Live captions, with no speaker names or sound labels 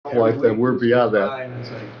Oh, I said, we're beyond that.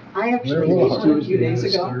 I actually did one a few days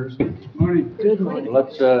ago. Morning. Good morning.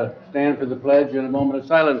 Let's stand for the pledge and a moment of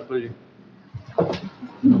silence, please.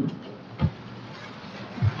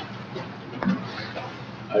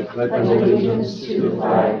 I pledge allegiance to the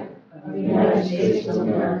flag of the United States of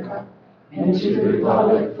America and to the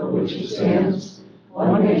republic for which it stands,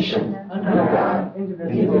 one nation, under God,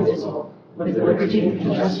 indivisible, with liberty and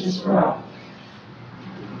justice for all.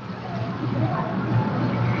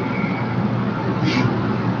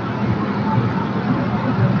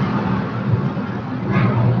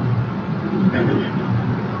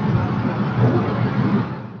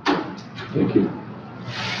 Thank you.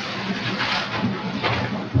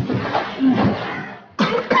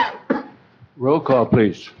 Roll call,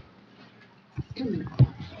 please.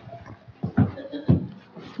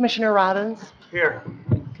 Commissioner Robbins? Here.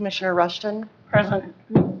 Commissioner Rushton? Present.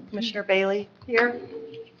 Commissioner Bailey? Here.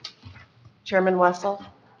 Chairman Wessel?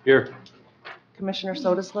 Here. Commissioner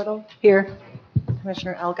Sotis Little? Here.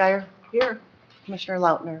 Commissioner Elgire? Here. Commissioner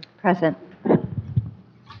Lautner? Present.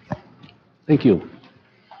 Thank you.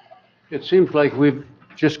 It seems like we've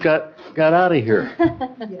just got out of here.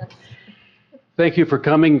 Yes. Thank you for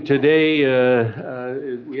coming today.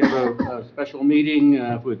 We have a special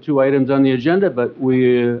meeting with 2 items on the agenda, but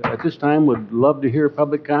we, at this time, would love to hear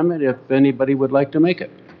public comment if anybody would like to make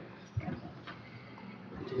it.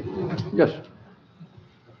 Yes.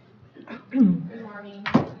 Good morning.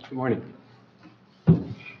 Good morning.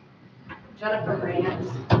 Jennifer Grant.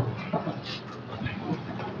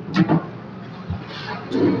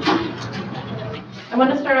 I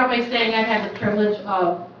want to start off by saying I had the privilege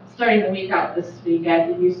of starting the week out this week at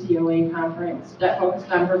the UCOA conference that focused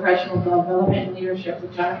on professional development and leadership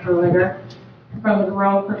with Jennifer Ritter from the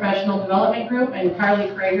Grow Professional Development Group and Carly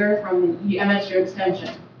Krager from the MSU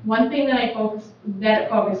Extension. One thing that it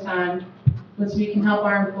focused on was we can help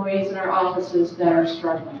our employees in our offices that are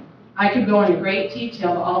struggling. I could go into great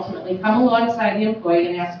detail, but ultimately come alongside the employee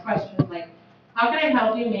and ask questions like, how can I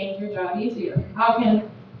help you make your job easier? How can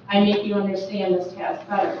I make you understand this task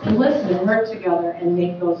better? And listen and work together and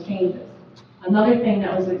make those changes. Another thing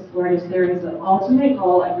that was explored is there is an ultimate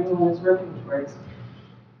goal everyone is working towards.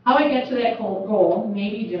 How I get to that goal may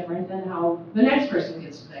be different than how the next person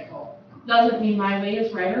gets to that goal. Doesn't mean my way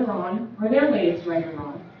is right or wrong, or their way is right or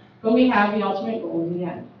wrong, but we have the ultimate goal in the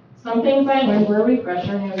end. Some things I learned were a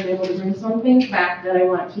refresher, and I was able to bring some things back that I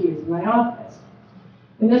want to use in my office.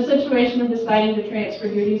 In this situation of deciding to transfer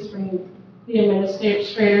duties from the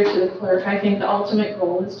administrator to the clerk, I think the ultimate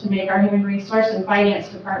goal is to make our human resource and finance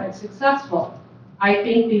department successful. I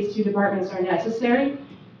think these 2 departments are necessary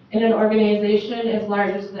in an organization as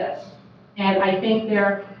large as this. And I think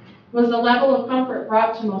there was a level of comfort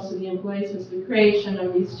brought to most of the employees since the creation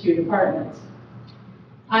of these 2 departments.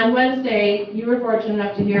 On Wednesday, you were fortunate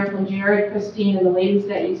enough to hear from Jared, Christine, and the ladies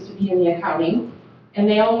that used to be in the accounting, and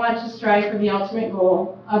they all want to strive for the ultimate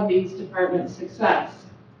goal of these departments' success.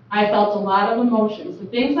 I felt a lot of emotions. The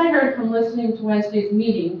things I heard from listening to Wednesday's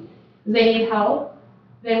meeting is they need help,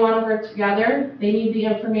 they want to work together, they need the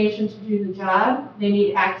information to do the job, they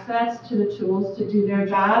need access to the tools to do their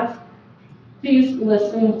jobs. Please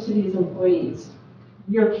listen to these employees.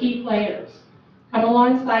 You're key players. Come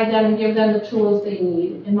alongside them and give them the tools they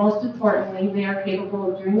need, and most importantly, they are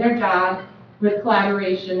capable of doing their job with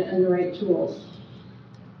collaboration and the right tools.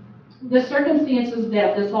 The circumstances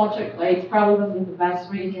that this all took place probably wasn't the best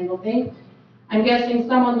way to handle things. I'm guessing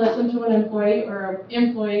someone listened to an employee or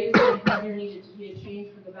employees and there needed to be a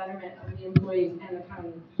change for the betterment of the employees and the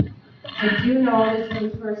county. I do know this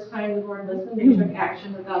is the first time the board listened and took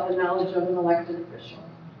action without the knowledge of an elected official.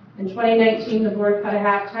 In 2019, the board cut a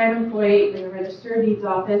half-time employee in the Register of Deeds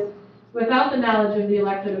office without the knowledge of the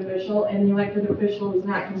elected official, and the elected official was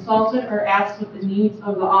not consulted or asked what the needs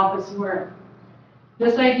of the office were.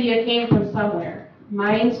 This idea came from somewhere.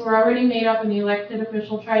 Minds were already made up and the elected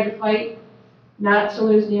official tried to fight not to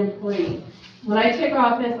lose the employee. When I took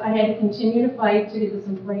office, I had to continue to fight to get this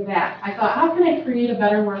employee back. I thought, how can I create a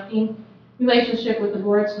better working relationship with the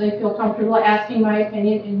board so they feel comfortable asking my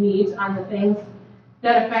opinion and needs on the things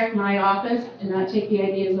that affect my office and not take the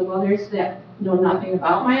ideas of others that know nothing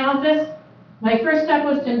about my office? My first step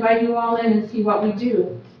was to invite you all in and see what we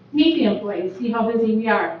do. Meet the employees, see how busy we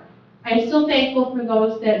are. I'm still thankful for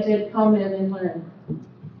those that did come in and learn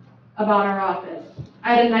about our office.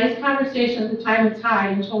 I had a nice conversation at the time with Ty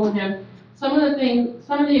and told him some of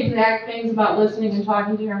the exact things about listening and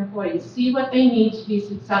talking to your employees. See what they need to be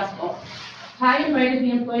successful. Ty invited the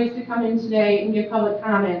employees to come in today and give public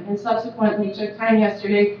comment, and subsequently took time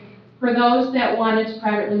yesterday for those that wanted to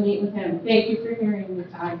privately meet with him. Thank you for hearing me,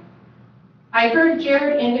 Ty. I heard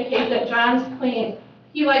Jared indicate that John's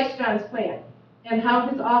He likes John's plan and how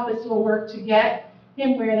his office will work to get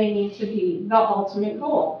him where they need to be, the ultimate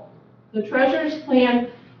goal. The treasurer's plan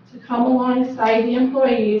to come alongside the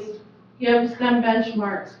employees gives them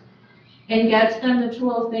benchmarks and gets them the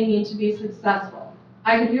tools they need to be successful.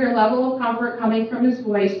 I could hear a level of comfort coming from his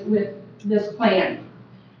voice with this plan.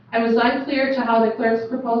 I was unclear to how the clerk's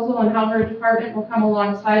proposal and how her department will come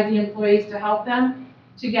alongside the employees to help them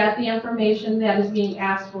to get the information that is being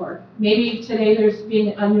asked for. Maybe today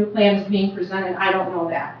a new plan is being presented, I don't know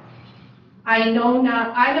that. I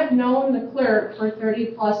have known the clerk for 30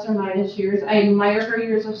 plus or minus years. I admire her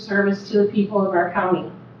years of service to the people of our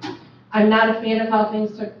county. I'm not a fan of how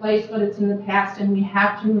things took place, but it's in the past and we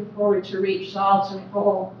have to move forward to reach the ultimate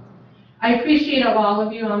goal. I appreciate all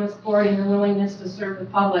of you on this board and your willingness to serve the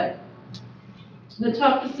public. The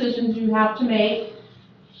tough decisions you have to make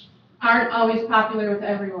aren't always popular with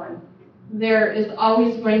everyone. There is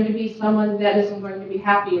always going to be someone that isn't going to be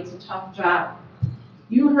happy. It's a tough job.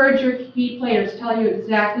 You heard your key players tell you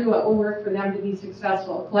exactly what will work for them to be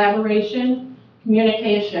successful. Collaboration,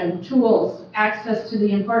 communication, tools, access to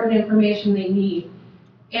the important information they need,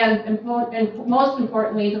 and most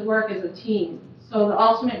importantly, to work as a team, so the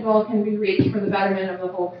ultimate goal can be reached for the betterment of the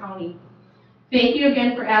whole county. Thank you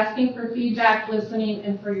again for asking for feedback, listening,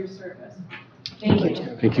 and for your service. Thank you.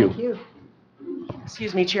 Thank you. Thank you.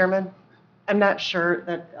 Excuse me, Chairman. I'm not sure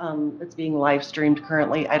that it's being live streamed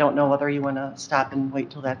currently. I don't know whether you want to stop and wait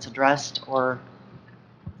till that's addressed, or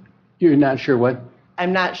You're not sure what?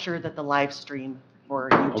 I'm not sure that the live stream for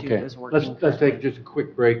YouTube Okay. is working. Let's take just a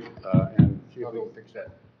quick break and see if we can fix that.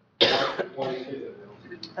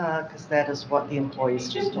 Because that is what the employees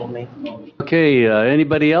just told me. Okay,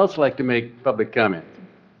 anybody else like to make public comment?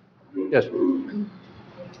 Yes. Good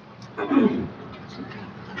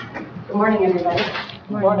morning, everybody.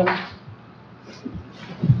 Good morning.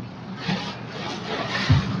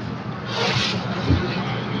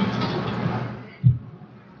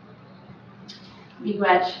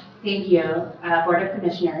 Miigwech, thank you, Board of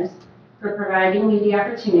Commissioners, for providing me the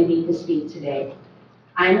opportunity to speak today.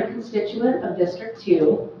 I'm a constituent of District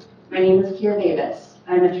 2. My name is Kier Davis.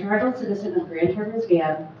 I'm a chartered citizen of Grand Traverse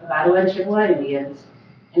Band of Ottawa and Chippewa Indians,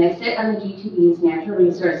 and I sit on the GTE's Natural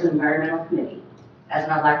Resource and Environmental Committee as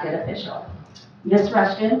an elected official. Ms.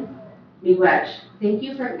 Rushton, Miigwech, thank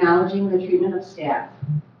you for acknowledging the treatment of staff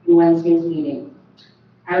in Wednesday's meeting.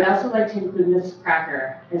 I would also like to include Ms.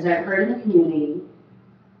 Crocker, as I've heard in the community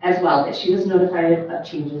as well that she was notified of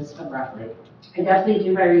changes abruptly. I definitely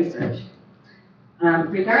do my research.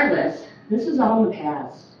 Regardless, this is all in the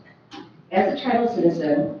past. As a tribal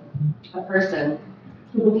citizen, a person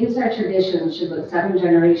who believes our traditions should look 7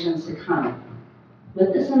 generations to come,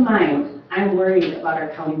 with this in mind, I'm worried about our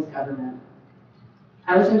county's government.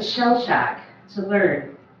 I was in shell shock to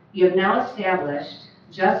learn you have now established,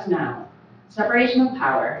 just now, separation of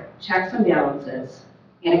power, checks and balances,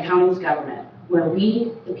 in a county's government, where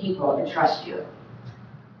we, the people, entrust you.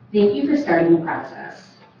 Thank you for starting the process.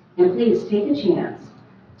 And please take a chance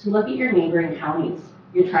to look at your neighboring counties,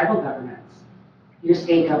 your tribal governments, your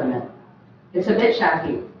state government. It's a bit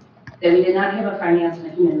shocking that we did not have a finance and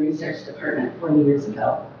a human resource department 40 years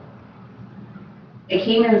ago. I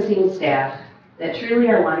came in seeing staff that truly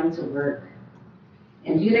are wanting to work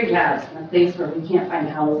and do their jobs in a place where we can't find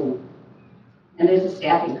housing, and there's a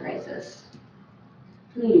staffing crisis.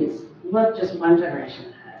 Please look just 1 generation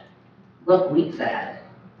ahead. Look weeks ahead.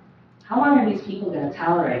 How long are these people going to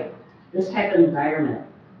tolerate this type of environment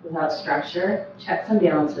without structure, checks and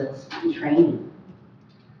balances, and training?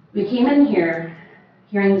 We came in here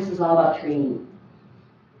hearing this is all about training.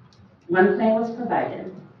 One plan was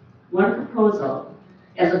provided, one proposal,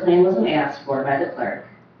 as the plan wasn't asked for by the clerk,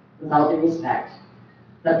 with all due respect.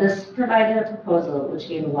 But this provided a proposal which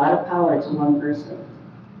gave a lot of power to one person.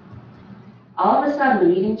 All of a sudden,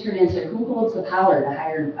 the meeting turned into who holds the power to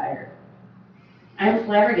hire and fire. I'm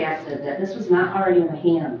flabbergasted that this was not already in the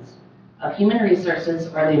hands of human resources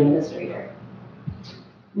or the administrator.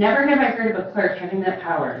 Never have I heard of a clerk having that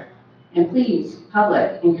power. And please,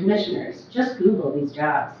 public and commissioners, just Google these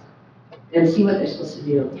jobs and see what they're supposed to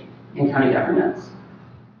do in county governments.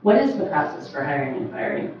 What is the process for hiring and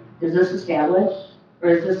firing? Is this established, or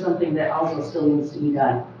is this something that also still needs to be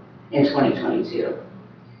done in 2022?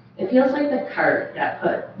 It feels like the cart got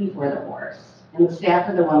put before the horse, and the staff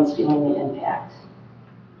are the ones feeling the impact.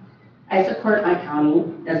 I support my county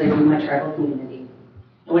as I do my tribal community,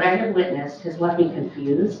 and what I have witnessed has left me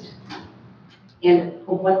confused and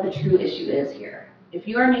what the true issue is here. If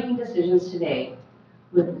you are making decisions today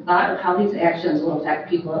with the thought of how these actions will affect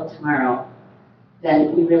people tomorrow,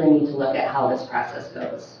 then we really need to look at how this process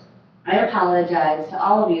goes. I apologize to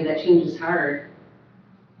all of you that change is hard,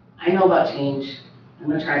 I know about change.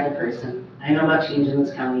 I'm a tribal person. I know about change in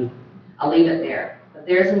this county. I'll leave it there. But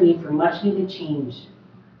there's a need for much needed change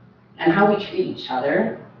and how we treat each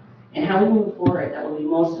other and how we move forward that will be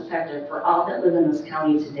most effective for all that live in this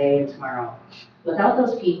county today and tomorrow. Without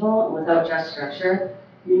those people and without just structure,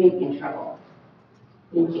 we may be in trouble.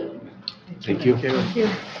 Thank you. Thank you.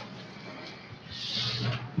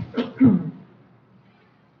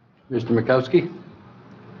 Mr. Mikowski?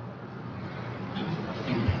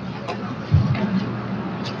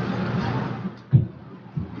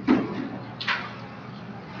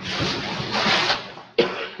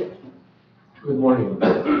 Good morning.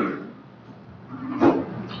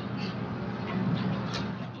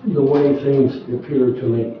 The way things appear to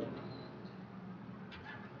me,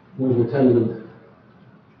 we've attended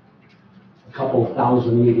a couple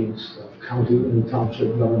thousand meetings of county and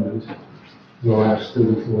township government in the last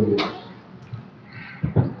 34 years.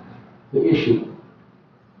 The issue,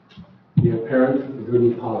 the apparent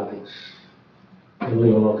dirty politics in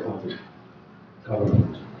Leelanau County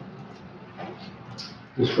government,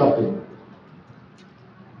 disrupting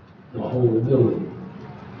the whole building.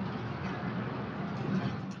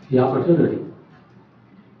 The opportunity.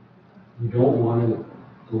 We don't want to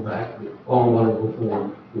go back, we all want to go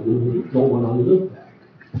forward, but we don't want to look back.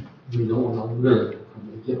 We don't want to learn from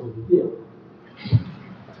the get what we did.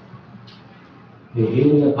 A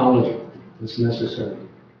healing apology is necessary.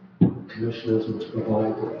 Commissioners must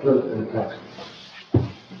provide the clerk and tax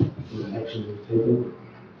for the action we've taken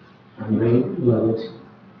on May 11th,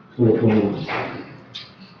 2021.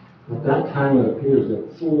 At that time, it appears that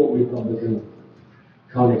 4 Republican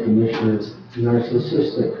county commissioners,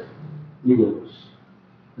 narcissistic egos,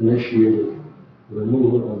 initiated the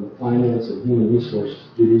removal of the finance and human resource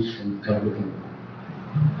duties from the county.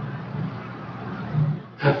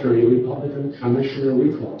 After a Republican commissioner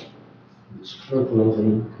recall, this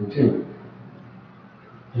clerk-loving continued,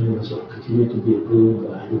 and it was continued to be approved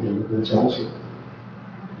by the Democrats also.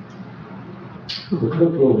 The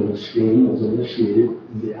clerk-loving scheme was initiated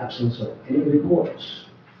in the absence of any reports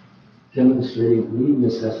demonstrating the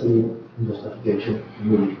necessity of justification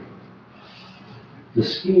immediately. The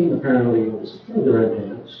scheme apparently was further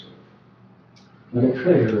enhanced by the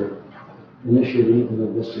treasurer initiating an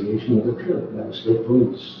investigation of the clerk by the state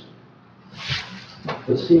police,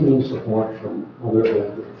 but seeming support from other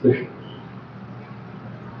elected officials.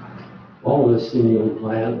 All of this seemingly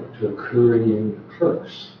planned to occur during the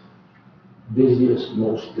clerk's busiest,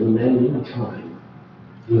 most demanding time,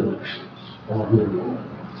 the elections of the year.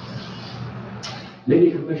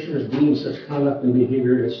 Many commissioners deem such conduct and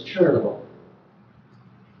behavior as charitable.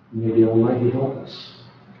 May the Almighty help us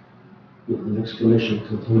if the next commission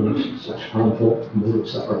continues such harmful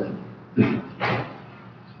motives operandi.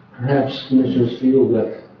 Perhaps commissioners feel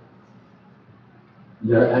that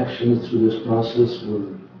their actions through this process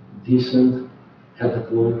were decent,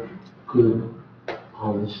 ethical, good,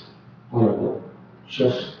 honest, honorable,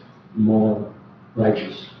 just, moral,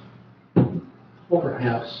 righteous. Or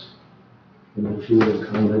perhaps the material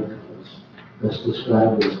conduct was best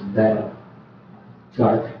described as bad,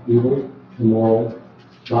 dark, evil, immoral,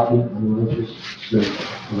 rotten, unrighteous, sinful,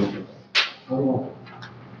 unrighteous. I don't know.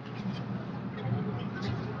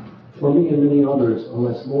 For me and many others,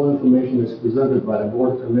 unless more information is presented by the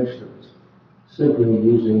Board of Commissioners, simply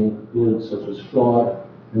using words such as fraud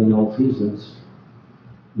and malfeasance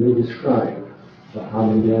may describe the harm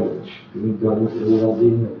and damage being done to the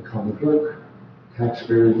well-being of the county clerk,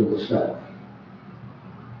 taxpayers, and the staff.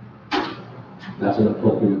 That's an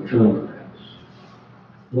appropriate term, perhaps.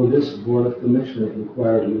 Will this Board of Commissioners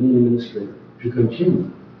require the union administrator to continue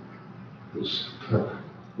this clerk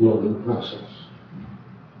loading process?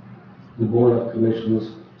 The Board of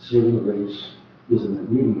Commissioners' saving grace is an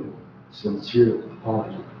immediate, sincere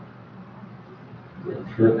apology. The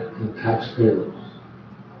clerk and taxpayers.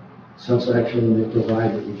 Such action may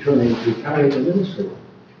provide the returning to county administrator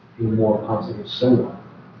a more positive send-off.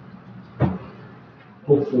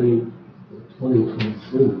 Hopefully, the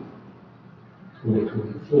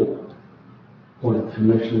 2023-2024 Board of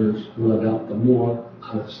Commissioners will adopt a more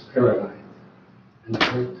honest paradigm and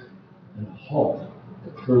correct and halt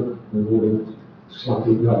the clerk removing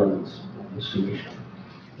sloppy governance of this commission.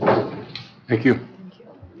 Thank you.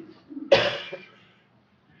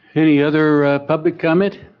 Any other public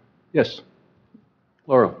comment? Yes,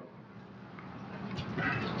 Laura.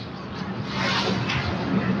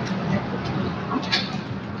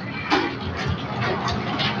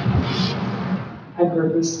 I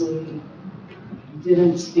purposely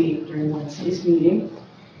didn't speak during Wednesday's meeting.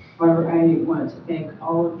 However, I want to thank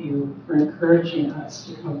all of you for encouraging us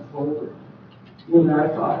to come forward with our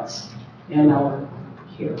thoughts and our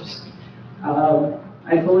cares.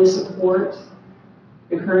 I fully support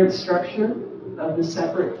the current structure of the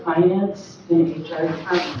separate finance and HR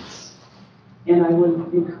departments. And I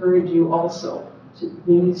would encourage you also to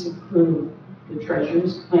please approve the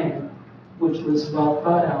treasurer's plan, which was well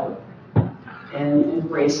thought out and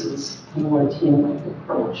embraces a more team-like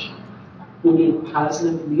approach. We need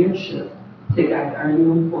positive leadership to guide our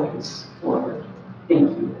new employees forward.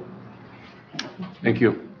 Thank you. Thank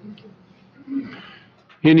you.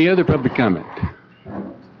 Any other public comment?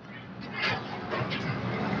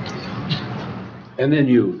 And then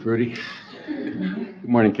you, Trudy. Good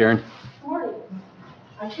morning, Karen. Good morning.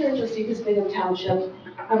 I'm Karen Josephus, Bingham Township.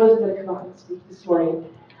 I wasn't going to come out and speak this morning,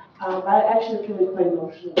 but I actually feel quite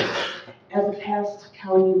emotional. As a past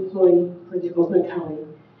county employee for the Oakland County,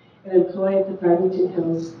 an employee at the Farmington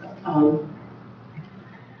Hills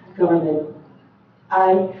government,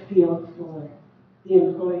 I feel for the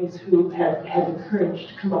employees who have had the courage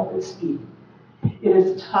to come up and speak. It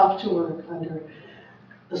is tough to work under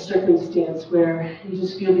a circumstance where you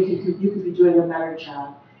just feel that you could be doing a better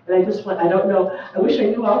job. And I don't know, I wish I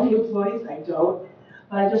knew all the employees, I don't,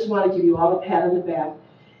 but I just want to give you all a pat on the back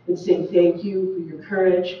and say thank you for your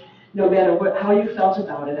courage, no matter how you felt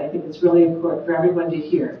about it. I think it's really important for everyone to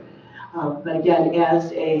hear. But again,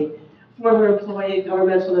 as a former employee,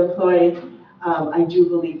 governmental employee, I do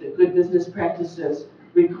believe that good business practices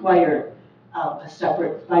require a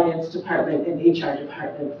separate finance department and HR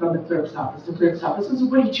department from the clerk's office. The clerk's office is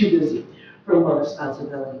way too busy for more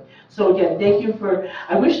responsibility. So again, thank you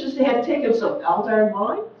I wish this had taken so all darn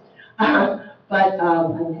long, but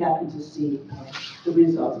I'm happy to see the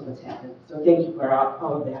results of what's happened. So thank you for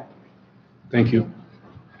all of that. Thank you.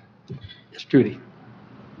 Yes, Trudy.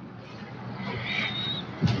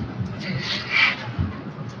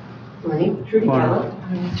 Morning, Trudy Gallup.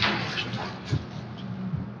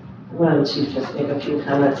 I wanted to just make a few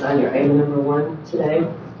comments on your item number 1 today.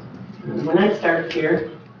 When I started here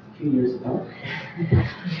a few years ago,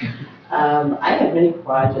 I had many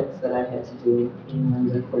projects that I had to do,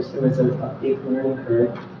 and of course there was a big learning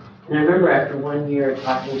curve. And I remember after 1 year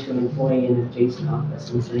talking to an employee in the adjacent office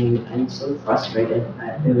and saying, I'm so frustrated.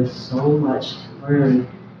 There was so much to learn.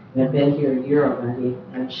 And I've been here a year already,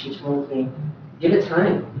 and she told me, give it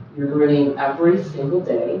time. You're learning every single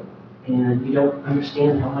day, and you don't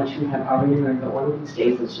understand how much you have already learned, but one of these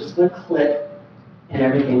days it's just going to click, and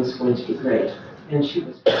everything's going to be great. And she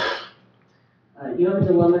was you have a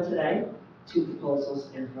dilemma today, 2 proposals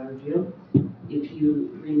in front of you. If you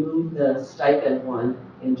remove the stipend one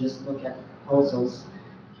and just look at the proposals,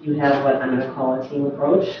 you have what I'm going to call a team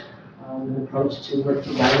approach, an approach to work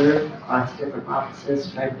together across different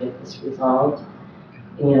offices, try to get this resolved.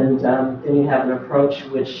 And then you have an approach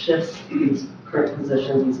which shifts these current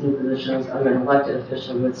positions, these new positions, under an elected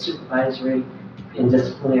official with supervisory and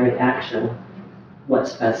disciplinary action.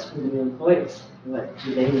 What's best for the new employees? What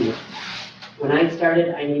do they need? When I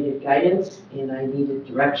started, I needed guidance and I needed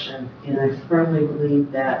direction. And I firmly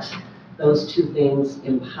believe that those 2 things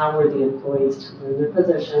empower the employees to learn their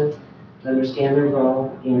position, to understand their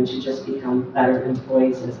role, and to just become better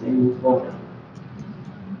employees as they move forward.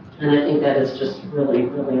 And I think that is just really,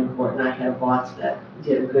 really important. I had a boss that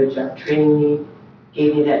did a good job training me,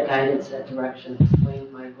 gave me that guidance, that direction,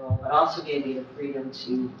 explained my role, but also gave me the freedom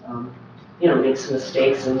to, make some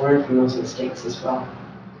mistakes and learn from those mistakes as well.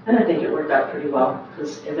 And I think it worked out pretty well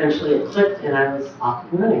because eventually it clicked and I was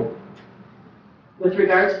off and running. With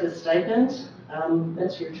regard to the stipend,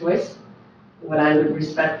 that's your choice. What I would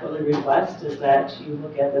respectfully request is that you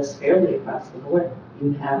look at this fairly across the board.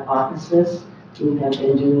 You have offices who have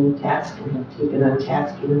been doing tasks and have taken on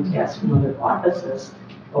tasks from other offices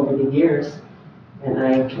over the years. And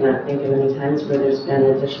I cannot think of any times where there's been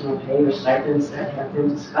additional pay or stipends that have been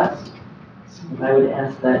discussed. So I would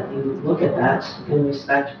ask that you look at that in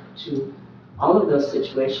respect to all of those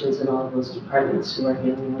situations and all of those departments who are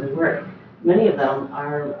handling other work. Many of them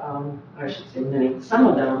are, I should say many, some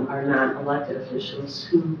of them are not elected officials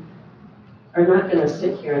who are not going to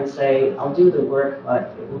sit here and say, I'll do the work,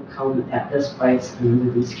 but it will come at this price and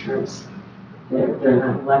under these terms. They're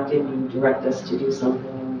not elected. You direct us to do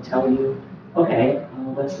something and we tell you, okay,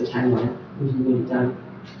 what's the timeline? When do you need it done?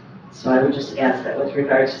 So I would just ask that with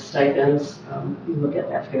regard to stipends, you look at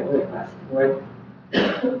that fairly across the board.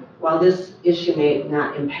 While this issue may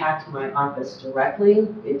not impact my office directly,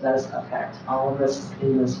 it does affect all of us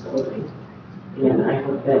in this building. And I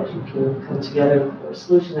hope that you can come together for a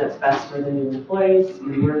solution that's best for the new employees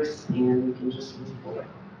and works, and we can just move forward.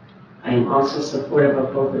 I am also supportive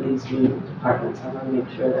of both of these new departments. I want to make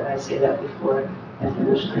sure that I say that before I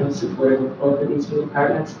finish. I am supportive of both of these new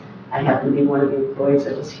departments. I happen to be one of the employees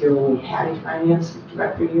that was here when we had a finance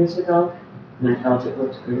director years ago, and I felt it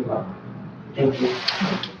worked pretty well. Thank you.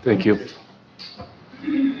 Thank you.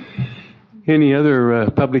 Any other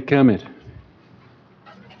public comment?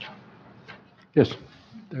 Yes,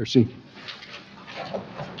 Darcy.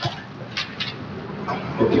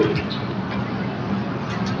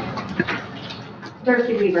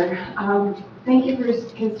 Darcy Weaver, thank you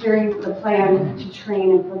for considering the plan to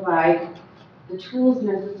train and provide the tools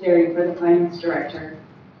necessary for the finance director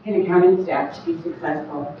and accounting staff to be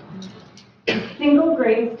successful. Single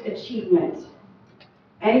greatest achievement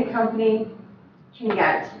any company can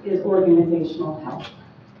get is organizational health.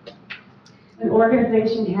 An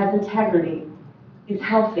organization has integrity, is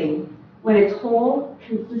healthy, when it's whole,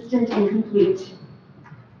 consistent, and complete.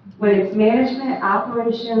 When its management,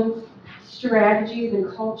 operations, strategies,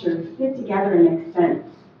 and culture fit together and make sense.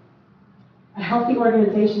 A healthy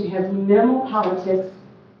organization has minimal politics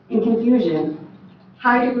and confusion,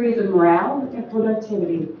 high degrees of morale and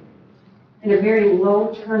productivity, and a very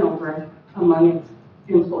low turnover among its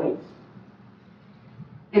employees.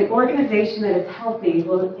 An organization that is healthy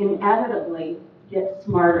will inevitably get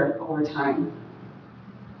smarter over time.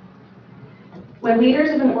 When leaders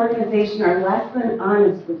of an organization are less than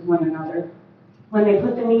honest with one another, when they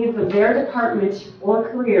put the needs of their department or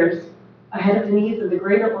careers ahead of the needs of the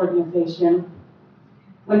greater organization,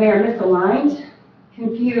 when they are misaligned,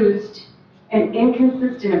 confused, and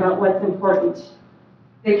inconsistent about what's important,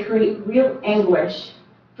 they create real anguish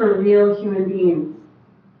for real human beings.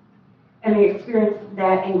 And they experience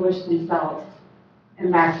that anguish themselves.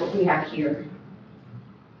 And that's what we have here.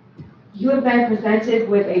 You have been presented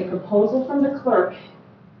with a proposal from the clerk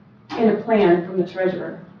and a plan from the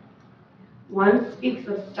treasurer. One speaks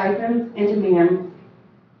of stipends and demands,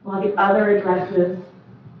 while the other addresses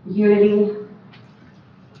unity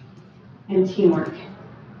and teamwork.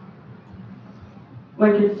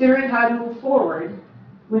 When considering how to move forward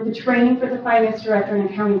with the training for the finance director and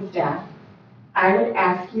accounting staff, I would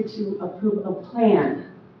ask you to approve a plan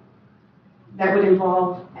that would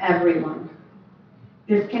involve everyone.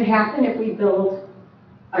 This can happen if we build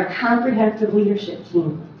a comprehensive leadership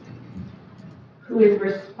team who is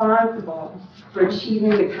responsible for achieving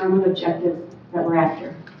the common objectives that we're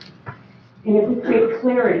after. And if we create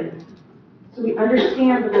clarity, so we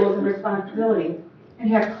understand the roles and responsibilities, and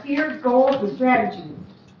have clear goals and strategies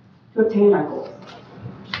to obtain our goals.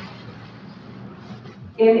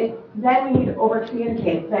 And then we need to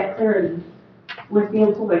over-communicate that clarity with the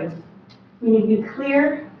employees. We need to be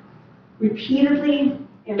clear, repeatedly,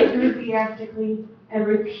 enthusiastically, and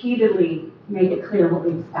repeatedly make it clear what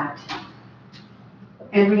we expect.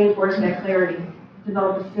 And reinforce that clarity.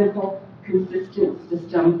 Develop a simple, consistent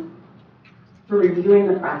system for reviewing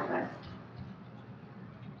the process.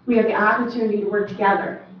 We have the opportunity to work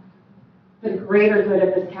together for the greater good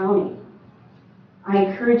of this county. I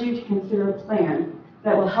encourage you to consider a plan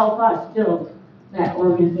that will help us build that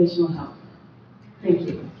organizational health. Thank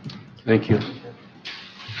you. Thank you.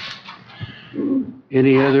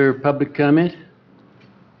 Any other public comment?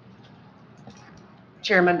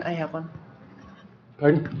 Chairman, I have one.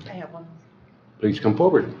 Pardon? I have one. Please come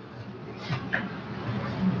forward.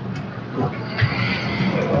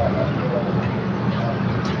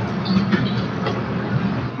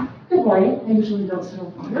 Good morning. I usually don't sit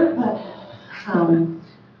over here, but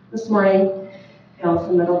this morning,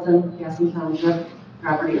 Allison Middleton, Casson Township,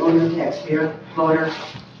 property owner, taxpayer, voter,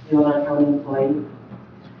 Leelanau County employee.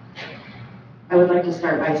 I would like to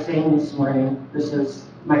start by saying this morning, this is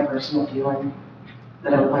my personal feeling,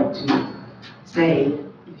 that I would like to say,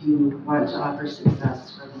 if you want to offer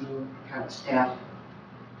success for the new account staff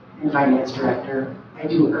and finance director, I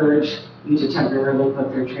do urge you to temporarily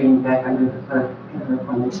put their training back under the clerk and her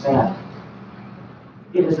appointed staff.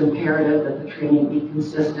 It is imperative that the training be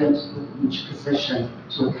consistent with each position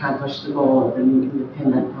to accomplish the goal of the new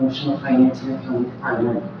independent functional finance and accounting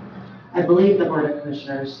department. I believe the Board of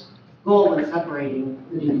Commissioners' goal in separating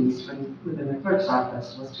the duties from within the clerk's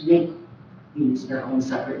office was to make these their own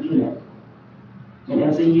separate unit. And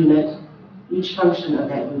as a unit, each function of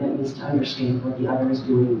that unit needs to understand what the other is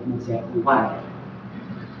doing and exactly why.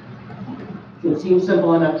 It seems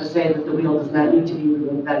simple enough to say that the wheel does not need to be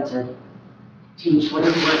reinvented. Teach what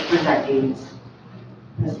has worked for decades,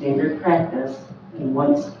 a standard practice, and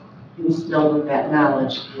once instilled with that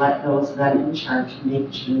knowledge, let those then in charge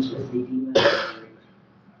make change as they deem necessary.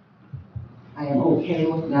 I am okay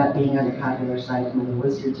with not being on the popular side of my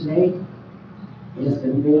voice here today. It has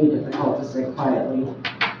been very difficult to sit quietly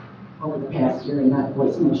over the past year and not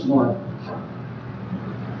voice much more.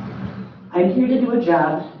 I'm here to do a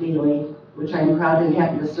job daily, which I am proud and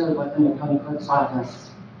happy to serve with in the county clerk's office.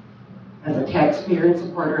 As a taxpayer and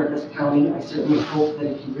supporter of this county, I certainly hope that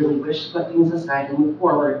if you really wish to put things aside and move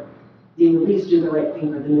forward, you at least do the right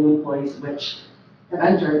thing for the new employees which have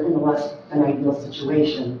entered in a less than ideal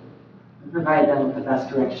situation and provide them with the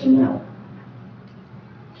best direction now.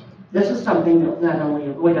 This is something that's not only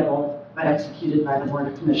avoidable, but executed by the Board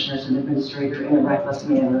of Commissioners and Administrator in a reckless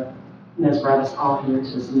manner and has brought us all here to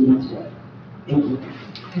this meeting today. Thank you.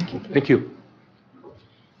 Thank you.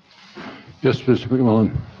 Yes, Mr.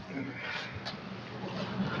 McMillan.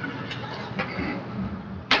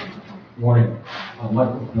 Good morning.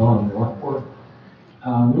 Michael McMillan, Rockport.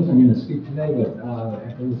 I wasn't going to speak today, but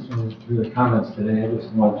after listening to the comments today, I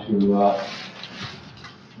just want to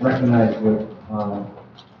recognize what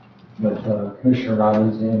Commissioner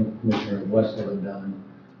Robbins and Commissioner Wessel have done,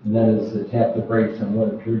 and that is to tap the brakes on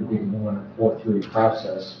what appeared to be more than a 4-3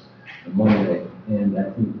 process on Monday. And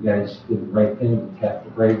I think you guys did the right thing to tap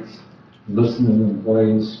the brakes, listen to the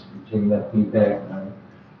employees, and take that feedback.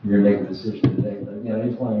 You're going to make a decision today. But again, I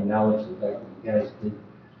just want to acknowledge the fact that you guys did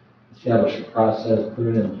establish a process, put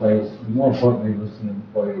it in place, and more importantly, listen to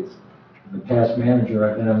employees. In the past manager,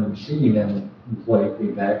 I've been on the receiving end of employee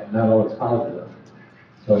feedback, and not always positive.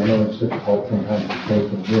 So I know it's difficult sometimes to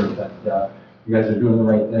take and hear, but you guys are doing the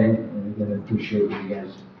right thing, and again, I appreciate what you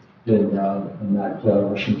guys did and not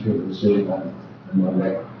rushing to a decision on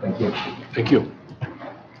Monday. Thank you. Thank you.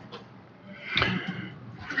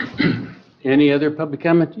 Any other public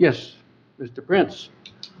comment? Yes, Mr. Prince.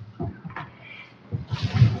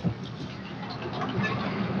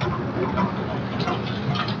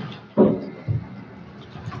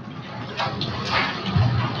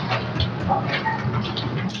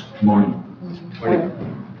 Good morning.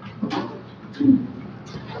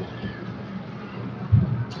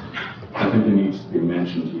 I think it needs to be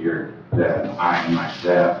mentioned here that I and my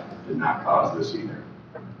staff did not cause this either,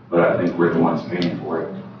 but I think we're the ones paying for it.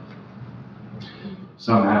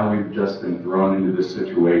 Somehow we've just been thrown into this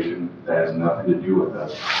situation that has nothing to do with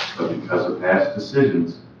us, but because of past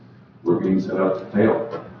decisions, we're being set up to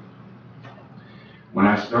fail. When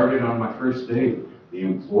I started on my first day, the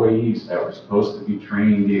employees that were supposed to be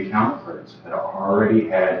training the account clerks had already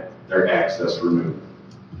had their access removed.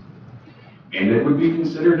 And it would be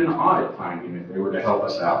considered an audit finding if they were to help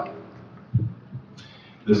us out.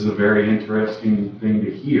 This is a very interesting thing to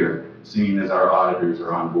hear, seeing as our auditors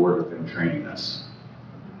are on board with them training us.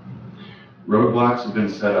 Roadblocks have been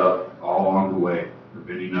set up all along the way,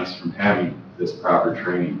 preventing us from having this proper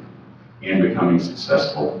training and becoming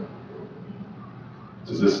successful.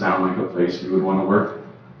 Does this sound like a place you would want to work?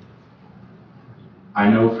 I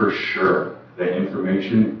know for sure that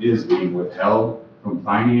information is being withheld from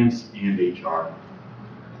finance and HR.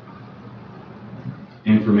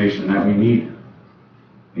 Information that we need.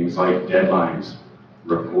 Things like deadlines,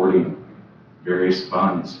 reporting, various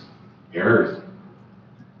funds, errors.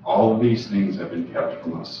 All of these things have been kept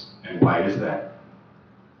from us. And why is that?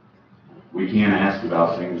 We can't ask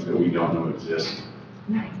about things that we don't know exist.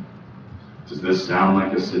 Does this sound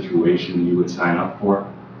like a situation you would sign up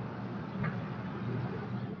for?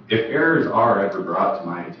 If errors are ever brought to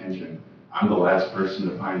my attention, I'm the last person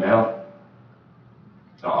to find out.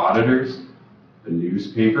 The auditors, the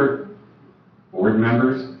newspaper, board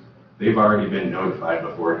members, they've already been notified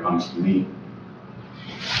before it comes to me.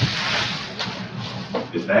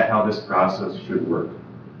 Is that how this process should work?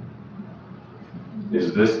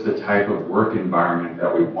 Is this the type of work environment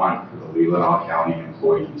that we want for the Leelanau County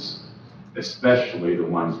employees, especially the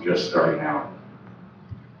ones just starting out?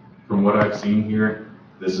 From what I've seen here,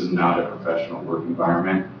 this is not a professional work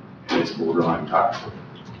environment, and it's borderline toxic.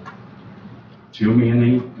 Too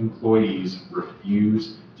many employees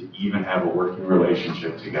refuse to even have a working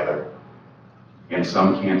relationship together, and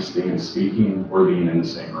some can't stand speaking or being in the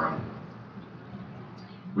same room.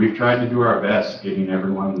 We've tried to do our best getting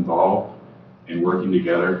everyone involved and working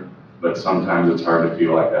together, but sometimes it's hard to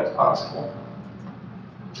feel like that's possible.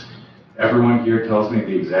 Everyone here tells me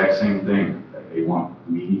the exact same thing, that they want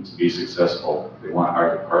me to be successful. They want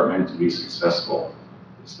our department to be successful.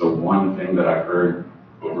 It's the one thing that I've heard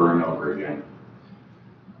over and over again.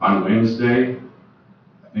 On Wednesday,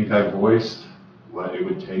 I think I voiced what it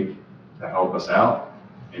would take to help us out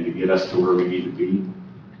and to get us to where we need to be.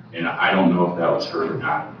 And I don't know if that was heard or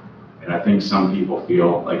not. And I think some people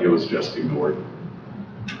feel like it was just ignored.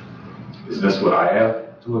 Is this what I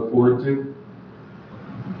have to look forward to?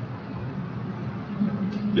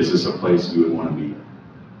 Is this a place you would want to be?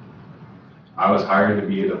 I was hired to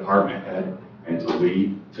be a department head and to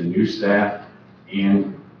lead the new staff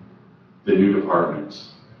and the new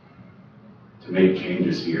departments to make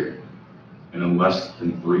changes here. And in less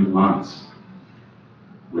than 3 months,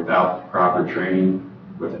 without proper training,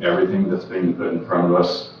 with everything that's being put in front of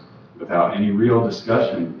us without any real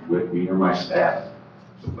discussion with me or my staff.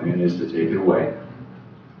 The plan is to take it away.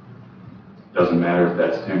 Doesn't matter if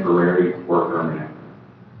that's temporary or permanent.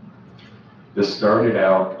 This started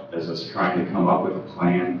out as us trying to come up with a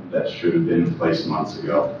plan that should have been in place months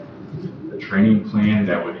ago. A training plan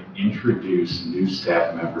that would introduce new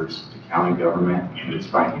staff members to county government and its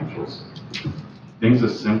financials. Things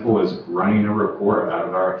as simple as running a report out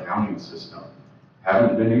of our accounting system.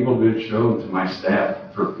 Haven't been able to show to my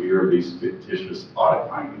staff for fear of these fictitious audit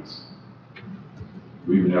findings.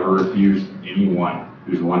 We've never refused anyone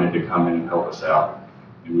who's wanted to come in and help us out,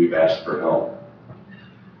 and we've asked for help.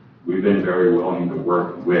 We've been very willing to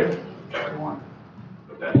work with everyone,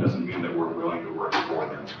 but that doesn't mean that we're willing to work for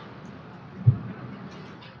them.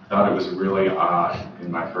 I thought it was really odd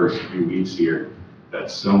in my first few weeks here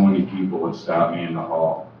that so many people would stop me in the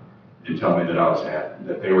hall and tell me that I was happy,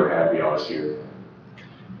 that they were happy I was here.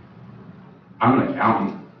 I'm an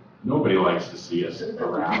accountant. Nobody likes to see us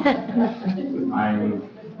around.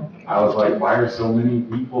 I was like, why are so many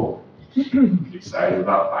people excited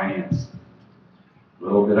about finance?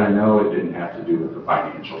 Little did I know it didn't have to do with the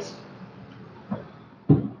financials.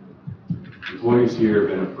 Employees here have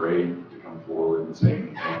been afraid to come forward and say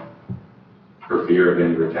anything for fear of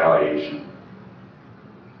any retaliation.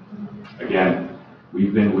 Again,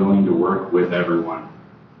 we've been willing to work with everyone,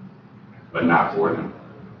 but not for them.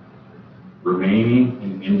 Remaining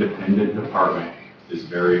an independent department is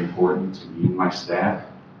very important to me and my staff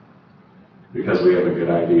because we have a good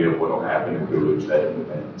idea of what will happen if we lose that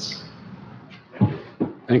independence.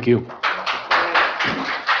 Thank you.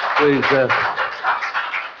 Please,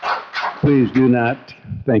 please do not.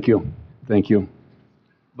 Thank you. Thank you.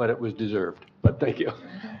 But it was deserved. But thank you.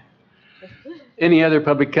 Any other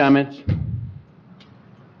public comments?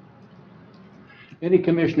 Any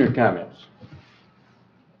commissioner comments?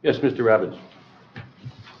 Yes, Mr. Robbins.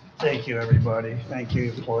 Thank you, everybody. Thank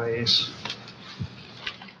you, employees.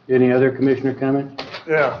 Any other commissioner comments?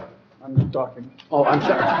 Yeah, I'm talking. Oh, I'm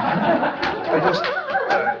sorry. I just,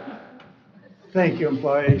 thank you,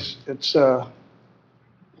 employees. It's been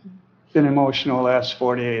emotional the last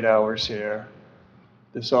 48 hours here.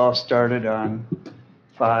 This all started on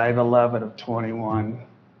 5/11 of 21,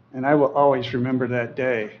 and I will always remember that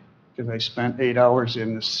day because I spent 8 hours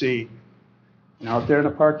in the seat and out there in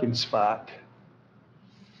a parking spot.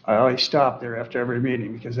 I always stop there after every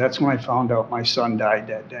meeting because that's when I found out my son died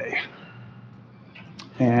that day.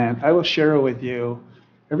 And I will share with you,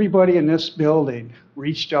 everybody in this building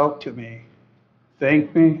reached out to me,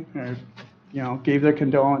 thanked me, or, gave their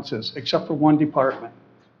condolences, except for one department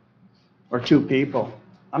or two people.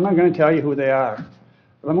 I'm not going to tell you who they are,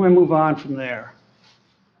 but I'm going to move on from there.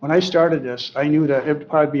 When I started this, I knew that it would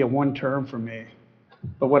probably be a one term for me,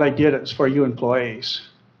 but what I did is for you employees.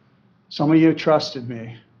 Some of you trusted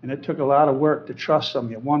me, and it took a lot of work to trust some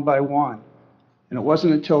of you, one by one. And it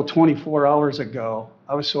wasn't until 24 hours ago,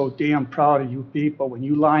 I was so damn proud of you people when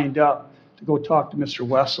you lined up to go talk to Mr.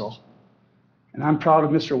 Wessel. And I'm proud of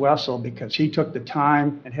Mr. Wessel because he took the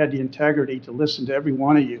time and had the integrity to listen to every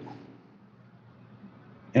one of you.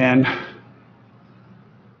 And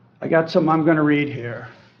I got something I'm going to read here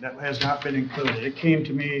that has not been included. It came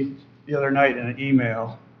to me the other night in an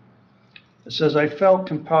email. It says, I felt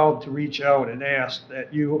compelled to reach out and ask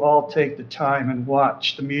that you all take the time and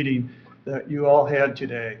watch the meeting that you all had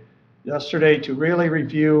yesterday to really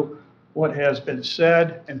review what has been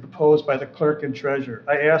said and proposed by the clerk and treasurer.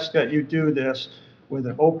 I ask that you do this with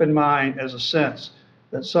an open mind as a sense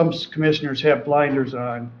that some commissioners have blinders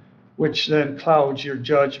on, which then clouds your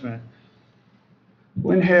judgment.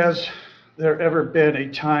 When has there ever been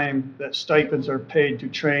a time that stipends are paid to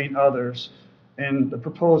train others? And the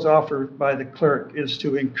proposed offer by the clerk is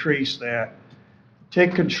to increase that.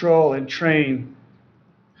 Take control and train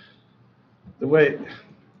the way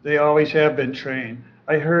they always have been trained.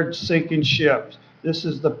 I heard sinking ships. This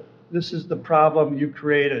is the problem you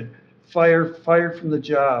created. Fired from the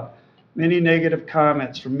job. Many negative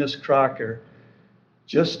comments from Ms. Crocker.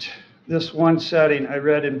 Just this one setting, I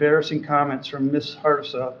read embarrassing comments from Ms.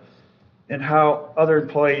 Harsa and how other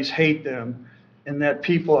employees hate them and that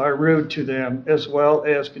people are rude to them, as well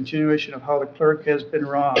as continuation of how the clerk has been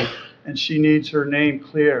wrong and she needs her name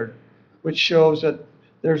cleared, which shows that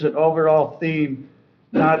there's an overall theme,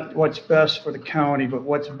 not what's best for the county, but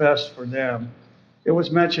what's best for them. It was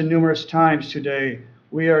mentioned numerous times today,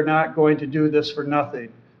 we are not going to do this for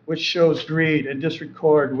nothing, which shows greed and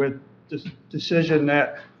disregard with the decision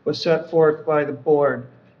that was set forth by the board.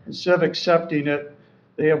 Instead of accepting it,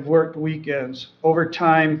 they have worked weekends,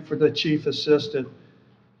 overtime for the chief assistant,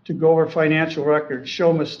 to go over financial records,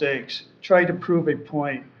 show mistakes, try to prove a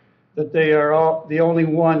point that they are all the only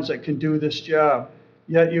ones that can do this job.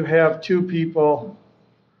 Yet you have two people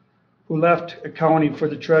who left accounting for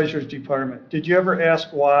the Treasurer's Department. Did you ever ask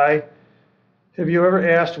why? Have you ever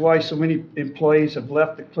asked why so many employees have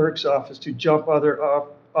left the clerk's office to jump other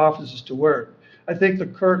offices to work? I think the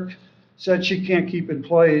clerk said she can't keep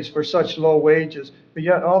employees for such low wages, but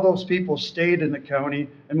yet all those people stayed in the county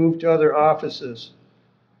and moved to other offices.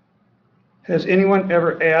 Has anyone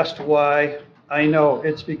ever asked why? I know,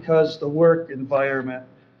 it's because the work environment.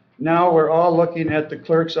 Now we're all looking at the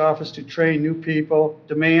clerk's office to train new people,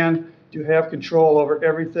 demand to have control over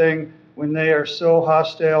everything when they are so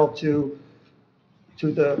hostile to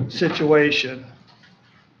the situation.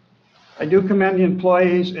 I do commend the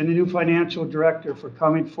employees and the new financial director for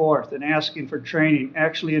coming forth and asking for training,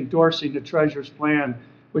 actually endorsing the treasurer's plan,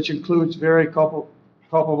 which includes very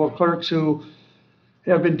culpable clerks who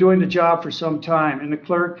have been doing the job for some time, and the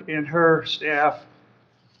clerk and her staff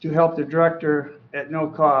to help the director at no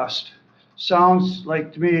cost. Sounds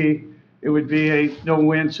like to me it would be a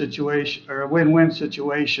no-win situation, or a win-win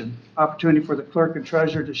situation. Opportunity for the clerk and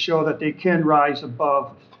treasurer to show that they can rise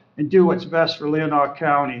above and do what's best for Leelanau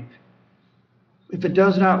County. If it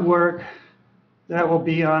does not work, that will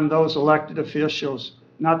be on those elected officials,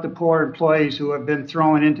 not the poor employees who have been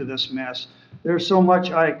thrown into this mess. There's so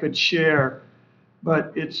much I could share,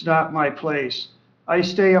 but it's not my place. I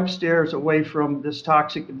stay upstairs away from this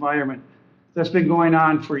toxic environment that's been going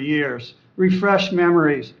on for years. Refresh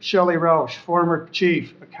memories. Shelley Roush, former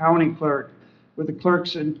chief accounting clerk, with the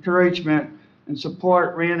clerk's encouragement and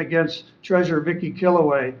support, ran against Treasurer Vicki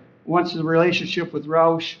Killaway. Once the relationship with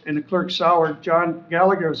Roush and the clerk soured, John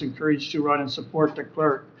Gallagher was encouraged to run and support the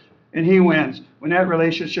clerk, and he wins. When that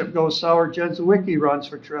relationship goes sour, Jen Zawicki runs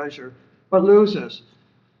for treasurer, but loses.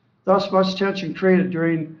 Thus much tension created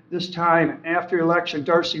during this time. After election,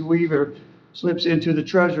 Darcy Weaver slips into the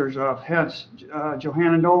treasurer's office. Hence,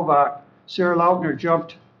 Johanna Novak, Sarah Lautner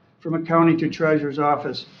jumped from accounting to treasurer's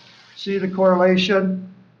office. See the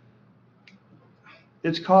correlation?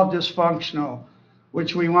 It's called dysfunctional,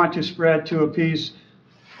 which we want to spread to appease,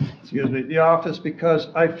 the office, because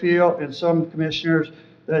I feel, and some commissioners,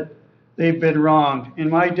 that they've been wronged. In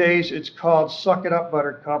my days, it's called suck it up,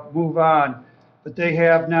 buttercup, move on. But they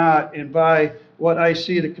have not, and by what I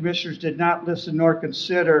see, the commissioners did not listen nor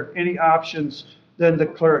consider any options than the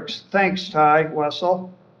clerks. Thanks, Ty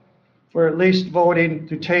Wessel, for at least voting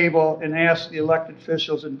to table and ask the elected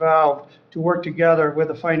officials involved to work together with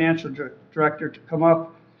the financial director to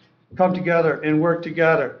come together and work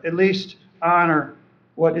together. At least honor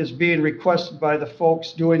what is being requested by the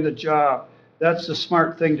folks doing the job. That's the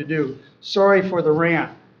smart thing to do. Sorry for the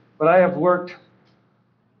rant, but I have worked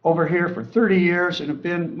over here for 30 years and have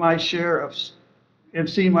been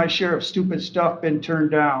seen my share of stupid stuff been turned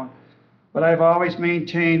down. But I've always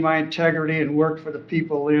maintained my integrity and worked for the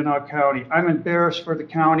people of Leelanau County. I'm embarrassed for the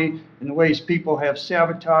county and the ways people have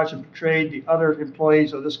sabotaged and betrayed the other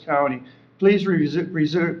employees of this county. Please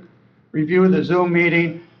review the Zoom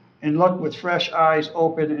meeting and look with fresh eyes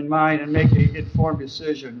open in mind and make an informed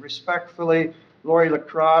decision. Respectfully, Lori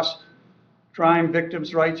Lacrosse, Crime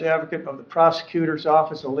Victims' Rights Advocate of the Prosecutor's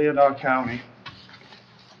Office of Leelanau County.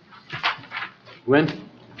 Gwen?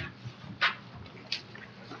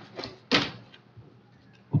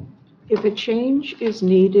 If a change is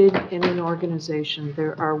needed in an organization,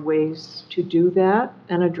 there are ways to do that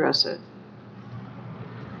and address it.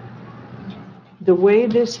 The way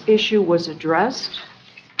this issue was addressed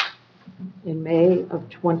in May of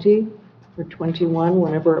 20 or 21,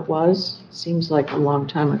 whenever it was, seems like a long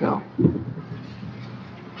time ago,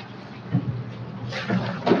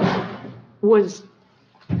 was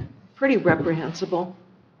pretty reprehensible.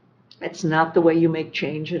 It's not the way you make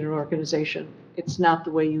change in an organization. It's not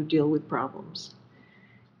the way you deal with problems.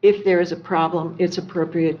 If there is a problem, it's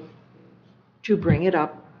appropriate to bring it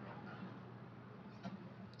up,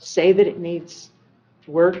 say that it needs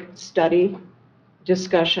work, study,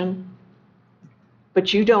 discussion,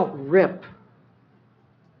 but you don't rip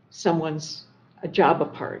someone's job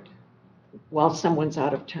apart while someone's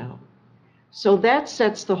out of town. So that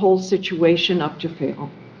sets the whole situation up to fail.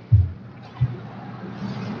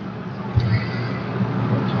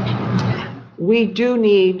 We do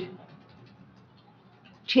need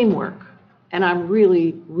teamwork, and I'm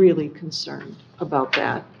really, really concerned about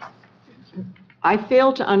that. I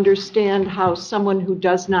fail to understand how someone who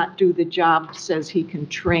does not do the job says he can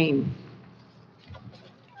train.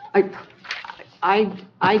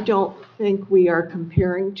 I don't think we are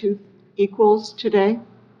comparing two equals today.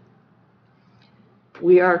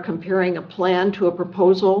 We are comparing a plan to a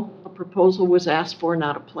proposal. A proposal was asked for,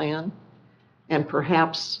 not a plan. And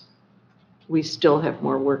perhaps we still have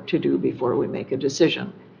more work to do before we make a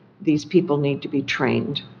decision. These people need to be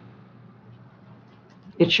trained.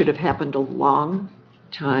 It should have happened a long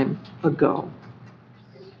time ago.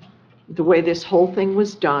 The way this whole thing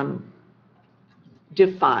was done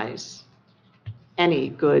defies any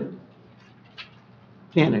good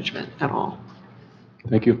management at all.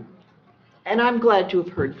 Thank you. And I'm glad to have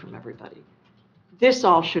heard from everybody. This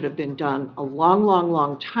all should have been done a long, long,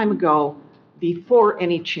 long time ago before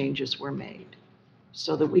any changes were made,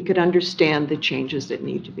 so that we could understand the changes that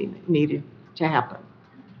needed to happen.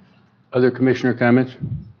 Other commissioner comments?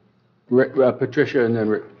 Patricia and then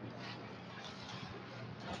Rick.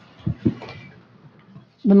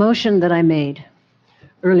 The motion that I made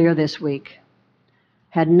earlier this week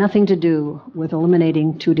had nothing to do with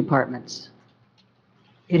eliminating 2 departments.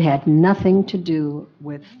 It had nothing to do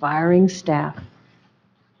with firing staff.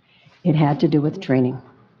 It had to do with training.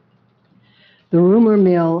 The rumor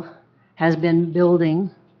mill has been building,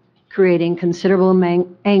 creating considerable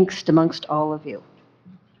angst amongst all of you.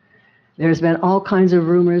 There's been all kinds of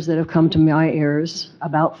rumors that have come to my ears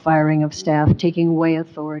about firing of staff, taking away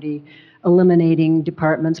authority, eliminating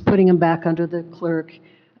departments, putting them back under the clerk.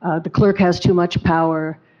 The clerk has too much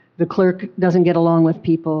power. The clerk doesn't get along with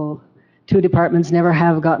people. 2 departments never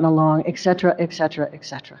have gotten along, et cetera, et cetera, et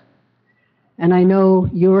cetera. And I know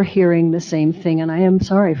you're hearing the same thing, and I am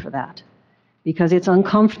sorry for that, because it's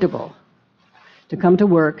uncomfortable to come to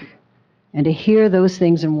work and to hear those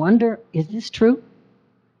things and wonder, is this true?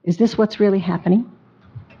 Is this what's really happening?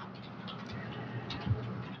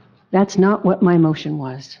 That's not what my motion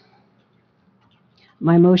was.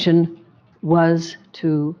 My motion was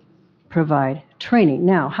to provide training.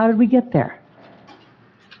 Now, how did we get there?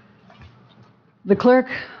 The clerk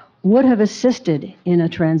would have assisted in a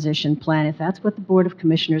transition plan if that's what the Board of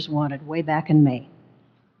Commissioners wanted way back in May.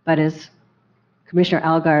 But as Commissioner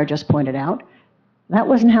Allgaier just pointed out, that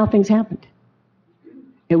wasn't how things happened.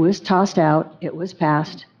 It was tossed out, it was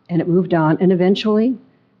passed, and it moved on. And eventually,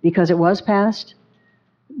 because it was passed,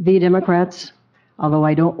 the Democrats, although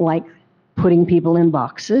I don't like putting people in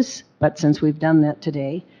boxes, but since we've done that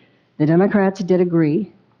today, the Democrats did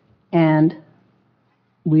agree, and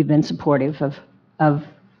we've been supportive of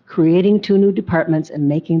creating 2 new departments and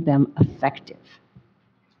making them effective,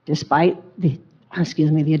 despite the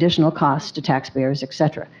additional costs to taxpayers, et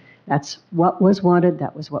cetera. That's what was wanted,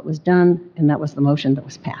 that was what was done, and that was the motion that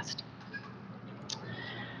was passed.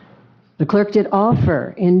 The clerk did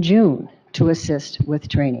offer in June to assist with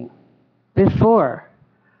training before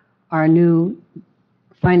our new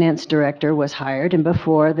finance director was hired and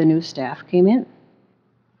before the new staff came in.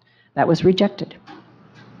 That was rejected.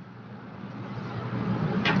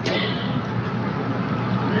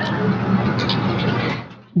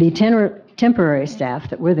 The temporary staff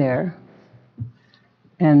that were there,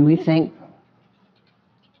 and we thank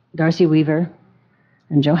Darcy Weaver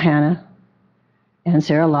and Johanna and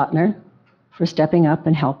Sarah Lautner for stepping up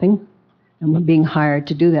and helping, and were being hired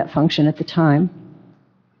to do that function at the time.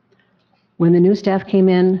 When the new staff came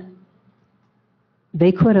in,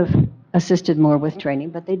 they could have assisted more with training,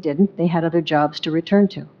 but they didn't. They had other jobs to return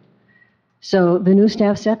to. So the new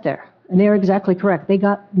staff sat there, and they are exactly correct. They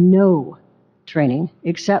got no training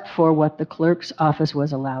except for what the clerk's office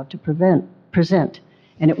was allowed to present,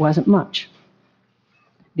 and it wasn't much,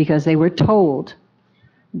 because they were told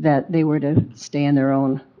that they were to stay in their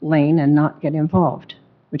own lane and not get involved,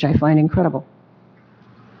 which I find incredible.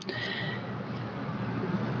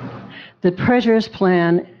 The treasurer's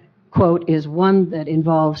plan, quote, is one that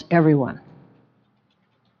involves everyone,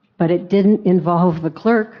 but it didn't involve the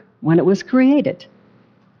clerk when it was created,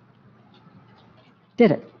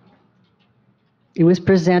 did it? It was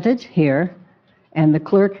presented here, and the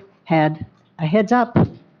clerk had a heads up,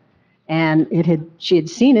 and she had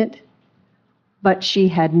seen it, but she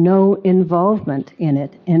had no involvement in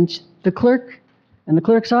it. And the clerk and the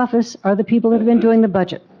clerk's office are the people that have been doing the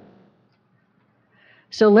budget.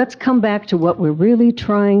 So let's come back to what we're really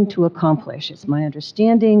trying to accomplish. It's my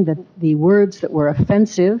understanding that the words that were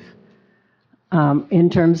offensive in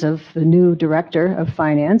terms of the new director of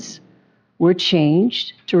finance were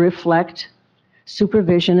changed to reflect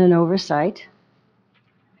supervision and oversight,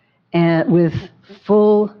 and with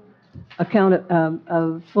full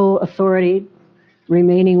full authority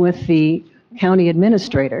remaining with the county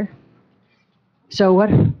administrator. So what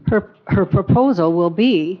her proposal will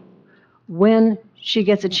be, when she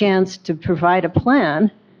gets a chance to provide a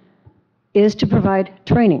plan, is to provide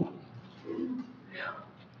training.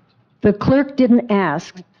 The clerk didn't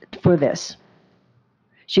ask for this.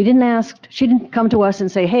 She didn't come to us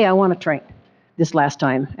and say, hey, I want to train this last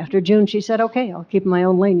time. After June, she said, okay, I'll keep in my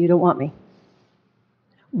own lane, you don't want me.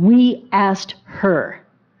 We asked her,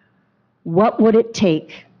 what would it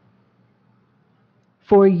take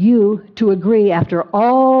for you to agree after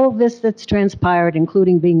all this that's transpired,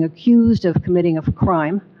 including being accused of committing a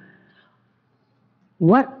crime?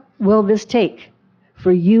 What will this take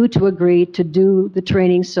for you to agree to do the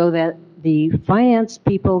training so that the finance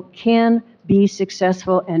people can be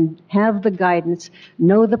successful and have the guidance,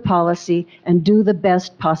 know the policy, and do the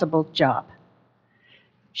best possible job?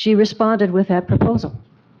 She responded with that proposal.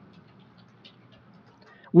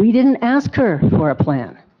 We didn't ask her for a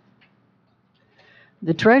plan.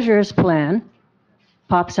 The treasurer's plan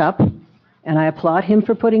pops up, and I applaud him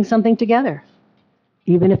for putting something together,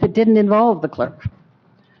 even if it didn't involve the clerk.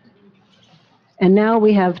 And now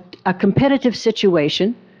we have a competitive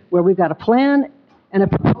situation where we've got a plan and a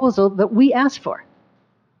proposal that we asked for.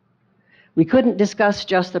 We couldn't discuss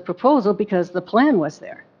just the proposal because the plan was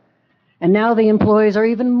there. And now the employees are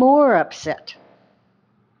even more upset.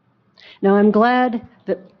 Now, I'm glad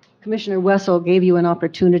that Commissioner Wessel gave you an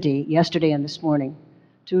opportunity yesterday and this morning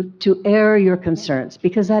to air your concerns,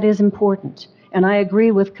 because that is important. And I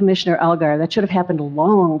agree with Commissioner Algar, that should have happened a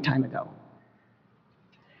long time ago.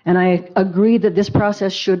 And I agree that this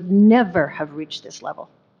process should never have reached this level.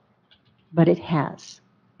 But it has,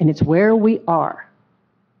 and it's where we are.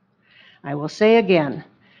 I will say again,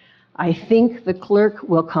 I think the clerk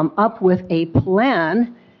will come up with a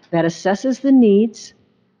plan that assesses the needs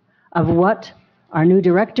of what our new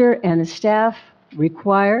director and the staff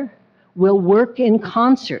require, will work in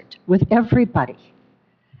concert with everybody,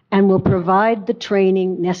 and will provide the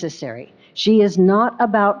training necessary. She is not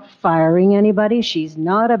about firing anybody. She's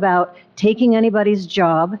not about taking anybody's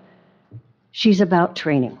job. She's about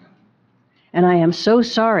training. And I am so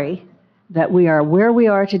sorry that we are where we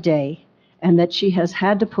are today, and that she has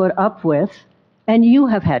had to put up with, and you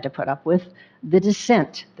have had to put up with, the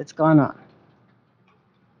dissent that's gone on.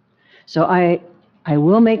 So I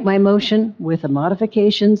will make my motion with the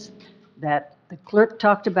modifications that the clerk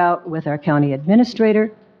talked about with our county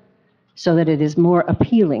administrator, so that it is more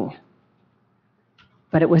appealing.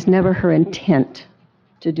 But it was never her intent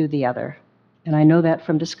to do the other. And I know that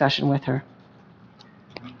from discussion with her.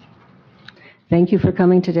 Thank you for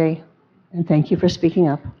coming today, and thank you for speaking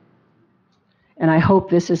up. And I hope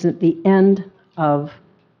this isn't the end of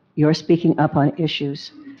your speaking up on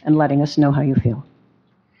issues and letting us know how you feel.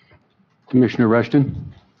 Commissioner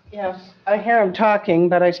Rushton? Yes, I hear him talking,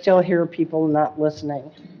 but I still hear people not listening,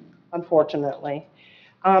 unfortunately.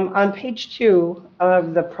 On page 2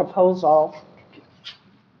 of the proposal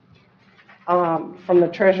from the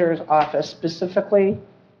treasurer's office specifically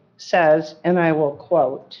says, and I will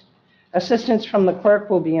quote, "Assistance from the clerk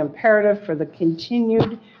will be imperative for the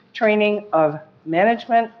continued training of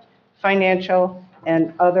management, financial,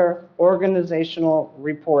 and other organizational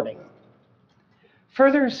reporting.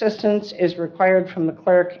 Further assistance is required from the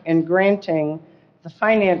clerk in granting the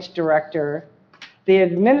finance director the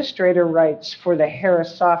administrator rights for the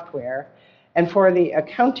Harris software and for the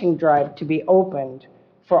accounting drive to be opened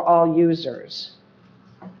for all users.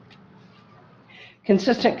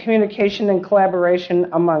 Consistent communication and collaboration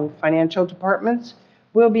among financial departments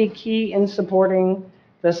will be key in supporting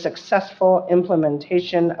the successful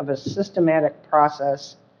implementation of a systematic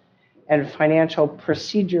process and financial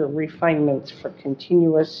procedure refinements for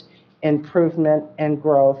continuous improvement and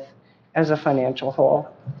growth as a financial whole."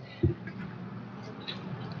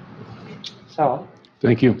 So,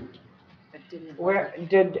 Thank you. where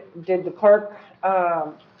did the clerk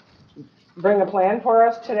bring a plan for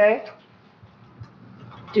us today?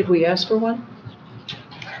 Did we ask for one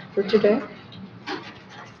for today?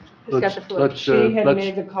 Let's She had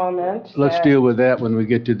made the comment. let's that- deal with that when we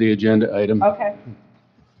get to the agenda item. Okay.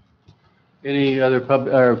 Any other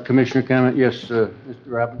commissioner comment? Yes, Mr.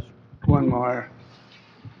 Robbins? One more.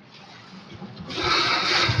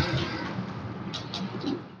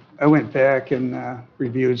 I went back and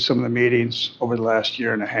reviewed some of the meetings over the last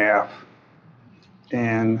year and a half.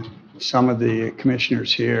 And some of the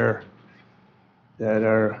commissioners here that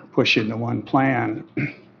are pushing the one plan,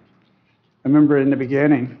 I remember in the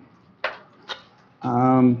beginning,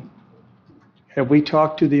 have we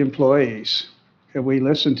talked to the employees? Have we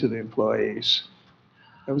listened to the employees?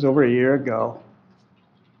 That was over a year ago.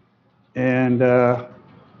 And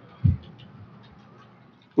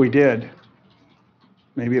we did.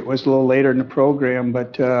 Maybe it was a little later in the program,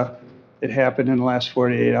 but it happened in the last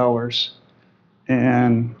 48 hours.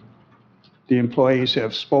 And the employees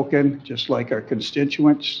have spoken, just like our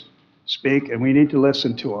constituents speak, and we need to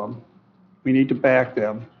listen to them. We need to back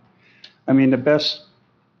them. I mean, the best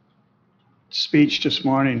speech this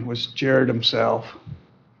morning was Jared himself.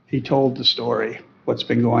 He told the story, what's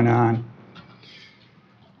been going on.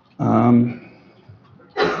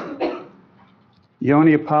 The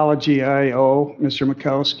only apology I owe Mr.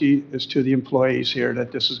 Mikowski is to the employees here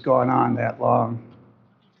that this has gone on that long.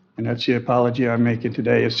 And that's the apology I'm making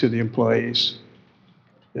today, is to the employees.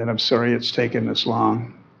 And I'm sorry it's taken this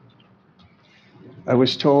long. I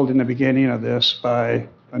was told in the beginning of this by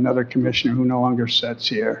another commissioner who no longer sits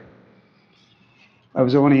here. I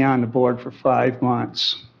was only on the board for 5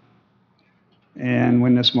 months. And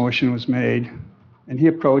when this motion was made, and he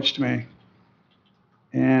approached me,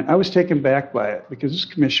 and I was taken back by it because this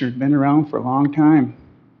commissioner had been around for a long time.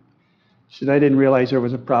 He said, I didn't realize there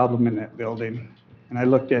was a problem in that building. And I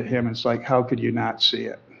looked at him and it's like, how could you not see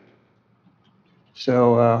it?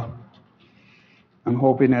 So I'm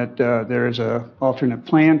hoping that there is an alternate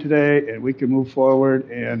plan today and we can move forward.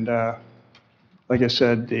 And like I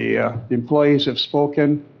said, the employees have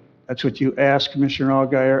spoken. That's what you asked Commissioner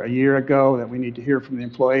Allgaier a year ago, that we need to hear from the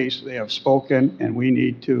employees. They have spoken, and we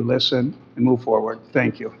need to listen and move forward.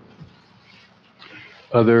 Thank you.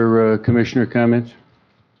 Other commissioner comments?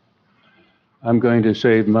 I'm going to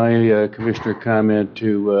save my commissioner comment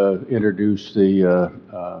to introduce the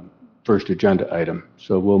first agenda item.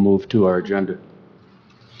 So we'll move to our agenda.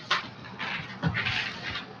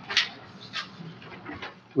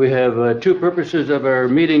 We have two purposes of our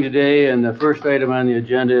meeting today, and the first item on the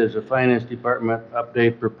agenda is a Finance Department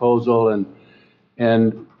update proposal,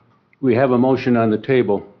 and we have a motion on the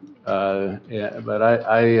table, but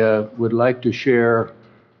I would like to share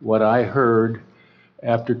what I heard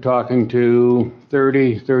after talking to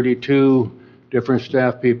 32 different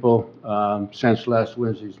staff people since last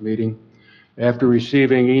Wednesday's meeting, after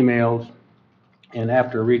receiving emails, and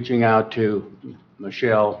after reaching out to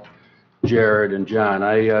Michelle, Jared, and John.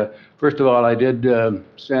 First of all, I did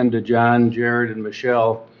send to John, Jared, and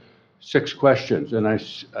Michelle 6 questions, and I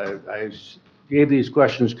gave these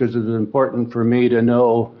questions because it was important for me to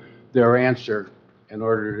know their answer in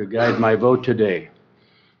order to guide my vote today.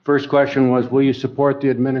 First question was, will you support the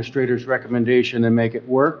administrator's recommendation and make it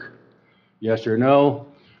work? Yes or no?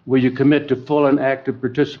 Will you commit to full and active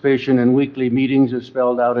participation in weekly meetings as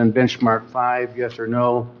spelled out in benchmark 5? Yes or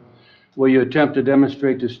no? Will you attempt to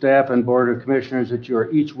demonstrate to staff and Board of Commissioners that you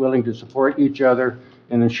are each willing to support each other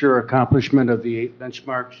and ensure accomplishment of the 8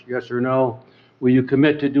 benchmarks? Yes or no? Will you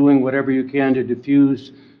commit to doing whatever you can to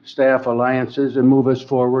diffuse staff alliances and move us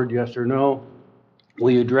forward? Yes or no?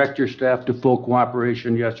 Will you direct your staff to full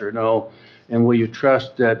cooperation? Yes or no? And will you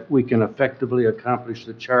trust that we can effectively accomplish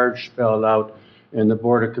the charge spelled out in the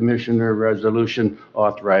Board of Commissioner resolution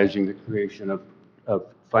authorizing the creation of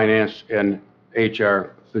finance and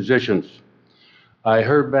HR positions? I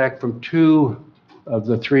heard back from 2 of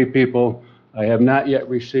the 3 people. I have not yet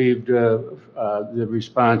received the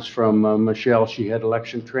response from Michelle. She had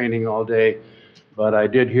election training all day, but I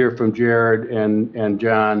did hear from Jared and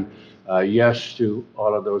John, yes to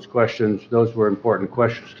all of those questions. Those were important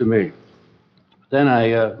questions to me. Then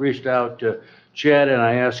I reached out to Chad and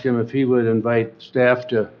I asked him if he would invite staff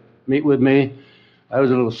to meet with me. I was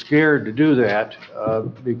a little scared to do that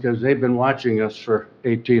because they've been watching us for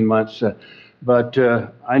 18 months. But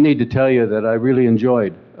I need to tell you that I really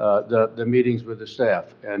enjoyed the meetings with the staff.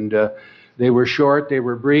 And they were short, they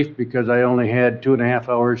were brief because I only had 2.5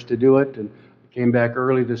 hours to do it, and came back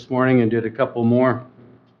early this morning and did a couple more.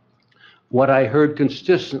 What I heard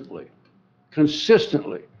consistently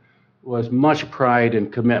was much pride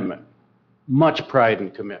and commitment. Much pride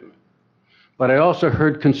and commitment. But I also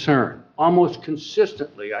heard concern. Almost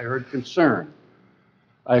consistently, I heard concern.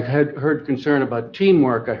 I had heard concern about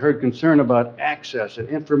teamwork. I heard concern about access and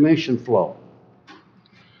information flow.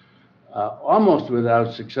 Almost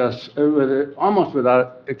without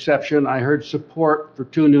exception, I heard support for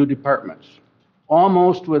 2 new departments.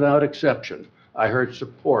 Almost without exception, I heard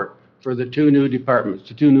support for the 2 new departments,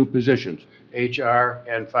 the 2 new positions, HR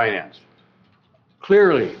and finance.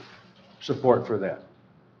 Clearly, support for that.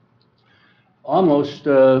 Almost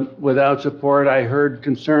without support, I heard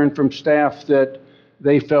concern from staff that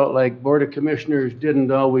they felt like Board of Commissioners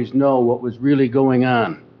didn't always know what was really going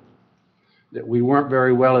on, that we weren't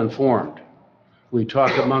very well informed. We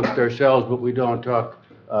talk amongst ourselves, but we don't talk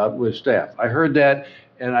with staff. I heard that,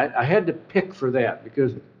 and I had to pick for that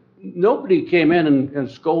because nobody came in and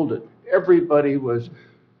scolded. Everybody was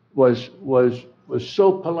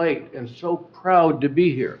so polite and so proud to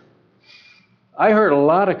be here. I heard a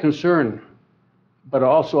lot of concern, but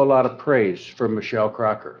also a lot of praise from Michelle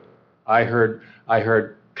Crocker. I heard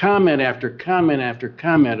comment after comment after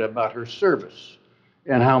comment about her service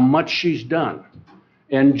and how much she's done,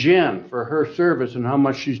 and Jen for her service and how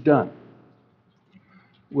much she's done.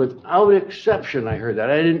 Without exception, I heard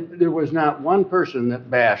that. There was not one person that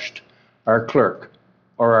bashed our clerk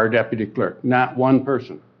or our deputy clerk, not one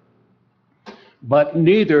person. But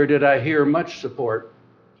neither did I hear much support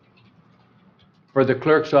for the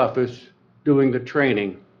clerk's office doing the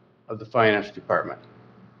training of the finance department.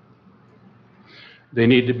 They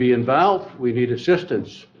need to be involved, we need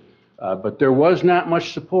assistance, but there was not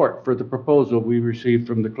much support for the proposal we received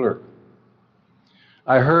from the clerk.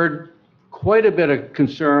 I heard quite a bit of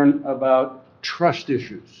concern about trust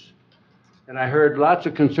issues, and I heard lots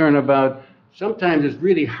of concern about sometimes it's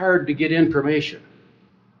really hard to get information.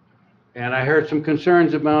 And I heard some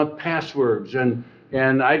concerns about passwords, and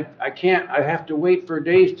I have to wait for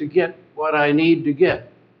days to get what I need to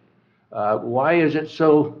get. Why is it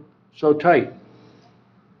so tight?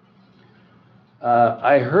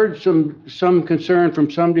 I heard some concern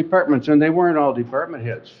from some departments, and they weren't all department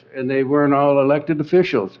heads, and they weren't all elected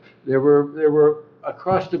officials. There were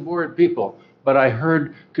across the board people, but I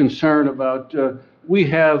heard concern about we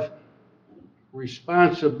have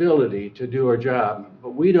responsibility to do our job,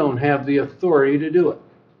 but we don't have the authority to do it.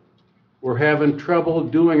 We're having trouble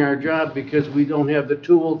doing our job because we don't have the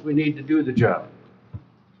tools we need to do the job.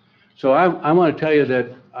 So I want to tell you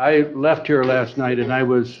that I left here last night and I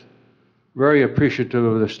was very appreciative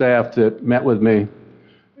of the staff that met with me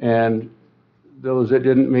and those that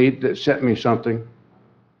didn't meet that sent me something.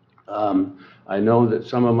 I know that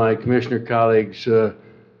some of my commissioner colleagues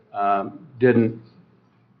didn't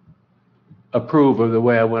approve of the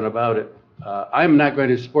way I went about it. I'm not going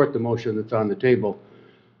to support the motion that's on the table.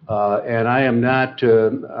 And I am not,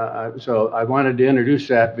 so I wanted to introduce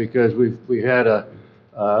that because we had a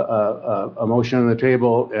motion on the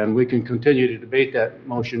table and we can continue to debate that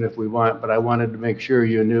motion if we want, but I wanted to make sure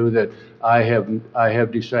you knew that I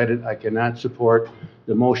have decided I cannot support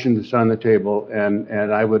the motion that's on the table,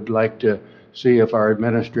 and I would like to see if our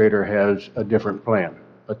administrator has a different plan.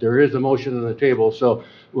 But there is a motion on the table, so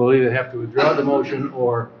we'll either have to withdraw the motion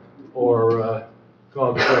or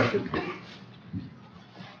call the question.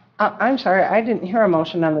 I'm sorry, I didn't hear a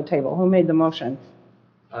motion on the table. Who made the motion?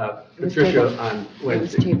 Patricia on It was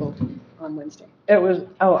Wednesday. tabled on Wednesday. It was,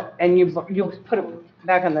 oh, and you put it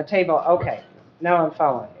back on the table? Okay, now I'm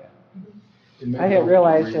following you. I didn't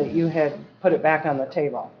realize that you had put it back on the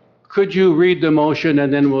table. Could you read the motion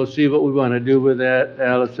and then we'll see what we want to do with that,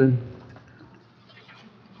 Allison?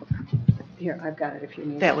 Here, I've got it if you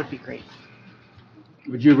need it. That would be great.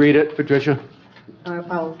 Would you read it, Patricia?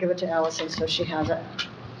 I'll give it to Allison so she has it.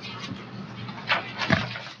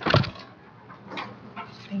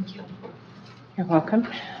 Thank you. You're welcome.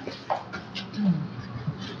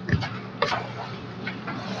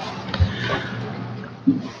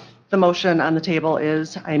 The motion on the table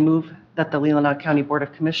is I move that the Leelanau County Board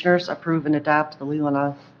of Commissioners approve and adopt the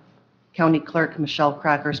Leelanau County Clerk Michelle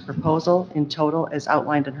Crocker's proposal in total as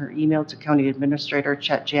outlined in her email to County Administrator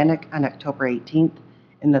Chet Janik on October 18th,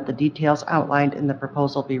 and that the details outlined in the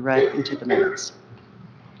proposal be read into the minutes.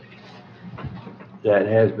 That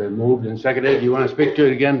has been moved and seconded. Do you want to speak to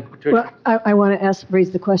it again, Patricia? Well, I want to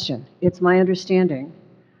raise the question. It's my understanding,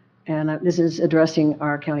 and this is addressing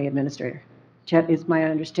our county administrator. Chet, it's my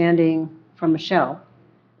understanding from Michelle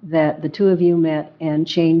that the two of you met and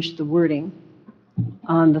changed the wording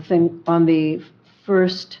on the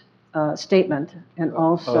first statement and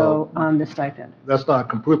also on the stipend. That's not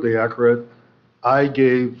completely accurate. I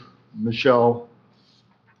gave Michelle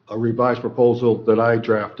a revised proposal that I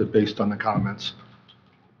drafted based on the comments,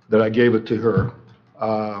 that I gave it to her.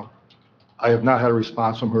 I have not had a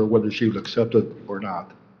response from her whether she would accept it or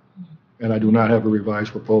not. And I do not have a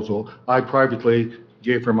revised proposal. I privately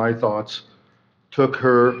gave her my thoughts, took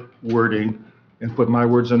her wording and put my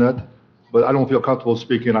words in it, but I don't feel comfortable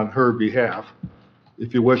speaking on her behalf.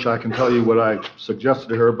 If you wish, I can tell you what I suggested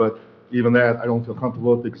to her, but even that, I don't feel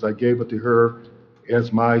comfortable with because I gave it to her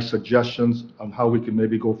as my suggestions on how we can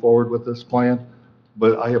maybe go forward with this plan,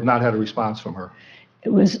 but I have not had a response from her.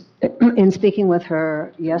 It was, in speaking with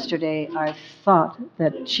her yesterday, I thought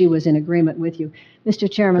that she was in agreement with you.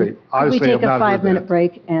 Mr. Chairman, Okay, could we honestly, take I've a not heard 5-minute that.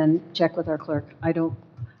 break and check with our clerk?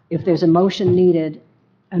 If there's a motion needed,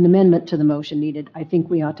 an amendment to the motion needed, I think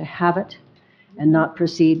we ought to have it and not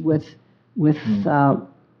proceed with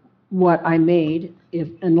what I made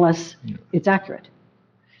unless it's accurate.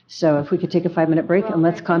 So if we could take a 5-minute break and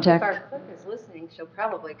let's contact. If our clerk is listening, she'll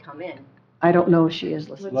probably come in. I don't know if she is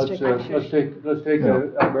listening. Let's take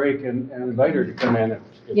a break and invite her to come in if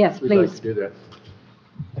Yes, we'd like please. to do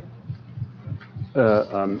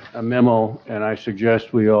that. A memo, and I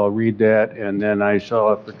suggest we all read that, and then I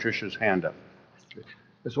saw Patricia's hand up. I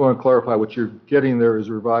just want to clarify what you're getting there is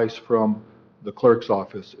revised from the clerk's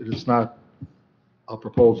office. It is not a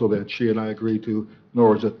proposal that she and I agreed to,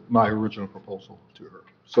 nor is it my original proposal to her.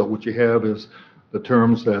 So what you have is the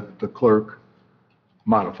terms that the clerk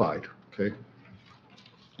modified, okay?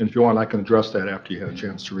 And if you want, I can address that after you had a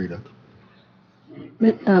chance to read it.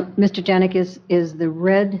 Mr. Janik, is the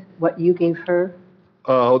red what you gave her?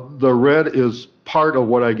 The red is part of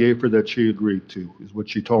what I gave her that she agreed to, is what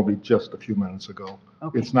she told me just a few minutes ago.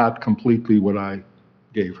 Okay. It's not completely what I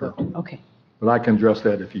gave her, Okay, but I can address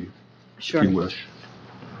that if you sure. wish.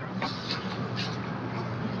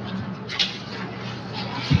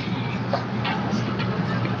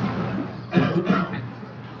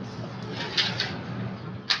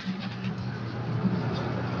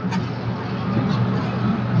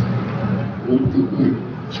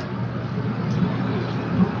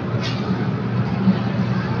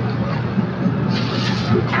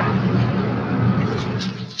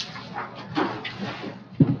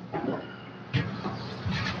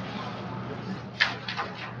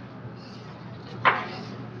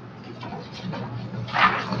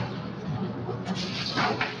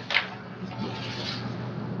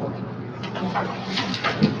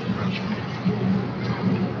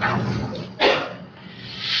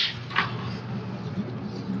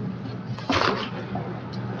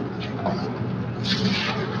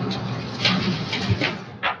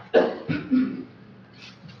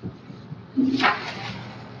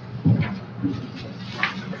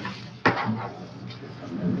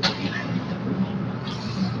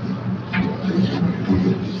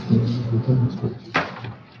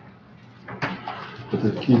 But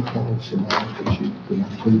the key points in that she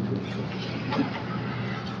include.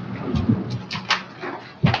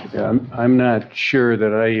 Yeah, I'm not sure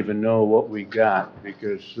that I even know what we got,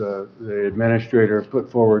 because the administrator put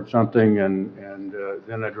forward something and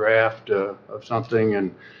then a draft of something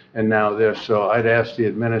and now this. So I'd ask the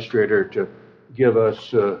administrator to give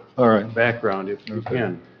us All right. background if you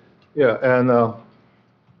can. Yeah, and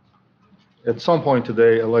at some point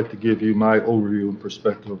today, I'd like to give you my overview and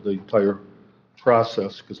perspective of the entire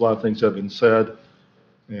process, because a lot of things have been said,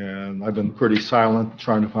 and I've been pretty silent,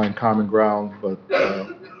 trying to find common ground, but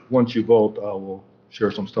once you vote, I will share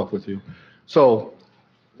some stuff with you. So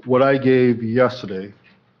what I gave yesterday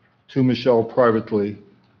to Michelle privately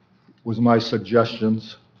was my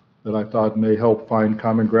suggestions that I thought may help find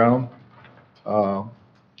common ground. I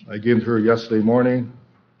gave it to her yesterday morning,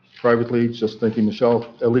 privately, just thinking,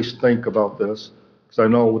 Michelle, at least think about this, because I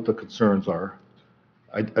know what the concerns are.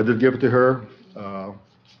 I did give it to her.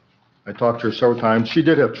 I talked to her several times. She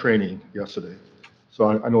did have training yesterday, so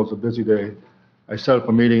I know it's a busy day. I set up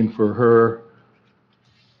a meeting for her,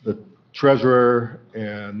 the treasurer,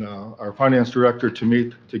 and our finance director to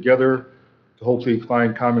meet together to hopefully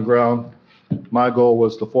find common ground. My goal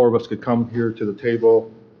was the four of us could come here to the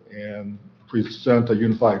table and present a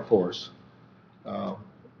unified force.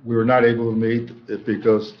 We were not able to meet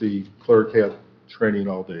because the clerk had training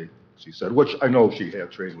all day, she said, which I know she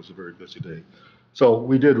had training. It was a very busy day. So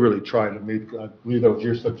we did really try to meet. I believe that was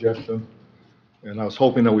your suggestion, and I was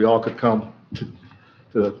hoping that we all could come to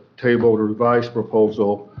the table with a revised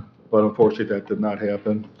proposal, but unfortunately that did not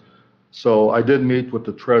happen. So I did meet with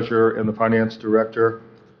the treasurer and the finance director.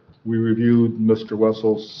 We reviewed Mr.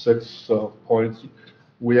 Wessel's 6 points.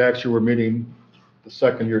 We actually were meeting the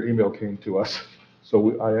second your email came to us.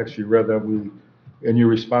 So I actually read them, and you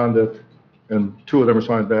responded, and 2 of them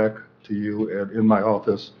responded back to you, and in my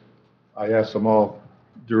office, I asked them all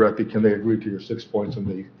directly, can they agree to your 6 points, and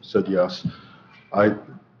they said yes. I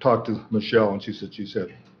talked to Michelle, and she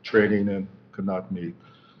said training and could not meet.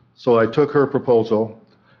 So I took her proposal,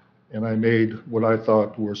 and I made what I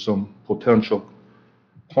thought were some potential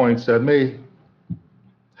points that may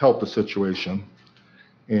help the situation.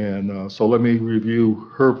 And so let me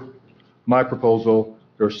review my proposal.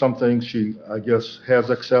 There are some things she, I guess, has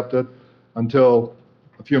accepted. Until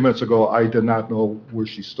a few minutes ago, I did not know where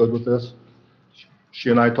she stood with this. She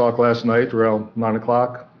and I talked last night around 9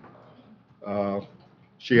 o'clock.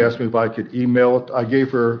 She asked me if I could email it. I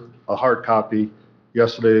gave her a hard copy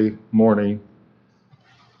yesterday morning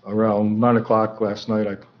around 9 o'clock last night.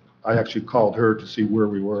 I actually called her to see where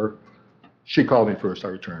we were. She called me first. I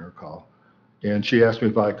returned her call. And she asked me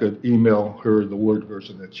if I could email her the Word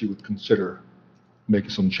version that she would consider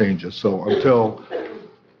making some changes. So until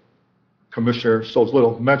Commissioner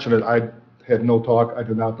Stolz-Little mentioned it, I had no talk. I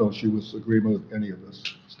did not know she was agreeing with any of this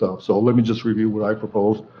stuff. So let me just review what I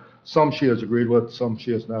proposed. Some she has agreed with, some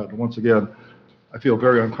she has not. And once again, I feel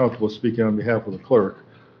very uncomfortable speaking on behalf of the clerk,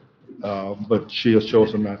 but she has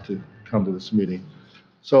chosen not to come to this meeting.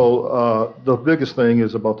 So the biggest thing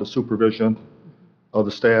is about the supervision of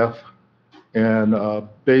the staff. And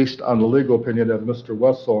based on the legal opinion that Mr.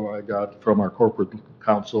 Wessel and I got from our corporate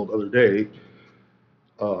counsel the other day,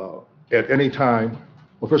 at any time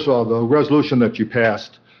Well, first of all, the resolution that you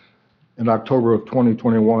passed in October of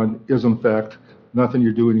 2021 is in fact, nothing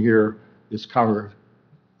you're doing here is counter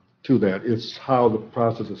to that. It's how the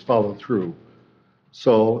process is followed through.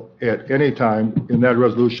 So at any time in that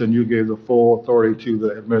resolution, you gave the full authority to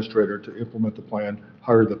the administrator to implement the plan,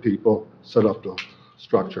 hire the people, set up the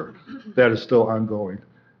structure. That is still ongoing.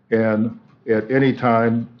 And at any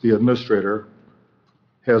time, the administrator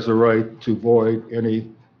has the right to void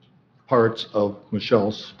any parts of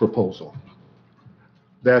Michelle's proposal.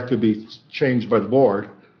 That could be changed by the board,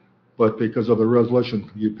 but because of the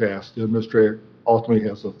resolution you passed, the administrator ultimately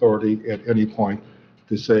has authority at any point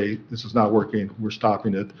to say, this is not working, we're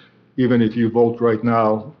stopping it. Even if you vote right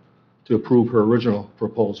now to approve her original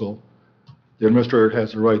proposal, the administrator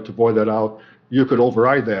has the right to void that out. You could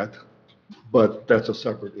override that, but that's a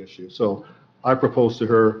separate issue. So I propose to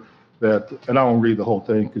her that, and I won't read the whole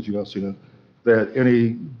thing because you have seen it, that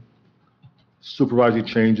any supervising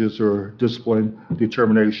changes or discipline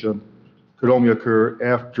determination could only occur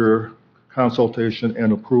after consultation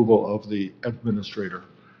and approval of the administrator.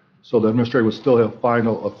 So the administrator would still have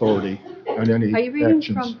final authority on any actions. Are you reading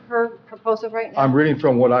from her proposal right now? I'm reading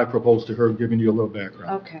from what I proposed to her, giving you a little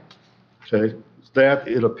background. Okay. Okay, that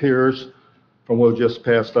it appears from what just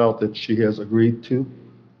passed out that she has agreed to.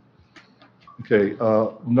 Okay,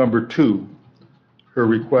 number 2, her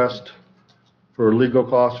request for legal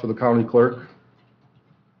costs for the county clerk.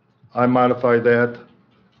 I modified that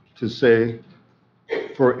to say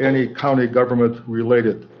for any county government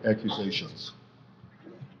related accusations.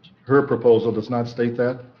 Her proposal does not state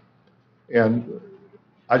that, and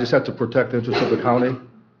I just have to protect the interests of the county.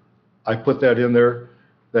 I put that in there,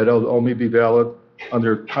 that it'll only be valid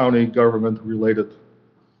under county government related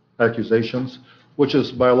accusations, which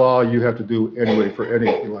is by law you have to do anyway for any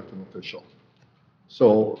elected official.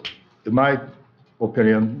 So in my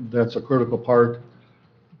opinion, that's a critical part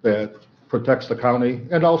that protects the county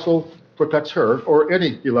and also protects her or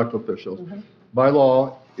any elected official. Mm-hmm. By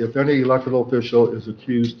law, if any elected official is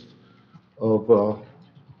accused of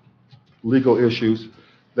legal issues,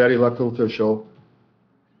 that elected official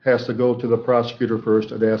has to go to the prosecutor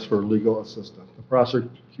first and ask for legal assistance. The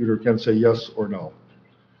prosecutor can say yes or no.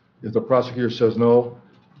 If the prosecutor says no,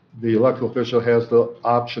 the elected official has the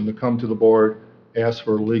option to come to the board, ask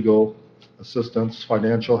for legal assistance,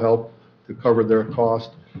 financial help to cover their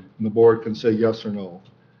cost, and the board can say yes or no.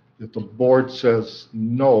 If the board says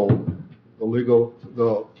no,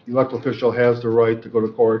 the elected official has the right to go to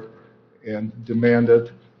court and demand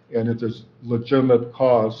it, and if there's legitimate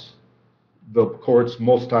cause, the courts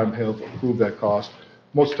most time have approved that cost.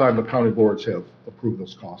 Most time the county boards have approved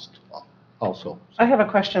those costs also. I have a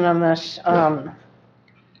question on this.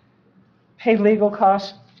 Pay legal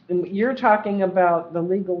costs, you're talking about the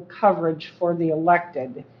legal coverage for the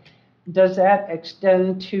elected. Does that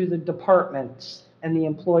extend to the departments and the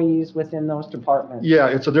employees within those departments? Yeah,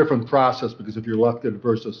 it's a different process because if you're elected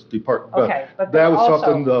versus department. Okay, but that was also,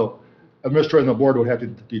 something the administrator and the board would have to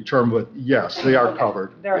determine, but yes, they are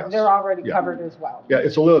covered. They're already covered as well. Yeah,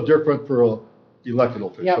 it's a little different for an elected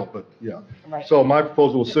official, but yeah. Right. So my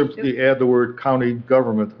proposal will simply add the word county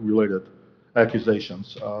government related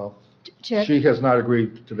accusations. Check. She has not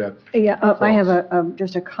agreed to that. Yeah, I have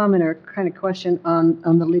just a comment or kind of question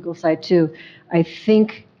on the legal side too. I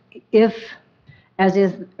think if,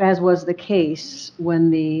 as was the case when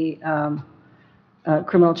the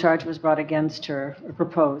criminal charge was brought against her or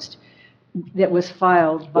proposed, that was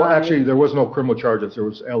filed by. Well, actually, there was no criminal charges. There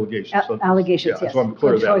was allegations. Allegations, yeah, yes. So I'm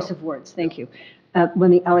clear Good choice of words. Thank you. When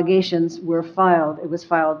the allegations were filed, it was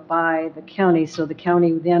filed by the county, so the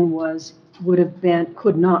county then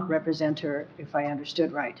could not represent her, if I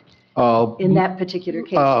understood right, in that particular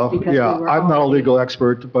case. Because yeah, I'm not a legal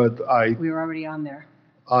expert, but we were already on there.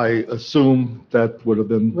 I assume that would have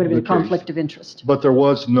been a conflict of interest. But there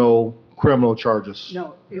was no criminal charges.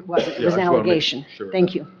 No, it wasn't. It was an allegation.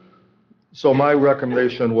 Thank you. So my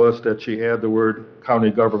recommendation was that she add the word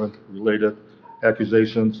county government related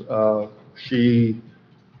accusations. She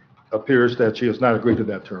appears that she has not agreed to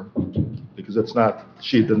that term because it's not,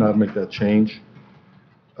 she did not make that change.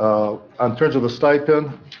 On terms of the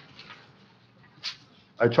stipend,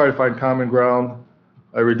 I try to find common ground.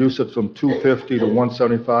 I reduced it from $250 to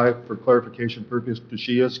 $175 for clarification purposes because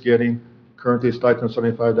she is getting currently a stipend of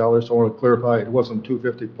 $75. So I want to clarify it wasn't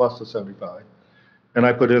 $250 plus the $75. And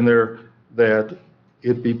I put in there that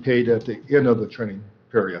it be paid at the end of the training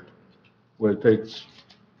period, where it takes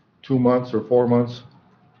 2 months or 4 months,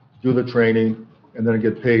 do the training, and then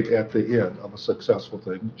get paid at the end of a successful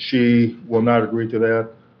thing. She will not agree to that.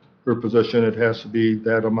 Her position, it has to be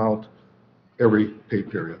that amount every pay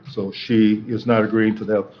period. So she is not agreeing to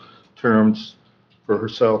that terms for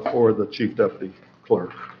herself or the chief deputy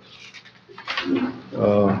clerk.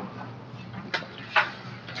 Uh,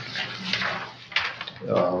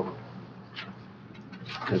 uh,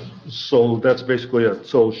 So that's basically it.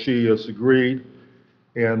 So she has agreed,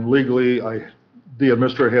 and legally, the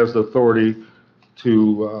administrator has the authority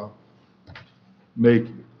to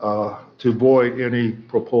to void any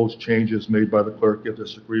proposed changes made by the clerk if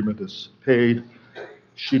this agreement is paid.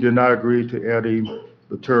 She did not agree to adding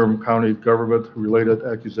the term county government-related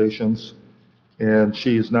accusations, and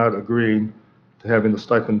she is not agreeing to having the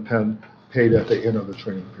stipend paid at the end of the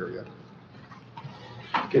training period.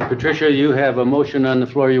 Okay, Patricia, you have a motion on the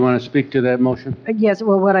floor. You want to speak to that motion? Yes,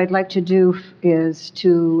 well, what I'd like to do is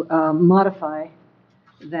to modify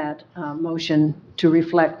that motion to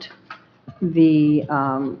reflect the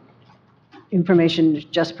information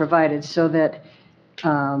just provided, so that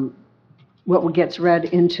what gets read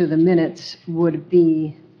into the minutes would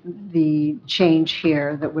be the change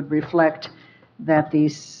here that would reflect that the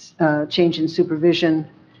change in supervision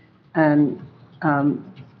and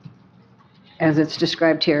as it's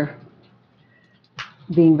described here,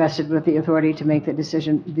 being vested with the authority to make the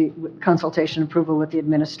decision, the consultation approval with the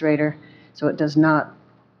administrator, so it does not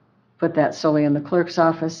put that solely in the clerk's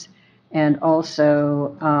office, and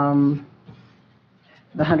also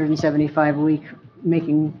the 175-week,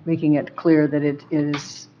 making it clear that it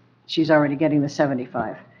is, she's already getting the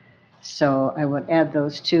 75. So I would add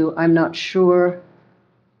those two. I'm not sure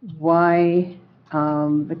why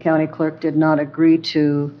the county clerk did not agree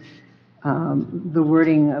to the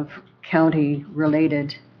wording of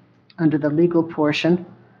county-related under the legal portion.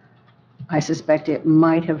 I suspect it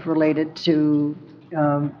might have related to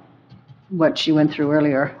what she went through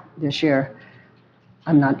earlier this year.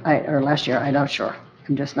 Or last year, I'm not sure.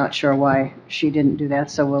 I'm just not sure why she didn't do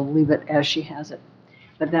that, so we'll leave it as she has it.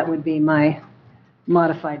 But that would be my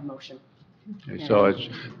modified motion. Okay, so it's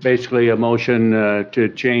basically a motion to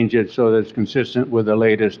change it so that it's consistent with the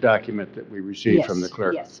latest document that we received from the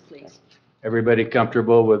clerk. Yes, please. Everybody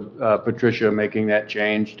comfortable with Patricia making that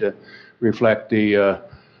change to reflect the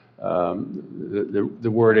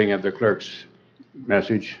wording of the clerk's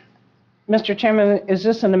message? Mr. Chairman, is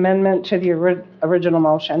this an amendment to the original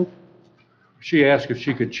motion? She asked if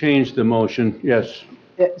she could change the motion. Yes.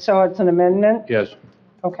 So it's an amendment? Yes.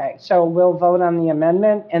 Okay, so we'll vote on the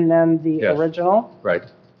amendment and then the Yes. original? Right.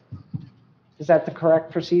 Is that the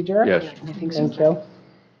correct procedure? Yes. I think so.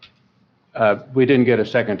 Thank you. We didn't get a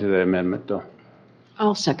second to the amendment, though.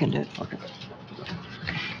 I'll second it. Okay.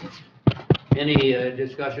 Any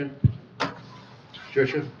discussion?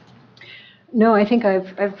 Tricia? No, I think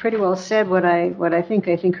I've pretty well said what I think.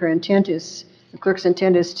 I think her intent is, the clerk's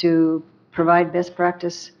intent is to provide best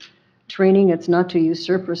practice training. It's not to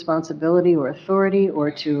usurp responsibility or authority or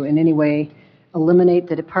to in any way eliminate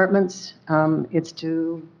the departments. It's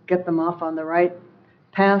to get them off on the right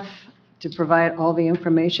path, to provide all the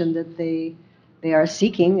information that they are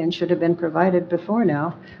seeking and should have been provided before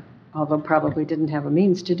now, although probably didn't have a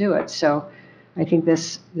means to do it. So I think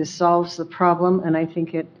this solves the problem, and I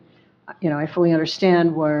think it, I fully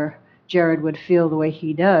understand where Jared would feel the way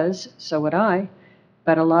he does, so would I,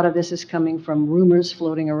 but a lot of this is coming from rumors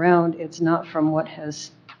floating around. It's not from what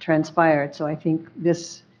has transpired. So I think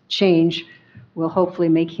this change will hopefully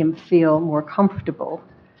make him feel more comfortable,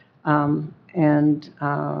 and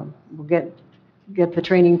we'll get the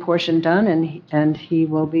training portion done, and he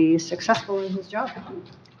will be successful in his job,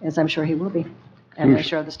 as I'm sure he will be, and I'm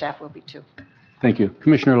sure the staff will be too. Thank you.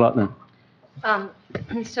 Commissioner Lutman.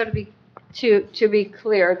 So to be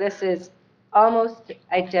clear, this is almost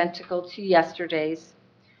identical to yesterday's.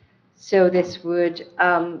 So this would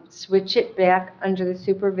switch it back under the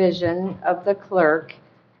supervision of the clerk.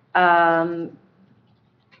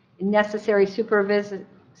 Necessary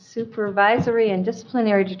supervisory and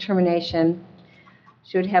disciplinary determination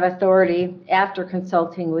should have authority after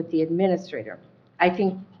consulting with the administrator. I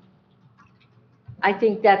think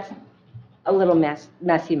that's a little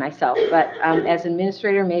messy myself, but as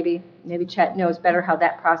administrator, maybe Chet knows better how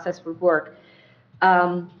that process would work.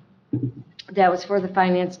 That was for the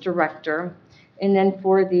finance director. And then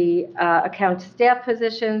for the account staff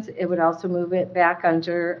positions, it would also move it back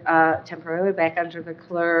under, temporarily back under the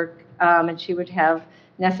clerk, and she would have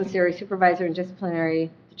necessary supervisory and disciplinary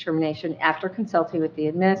determination after consulting with the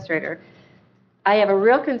administrator. I have a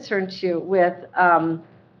real concern too with, and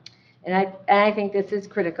I think this is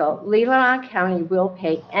critical, Leelanau County will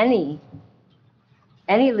pay any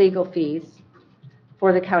legal fees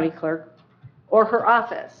for the county clerk or her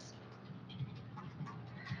office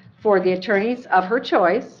for the attorneys of her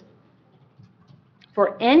choice,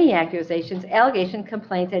 for any accusations, allegations,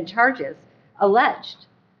 complaints, and charges alleged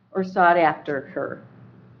or sought after her,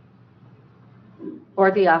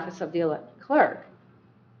 or the office of the clerk.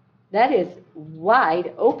 That is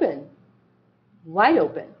wide open, wide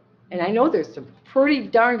open. And I know there's some pretty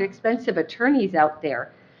darned expensive attorneys out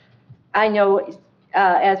there. I know,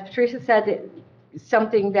 as Patricia said, that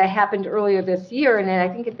something that happened earlier this year, and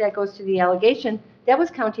I think if that goes to the allegation, that was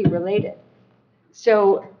county related.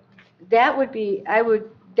 So that would be,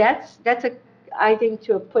 that's I think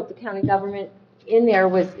to have put the county government in there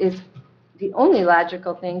is the only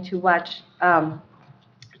logical thing to watch,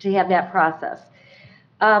 to have that process.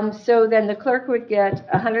 So then the clerk would get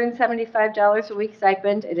 $175 a week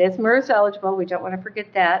stipend. It is MERS eligible, we don't want to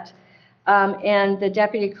forget that. And the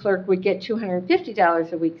deputy clerk would get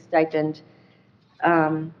 $250 a week stipend.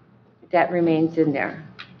 That remains in there.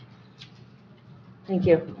 Thank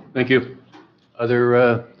you. Thank you.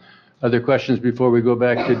 Other questions before we go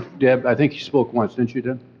back to Deb? I think you spoke once, didn't you,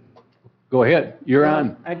 Deb? Go ahead, you're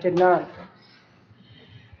on. I did not.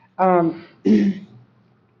 I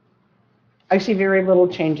see very little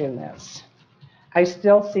change in this. I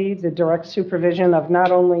still see the direct supervision of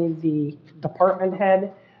not only the department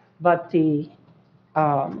head, but the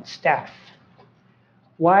staff.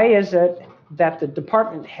 Why is it that the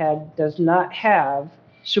department head does not have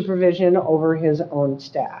supervision over his own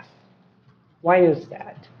staff? Why is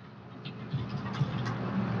that?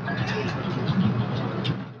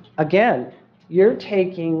 Again, you're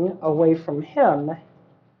taking away from him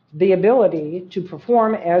the ability to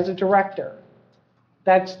perform as a director.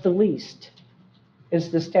 That's the least,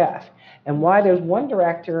 is the staff. And why does one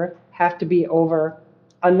director have to be over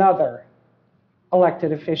another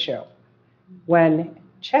elected official when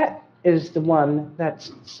Chet is the one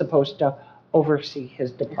that's supposed to oversee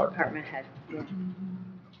his department? Department head. Yeah.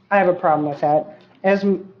 I have a problem with that. As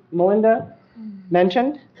Melinda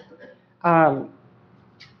mentioned, the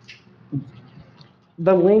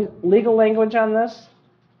legal language on this,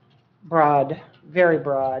 broad, very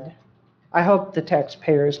broad. I hope the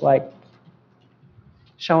taxpayers like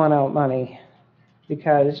shelling out money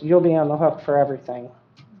because you'll be on the hook for everything.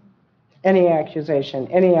 Any accusation,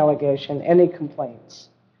 any allegation, any complaints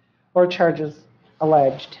or charges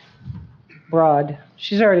alleged. Broad.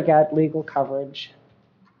 She's already got legal coverage.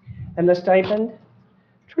 And the stipend,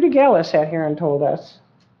 Trudy Gala sat here and told us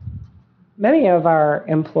many of our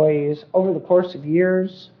employees over the course of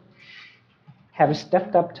years have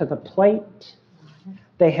stepped up to the plate.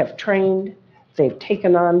 They have trained, they've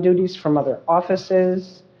taken on duties from other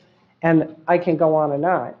offices, and I can go on and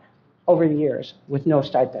on over the years with no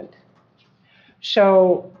stipend.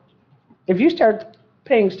 So if you start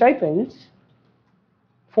paying stipends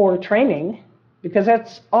for training, because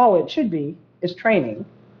that's all it should be, is training,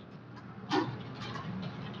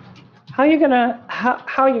 how are you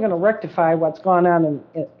gonna rectify what's gone on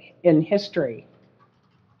in history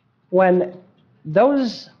when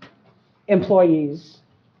those employees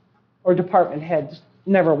or department heads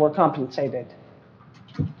never were compensated?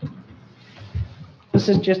 This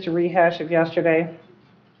is just a rehash of yesterday.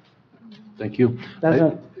 Thank you.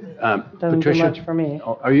 Doesn't Patricia, do much for me.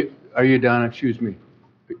 Are you done? Excuse me.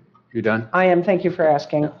 You done? I am. Thank you for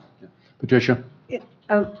asking. Patricia?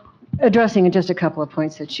 Addressing just a couple of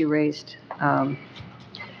points that you raised,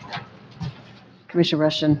 Commissioner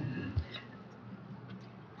Rushton.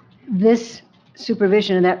 This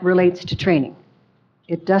supervision, and that relates to training.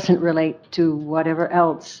 It doesn't relate to whatever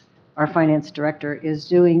else our finance director is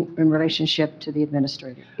doing in relationship to the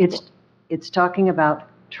administrator. It's talking about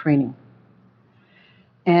training.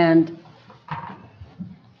 And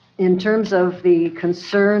in terms of the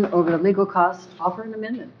concern over the legal costs, offer an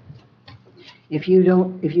amendment. If you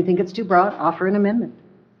think it's too broad, offer an amendment.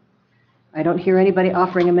 I don't hear anybody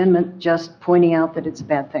offering amendment, just pointing out that it's a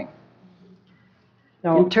bad thing.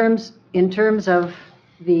 No. In terms of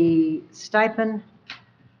the stipend,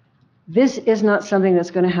 this is not something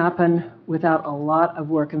that's going to happen without a lot of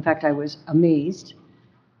work. In fact, I was amazed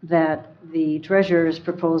that the treasurer's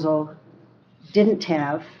proposal didn't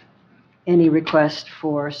have any request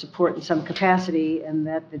for support in some capacity, and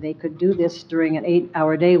that they could do this during an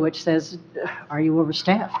 8-hour day, which says, are you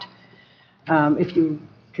overstaffed? If you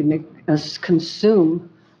can consume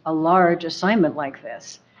a large assignment like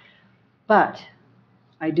this. But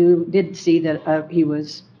I did see that he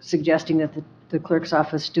was suggesting that the clerk's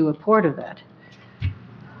office do a port of that.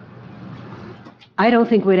 I don't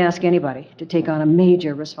think we'd ask anybody to take on a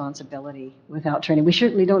major responsibility without training. We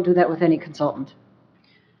certainly don't do that with any consultant.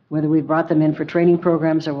 Whether we brought them in for training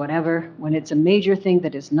programs or whatever, when it's a major thing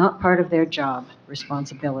that is not part of their job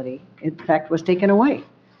responsibility, in fact was taken away.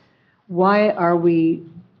 Why are we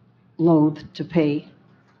loath to pay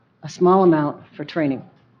a small amount for training?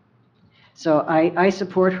 So I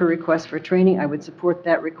support her request for training. I would support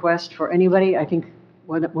that request for anybody. I think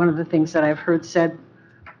one of the things that I've heard said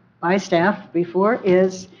by staff before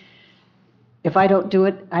is, if I don't do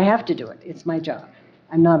it, I have to do it. It's my job.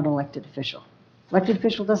 I'm not an elected official. Elected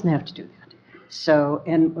official doesn't have to do that. So,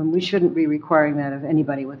 and we shouldn't be requiring that of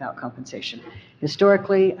anybody without compensation.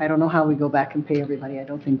 Historically, I don't know how we go back and pay everybody. I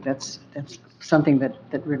don't think that's something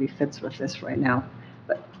that really fits with this right now.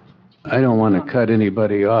 But I don't want to cut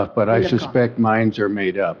anybody off, but I End of suspect minds are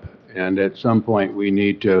made up, and at some point, we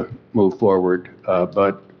need to move forward.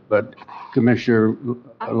 But Commissioner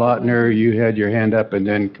Lautner, you had your hand up, and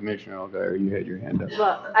then Commissioner Allgaier, you had your hand up.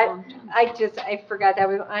 Well, I forgot that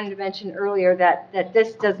we wanted to mention earlier that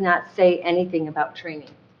this does not say anything about training,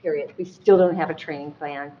 period. We still don't have a training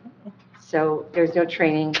plan. So there's no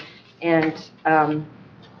training. And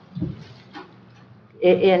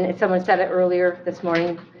someone said it earlier this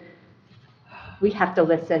morning, we have to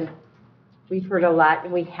listen. We've heard a lot,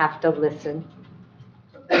 and we have to listen.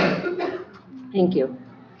 Thank you.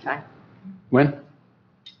 Bye. When?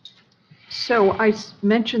 So I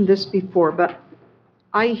mentioned this before, but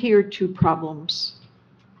I hear two problems.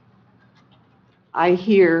 I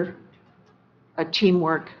hear a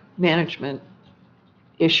teamwork management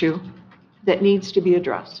issue that needs to be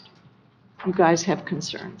addressed. You guys have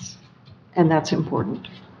concerns, and that's important.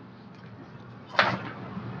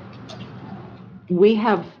 We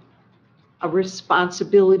have a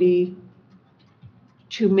responsibility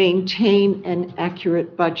to maintain an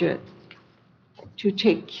accurate budget, to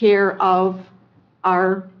take care of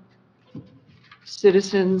our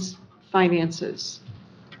citizens' finances.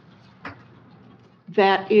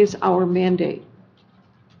 That is our mandate.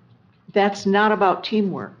 That's not about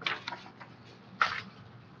teamwork.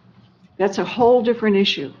 That's a whole different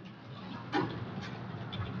issue.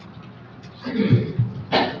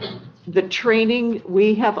 The training,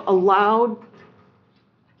 we have allowed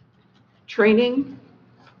training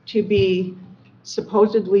to be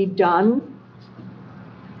supposedly done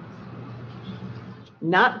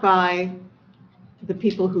not by the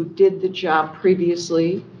people who did the job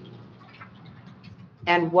previously.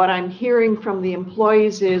 And what I'm hearing from the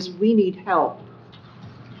employees is, we need help.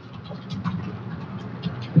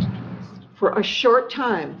 For a short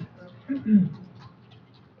time,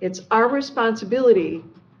 it's our responsibility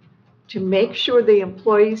to make sure the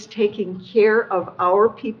employees taking care of our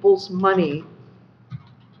people's money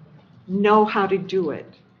know how to do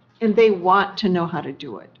it. And they want to know how to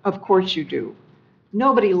do it. Of course you do.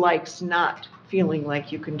 Nobody likes not feeling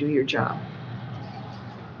like you can do your job.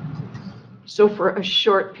 So for a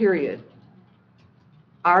short period,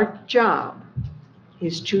 our job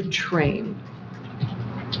is to train.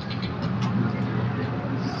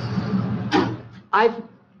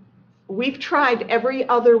 We've tried every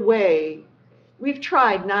other way. We've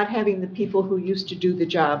tried not having the people who used to do the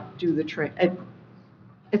job do the training.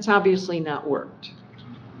 It's obviously not worked.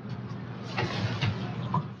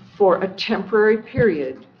 For a temporary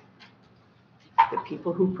period, the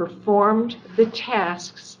people who performed the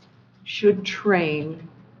tasks should train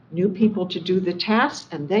new people to do the tasks,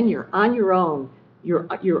 and then you're on your own,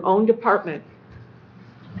 your own department.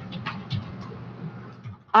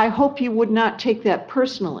 I hope you would not take that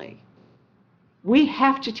personally. We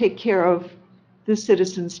have to take care of the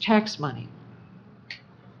citizens' tax money.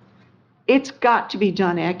 It's got to be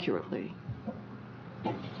done accurately.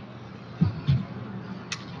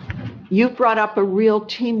 You brought up a real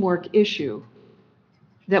teamwork issue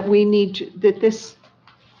that needs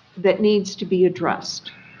to be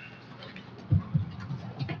addressed.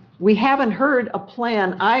 We haven't heard a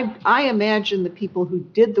plan. I imagine the people who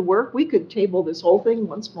did the work, we could table this whole thing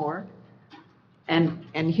once more and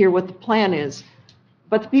hear what the plan is.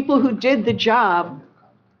 But the people who did the job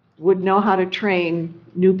would know how to train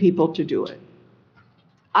new people to do it.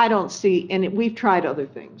 I don't see, and we've tried other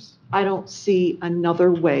things, I don't see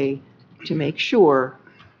another way to make sure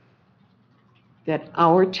that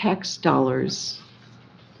our tax dollars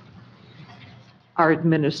are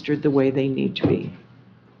administered the way they need to be.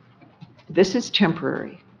 This is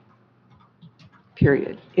temporary,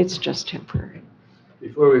 period. It's just temporary.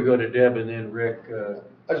 Before we go to Deb and then Rick,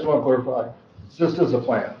 I just want to clarify, this is a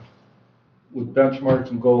plan with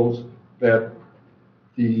benchmarks and goals that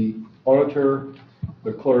the auditor,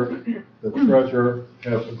 the clerk, the treasurer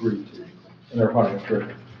have agreed to in their finance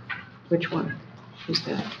director. Which one? Who's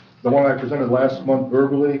that? The one I presented last month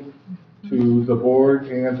verbally to the board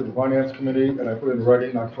and to the finance committee, and I put it in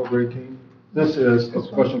writing October 18th. This is a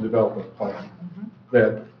professional development plan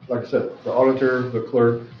that, like I said, the auditor, the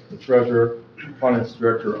clerk, the treasurer, finance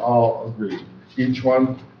director all agreed. Each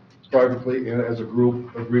one privately and as a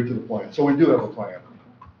group agreed to the plan. So we do have a plan.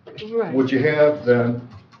 Right. What you have then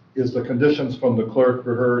is the conditions from the clerk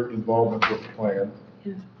for her involvement with the plan,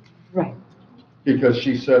 Right. because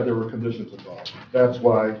she said there were conditions involved. That's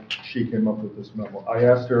why she came up with this memo. I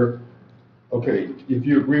asked her, okay, if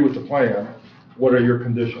you agree with the plan, what are your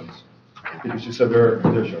conditions? Because she said there are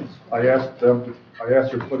conditions. I asked her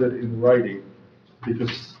to put it in writing,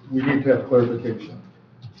 because we need to have clarification.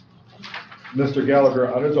 Mr.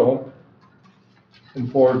 Gallagher, on his own,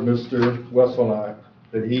 informed Mr. Wesselnine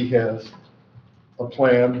that he has a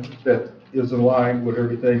plan that is in line with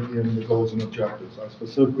everything in the goals and objectives. I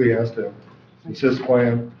specifically asked him, is his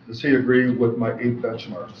plan, does he agree with my 8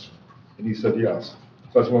 benchmarks? And he said yes.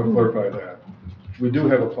 So I just want to clarify that. We do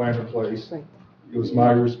have a plan in place. It was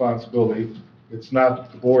my responsibility. It's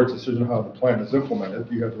not the board's decision how the plan is implemented.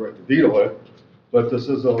 You have the right to veto it. But this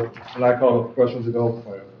is and I call it a professional development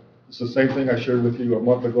plan. It's the same thing I shared with you a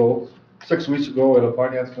month ago, 6 weeks ago at a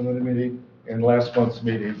finance committee meeting, and last month's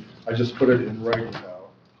meeting. I just put it in writing now.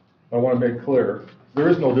 I want to make clear, there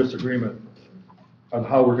is no disagreement on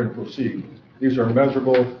how we're going to proceed. These are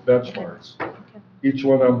measurable benchmarks. Each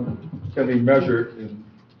one of them can be measured in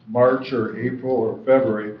March or April or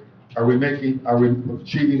February. Are we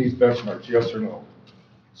achieving these benchmarks, yes or no?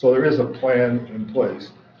 So there is a plan in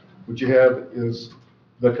place. What you have is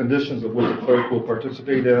the conditions of what the clerk will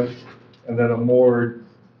participate in, and then a more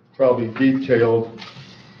probably detailed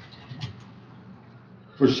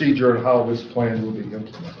procedure on how this plan will be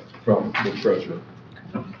implemented from the treasurer.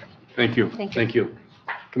 Thank you. Thank you.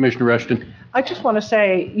 Commissioner Rushton. I just want to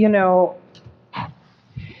say,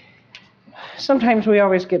 sometimes we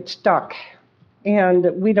always get stuck and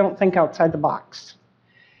we don't think outside the box.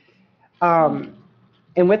 And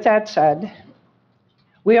with that said,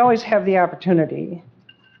 we always have the opportunity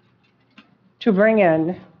to bring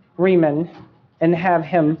in Riemann and have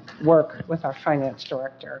him work with our finance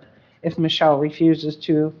director if Michelle refuses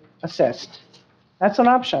to assist. That's an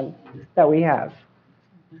option that we have.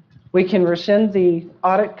 We can rescind the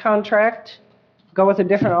audit contract, go with a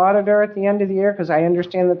different auditor at the end of the year, because I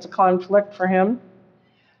understand that's a conflict for him.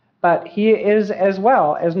 But he is as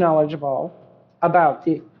well as knowledgeable about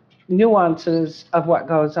the nuances of what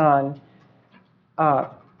goes on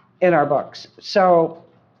in our books. So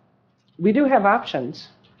we do have options.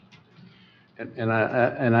 And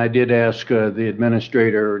I did ask the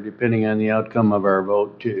administrator, depending on the outcome of our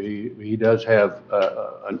vote, he does have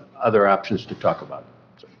other options to talk about.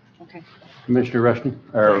 So. Okay. Commissioner Rushton?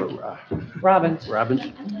 Or, Robbins.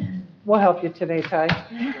 Robbins? We'll help you today, Ty.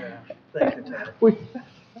 Thank you, Ted.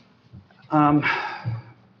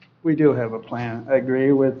 We do have a plan. I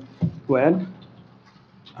agree with Gwen.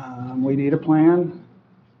 We need a plan.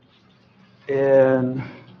 And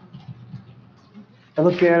I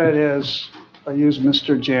look at it as, I use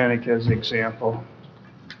Mr. Janik as an example.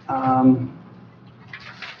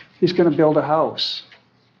 He's going to build a house.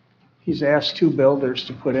 He's asked 2 builders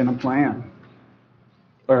to put in a plan.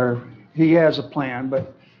 Or he has a plan,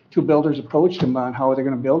 but 2 builders approached him on how they're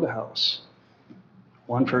going to build a house.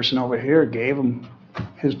 One person over here gave him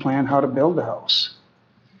his plan how to build the house.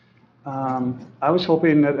 I was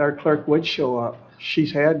hoping that our clerk would show up.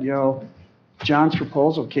 She's had, John's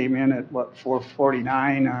proposal came in at,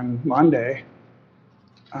 4:49 on Monday.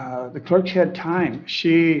 The clerk's had time.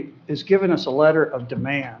 She has given us a letter of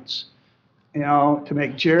demands, to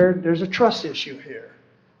make Jared, there's a trust issue here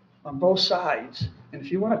on both sides. And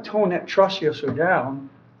if you want to tone that trust issue down,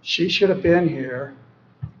 she should have been here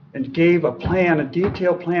and gave a plan, a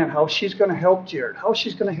detailed plan, how she's going to help Jared, how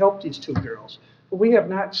she's going to help these 2 girls. But we have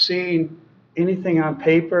not seen anything on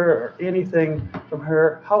paper or anything from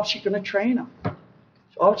her, how's she going to train them?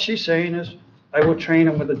 All she's saying is, I will train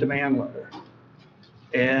them with a demand letter.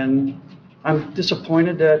 And I'm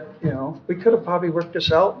disappointed that, we could have probably worked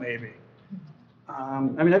this out maybe.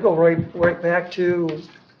 I go right back to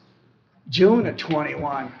June of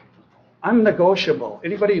 21. I'm negotiable.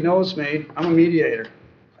 Anybody who knows me, I'm a mediator.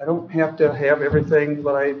 I don't have to have everything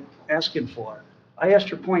that I'm asking for. I asked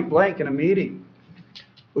her point blank in a meeting,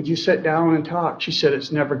 would you sit down and talk? She said,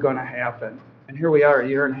 it's never going to happen. And here we are a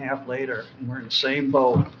year and a half later, and we're in the same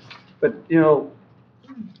boat. But,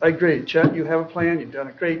 I agree. Chet, you have a plan. You've done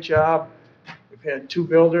a great job. We've had 2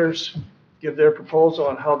 builders give their proposal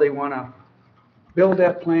on how they want to build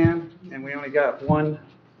that plan, and we only got one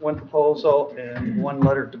proposal and 1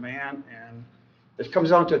 letter of demand, and it comes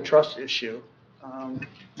down to a trust issue.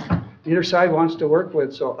 Neither side wants to work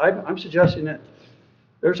with, so I'm suggesting that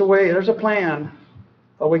there's a plan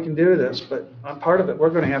how we can do this, but on part of it, we're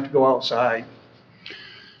going to have to go outside.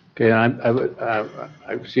 Okay,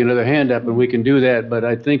 I see another hand up, and we can do that, but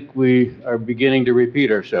I think we are beginning to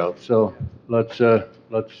repeat ourselves. So let's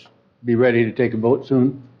be ready to take a vote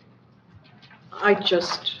soon. I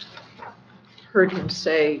just heard him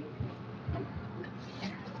say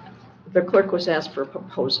the clerk was asked for a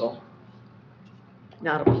proposal,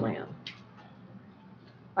 not a plan.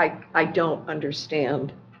 I don't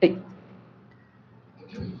understand. I'm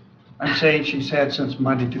saying she's had since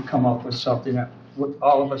Monday to come up with something that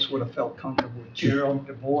all of us would have felt comfortable. Gerald,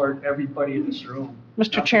 the board, everybody in this room.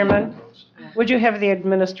 Mr. Chairman, would you have the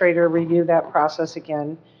administrator review that process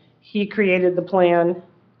again? He created the plan,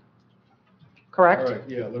 correct? All right,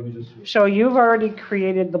 yeah, let me just. So you've already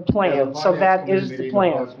created the Yeah, plan, so that is the meeting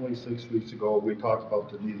plan. Approximately 6 weeks ago, we talked about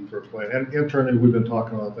the need for a plan, and internally, we've been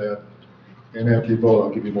talking about that. And after you vote, I'll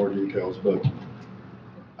give you more details, but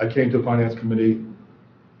I came to the finance committee,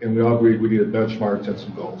 and we all agreed we needed benchmarks and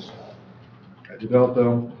some goals. I developed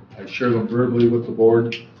them, I shared them verbally with the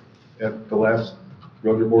board at the last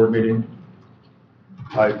regular board meeting.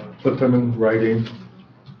 I put them in writing.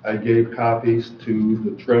 I gave copies to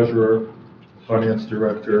the treasurer, finance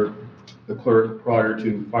director, the clerk prior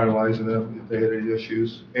to finalizing them if they had any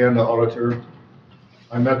issues, and the auditor.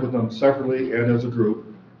 I met with them separately and as a group,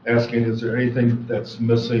 asking, is there anything that's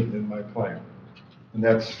missing in my plan? And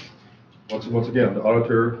that's, once again, the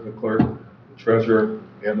auditor, the clerk, the treasurer,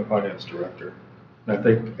 and the finance director. And I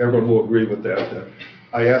think everyone will agree with that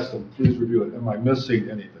I asked them, please review it. Am I missing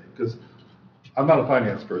anything? Because I'm not a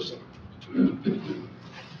finance person.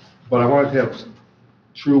 But I wanted to have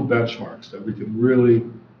true benchmarks that we can really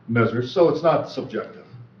measure, so it's not subjective,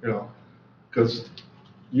 because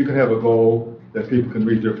you can have a goal that people can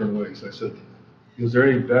read different ways. I said, is there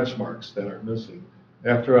any benchmarks that are missing?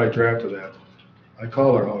 After I drafted that, I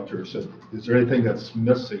called our auditor and said, is there anything that's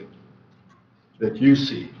missing that you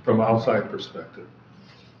see from an outside perspective?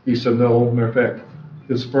 He said, no. Matter of fact,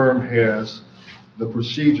 his firm has the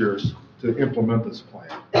procedures to implement this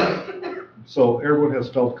plan. So everyone has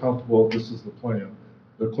felt comfortable this is the plan.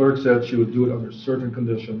 The clerk said she would do it under certain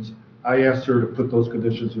conditions. I asked her to put those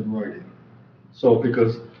conditions in writing. So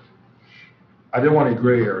because I didn't want any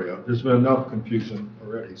gray area. There's been enough confusion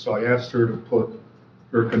already. So I asked her to put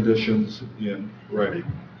her conditions in writing.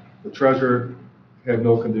 The treasurer had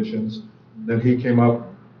no conditions. Then he came up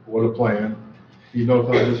with a plan. He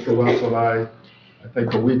notified Mr. Wetzel and I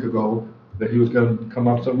think a week ago, that he was going to come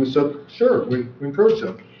up. So we said, sure, we encouraged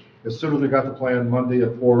him. As soon as we got the plan Monday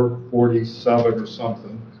at 4:47 or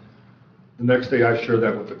something, the next day I shared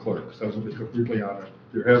that with the clerk. So I was going to be completely honest.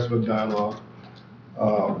 There has been dialogue.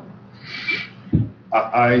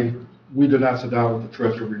 We did not sit down with the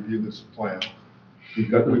treasurer to review this plan. We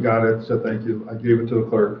got it, said thank you. I gave it to the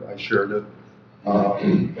clerk, I shared it.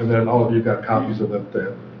 And then all of you got copies of it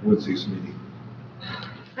at Wednesday's meeting.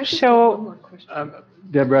 So,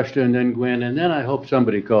 Deb Rushton, and then Gwen, and then I hope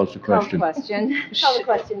somebody calls the question. Call the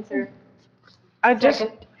question, sir. I just,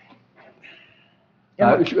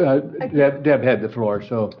 Deb had the floor,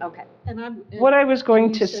 so. Okay. what I was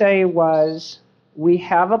going to say was, we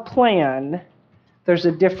have a plan. There's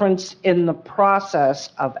a difference in the process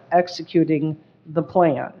of executing the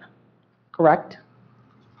plan, correct?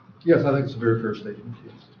 Yes, I think it's a very fair statement,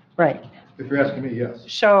 yes. Right. If you're asking me, yes.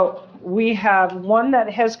 So we have one that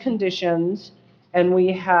has conditions, and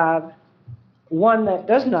we have one that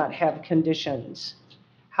does not have conditions.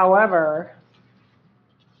 However,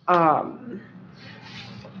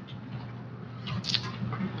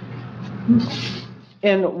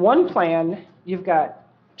 in one plan, you've got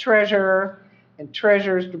treasurer and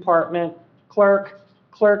treasurer's department,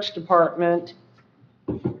 clerk's department,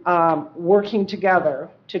 working together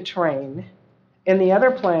to train. In the other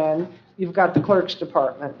plan, you've got the clerk's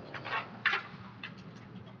department.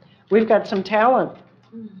 We've got some talent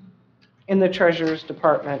in the treasurer's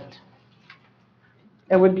department.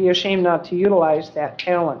 It would be a shame not to utilize that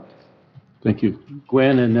talent. Thank you.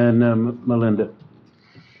 Gwen, and then Melinda.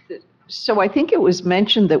 So I think it was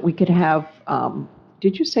mentioned that we could have,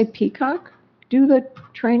 did you say Peacock do the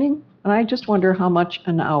training? And I just wonder how much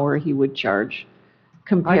an hour he would charge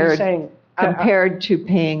compared to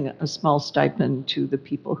paying a small stipend to the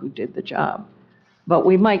people who did the job. But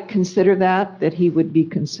we might consider that he would be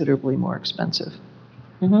considerably more expensive.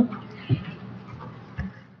 Mm-hmm.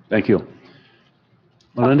 Thank you.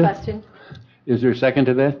 Melinda? Question? Is there a second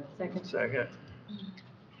to that? Second.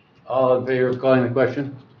 All in favor of calling the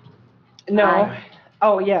question? No. Aye.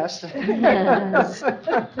 Oh, yes. Yes.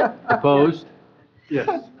 Opposed? Yes.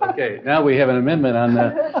 Okay, now we have an amendment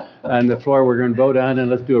on the floor we're going to vote on,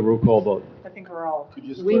 and let's do a roll call vote. I think we're all.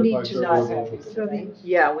 We need to know.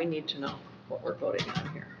 Yeah, we need to know what we're voting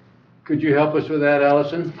on here. Could you help us with that,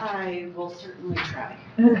 Allison? I will certainly try.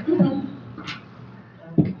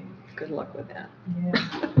 Okay, good luck with that.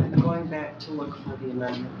 Yeah, I'm going back to look for the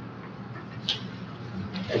amendment.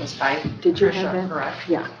 It's fine. Did you Tricia, have that? correct?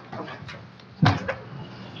 Yeah.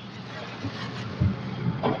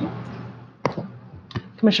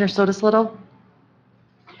 Commissioner Sotis Little?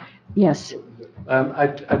 Yes. I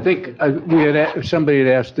think somebody had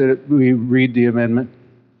asked that we read the amendment.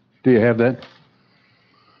 Do you have that?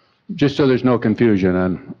 Just so there's no confusion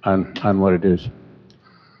on what it is.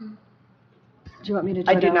 Do you want me to do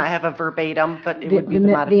I it do out? not have a verbatim, but it The would be the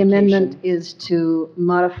the amendment modification. is to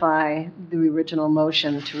modify the original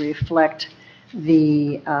motion to reflect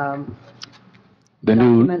the The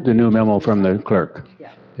document. new memo from the clerk.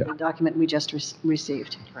 Yeah, Yeah. the document we just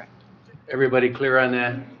received. Everybody clear on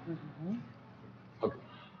that?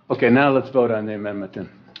 Okay, now let's vote on the amendment then.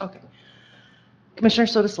 Okay. Commissioner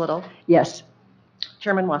Sotis Little? Yes.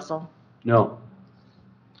 Chairman Wessel? No.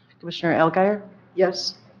 Commissioner Alguier?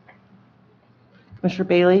 Yes. Commissioner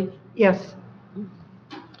Bailey? Yes.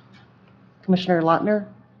 Commissioner Lautner?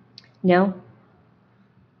 No?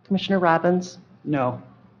 Commissioner Robbins? No.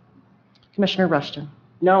 Commissioner Rushton?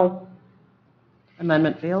 No.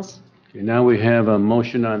 Amendment fails. Okay, now we have a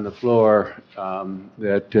motion on the floor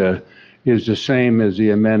that is the same as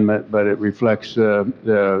the amendment, but it reflects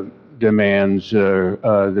the demands,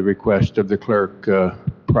 the request of the clerk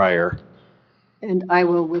prior. And I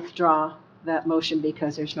will withdraw that motion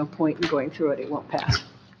because there's no point in going through it. It won't pass.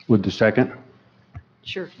 With the second?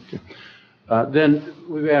 Sure. Then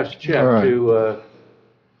we've asked All Chet right. to,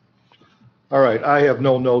 All right, I have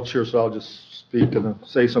no notes here, so I'll just speak and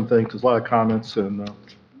say some things. There's a lot of comments, and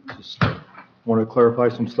just want to clarify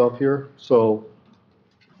some stuff here. So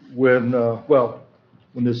when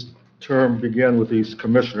this term began with these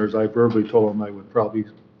commissioners, I verbally told them I would probably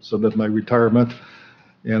submit my retirement.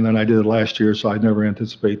 And then I did it last year, so I never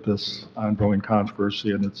anticipate this ongoing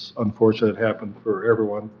controversy, and it's unfortunate it happened for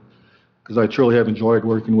everyone, because I truly have enjoyed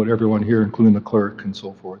working with everyone here, including the clerk and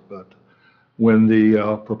so forth. But when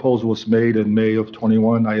the proposal was made in May of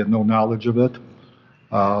 '21, I had no knowledge of it.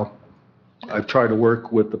 I've tried to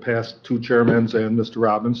work with the past two chairmen and Mr.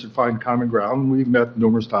 Robbins to find common ground. We've met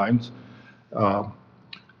numerous times.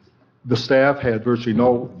 The staff had virtually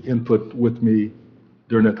no input with me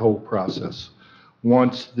during that whole process.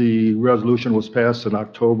 Once the resolution was passed in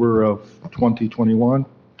October of 2021,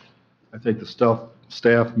 I think the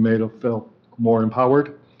staff may have felt more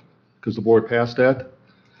empowered because the board passed that.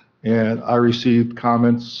 And I received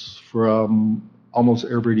comments from almost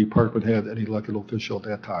every department head and elected official at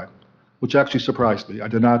that time, which actually surprised me. I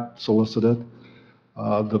did not solicit it.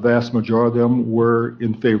 The vast majority of them were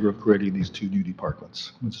in favor of creating these two new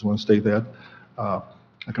departments. I just want to state that. I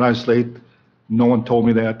can honestly state, no one told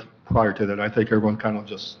me that prior to that. I think everyone kind of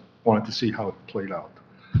just wanted to see how it played out.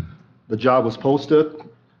 The job was posted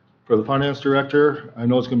for the finance director. I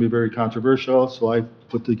know it's going to be very controversial, so I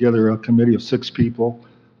put together a committee of 6 people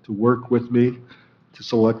to work with me to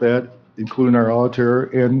select that, including our auditor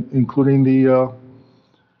and including the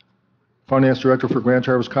finance director for Grand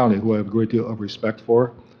Traverse County, who I have a great deal of respect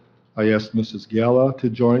for. I asked Mrs. Gala to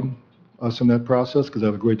join us in that process because I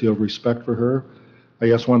have a great deal of respect for her.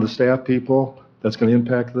 I asked one of the staff people that's going to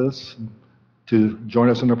impact this to join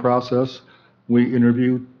us in the process. We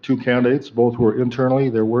interviewed 2 candidates, both were internally.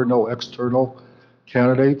 There were no external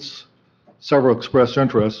candidates. Several expressed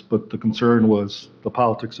interest, but the concern was the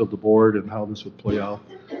politics of the board and how this would play out.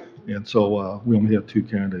 And so we only had 2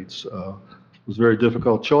 candidates. It was a very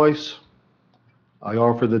difficult choice. I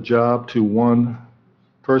offered the job to one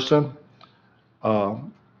person.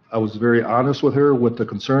 I was very honest with her what the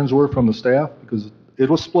concerns were from the staff because it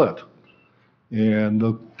was split. And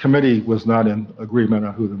the committee was not in agreement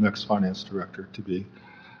on who the next finance director to be.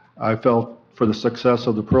 I felt for the success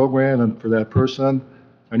of the program and for that person,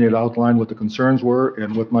 I need to outline what the concerns were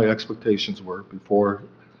and what my expectations were before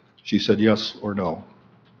she said yes or no.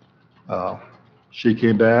 She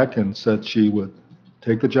came back and said she would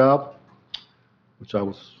take the job, which I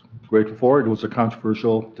was grateful for. It was a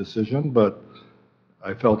controversial decision, but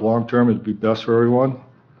I felt long-term it'd be best for everyone.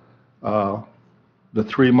 The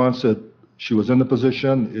 3 months that she was in the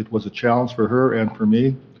position, it was a challenge for her and for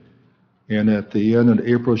me. And at the end of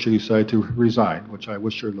April, she decided to resign, which I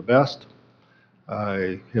wish her the best.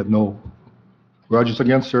 I had no grudges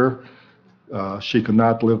against her. She could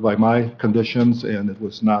not live by my conditions, and it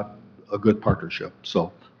was not a good partnership.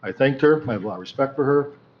 So I thanked her. I have a lot of respect for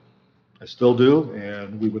her. I still do,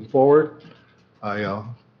 and we went forward. I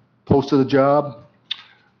posted the job.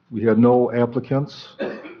 We had no applicants.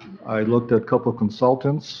 I looked at a couple of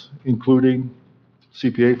consultants, including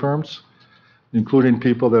CPA firms, including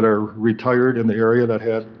people that are retired in the area that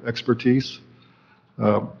had expertise.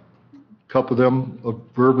 A couple of them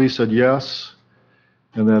verbally said yes,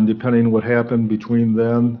 and then depending on what happened between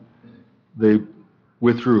then, they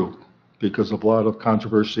withdrew because of a lot of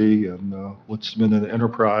controversy and what's been in the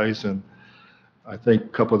enterprise. And I think a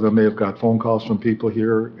couple of them may have got phone calls from people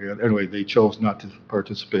here. And anyway, they chose not to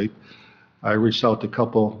participate. I reached out to a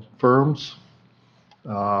couple firms,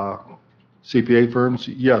 CPA firms.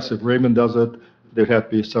 Yes, if Raymond does it, there'd have to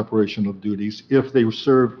be a separation of duties if they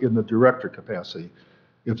serve in the director capacity.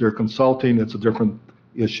 If they're consulting, it's a different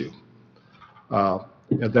issue.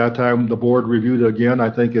 At that time, the board reviewed it again, I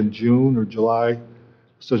think in June or July.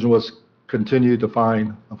 Decision was continue to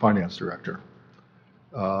find a finance director.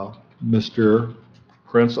 Mr.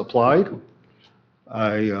 Prince applied.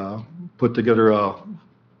 I put together a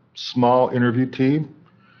small interview team.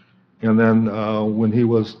 And then when he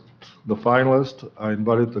was the finalist, I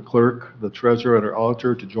invited the clerk, the treasurer, and our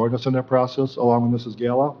auditor to join us in that process, along with Mrs.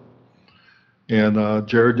 Gala. And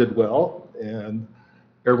Jared did well, and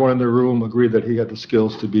everyone in the room agreed that he had the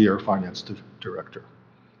skills to be our finance director.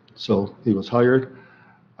 So he was hired.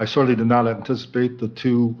 I certainly did not anticipate the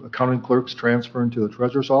 2 accounting clerks transferring to the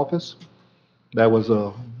treasurer's office. That was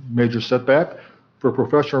a major setback. For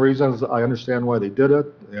professional reasons, I understand why they did it,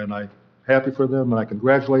 and I'm happy for them, and I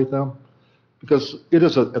congratulate them, because it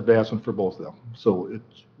is an advancement for both of them. So it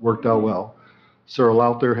worked out well. Sarah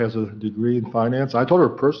Lauter has a degree in finance. I told her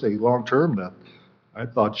personally, long-term, that I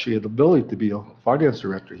thought she had the ability to be a finance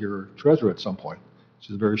director here, or treasurer at some point.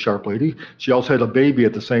 She's a very sharp lady. She also had a baby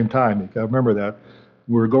at the same time. You can remember that.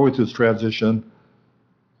 We were going through this transition.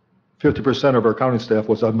 50% of our accounting staff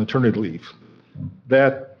was on maternity leave.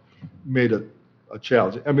 That made it a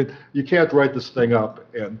challenge. I mean, you can't write this thing up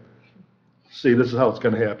and see this is how it's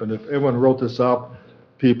going to happen. If everyone wrote this up,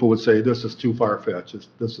 people would say this is too far-fetched.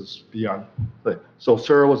 This is beyond thing. So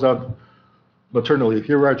Sarah was on maternity leave.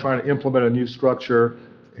 Here we are trying to implement a new structure,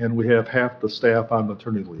 and we have half the staff on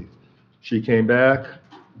maternity leave. She came back.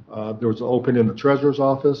 There was an opening in the treasurer's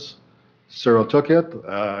office. Sarah took it.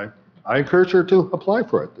 I encouraged her to apply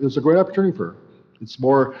for it. It was a great opportunity for her. It's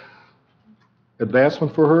more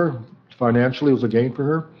advancement for her. Financially, it was a gain for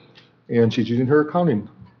her. And she's using her accounting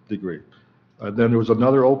degree. Then there was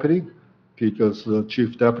another opening because the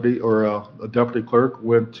chief deputy or a deputy clerk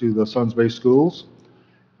went to the Sons-based schools.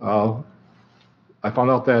 I found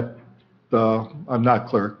out that I'm not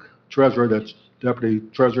clerk, treasurer, that deputy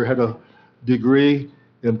treasurer had a degree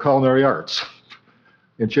in culinary arts.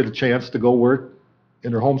 And she had a chance to go work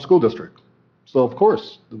in her home school district. So of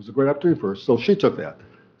course, it was a great opportunity for her. So she took that.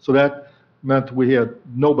 So that meant we had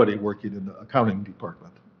nobody working in the accounting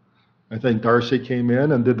department. I think Darcy came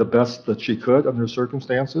in and did the best that she could under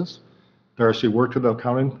circumstances. Darcy worked in the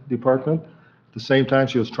accounting department. At the same time,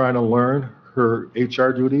 she was trying to learn her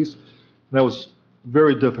HR duties. And that was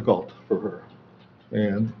very difficult for her.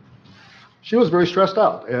 And she was very stressed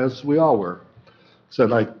out, as we all were.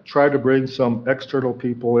 Said I tried to bring some external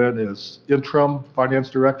people in as interim finance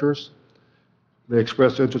directors. They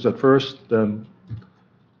expressed interest at first, then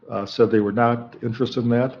said they were not interested in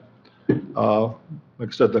that. Like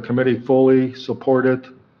I said, the committee fully supported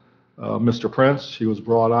Mr. Prince. He was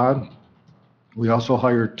brought on. We also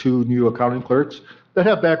hired 2 new accounting clerks that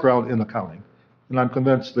have background in accounting, and I'm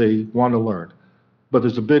convinced they want to learn. But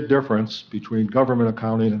there's a big difference between government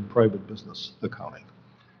accounting and private business accounting,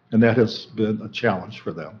 and that has been a challenge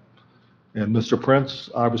for them. And Mr. Prince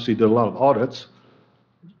obviously did a lot of audits,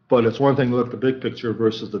 but it's one thing to look at the big picture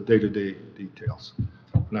versus the day-to-day details.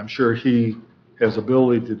 And I'm sure he has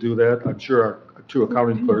ability to do that. I'm sure our 2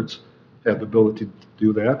 accounting clerks have the ability to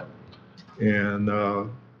do that. And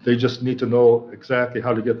they just need to know exactly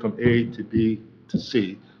how to get from A to B to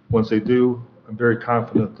C. Once they do, I'm very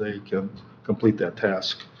confident they can complete that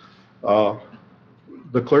task.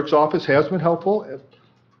 The clerk's office has been helpful.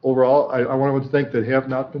 Overall, I want to think that have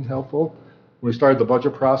not been helpful. When we started the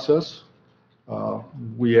budget process,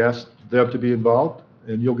 we asked them to be involved,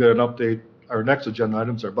 and you'll get an update. Our next agenda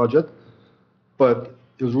item is our budget. But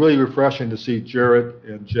it was really refreshing to see Jared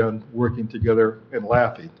and Jen working together and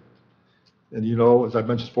laughing. And you know, as I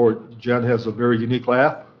mentioned before, Jen has a very unique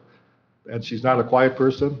laugh, and she's not a quiet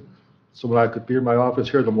person. So when I could be in my office,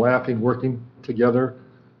 hear them laughing, working together,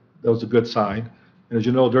 that was a good sign. And as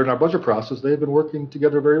you know, during our budget process, they've been working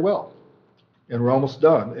together very well. And we're almost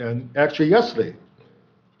done. And actually yesterday,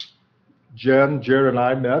 Jen, Jared, and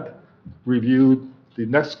I met, reviewed the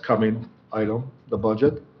next coming item, the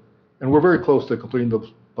budget, and we're very close to completing the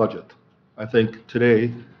budget. I think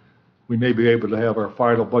today, we may be able to have our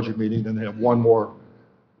final budget meeting and have one more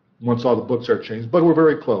once all the books are changed, but we're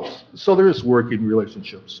very close. So there is working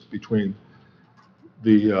relationships between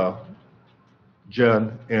the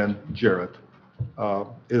Jen and Jared.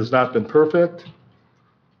 It has not been perfect.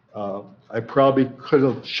 I probably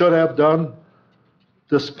should have done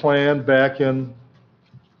this plan back in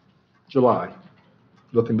July.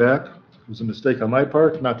 Looking back, it was a mistake on my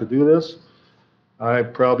part not to do this. I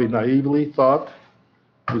probably naively thought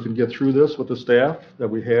we can get through this with the staff that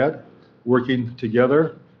we had, working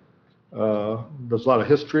together. There's a lot of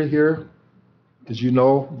history here, as you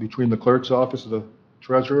know, between the clerk's office and the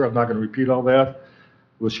treasurer. I'm not going to repeat all that.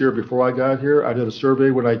 It was here before I got here. I did a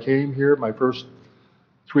survey when I came here, my first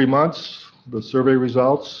 3 months. The survey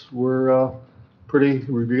results were pretty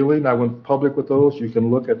revealing. I went public with those. You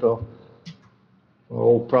can look at the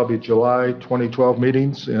probably July 2012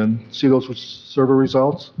 meetings and see those survey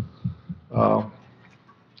results.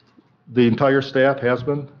 The entire staff has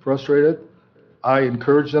been frustrated. I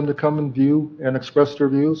encourage them to come and view and express their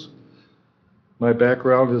views. My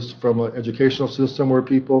background is from an educational system where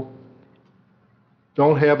people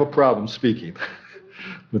don't have a problem speaking.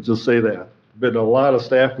 Let's just say that. Been a lot of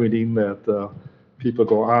staff meeting that people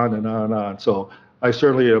go on and on and on. So I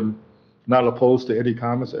certainly am not opposed to any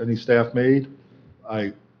comments that any staff made.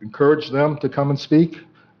 I encourage them to come and speak.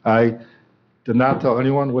 I did not tell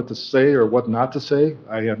anyone what to say or what not to say.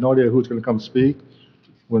 I had no idea who's going to come speak.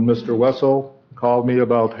 When Mr. Wessel called me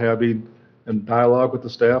about having a dialogue with the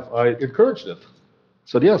staff, I encouraged it.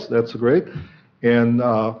 Said, yes, that's great. And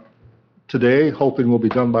today, hoping we'll be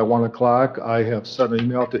done by 1 o'clock, I have sent an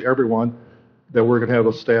email to everyone that we're going to have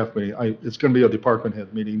a staff meeting. It's going to be a department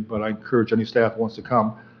head meeting, but I encourage any staff who wants to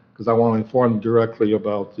come because I want to inform them directly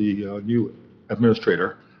about the new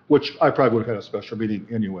administrator, which I probably would have had a special meeting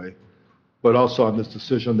anyway, but also on this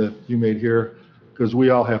decision that you made here, because we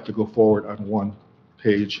all have to go forward on one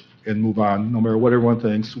page and move on, no matter what everyone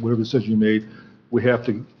thinks, whatever decision you made, we have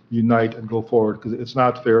to unite and go forward, because it's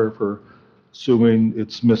not fair for assuming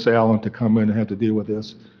it's Miss Allen to come in and have to deal with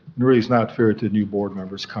this. And really, it's not fair to new board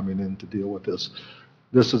members coming in to deal with this.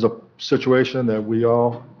 This is a situation that we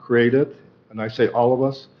all created, and I say all of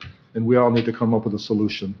us, and we all need to come up with a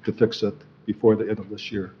solution to fix it before the end of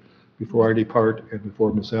this year, before I depart and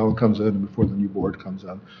before Ms. Allen comes in and before the new board comes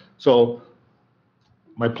in. So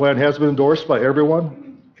my plan has been endorsed by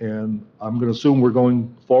everyone, and I'm going to assume we're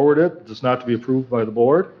going forward it. It's not to be approved by the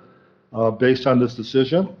board based on this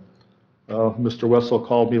decision. Mr. Wessel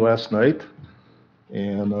called me last night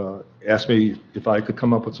and asked me if I could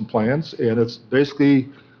come up with some plans, and it's basically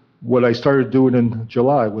what I started doing in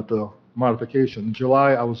July with the modification. In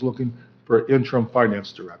July, I was looking for an interim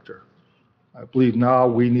finance director. I believe now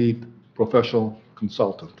we need professional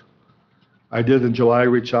consultant. I did in July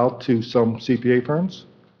reach out to some CPA firms.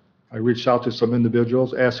 I reached out to some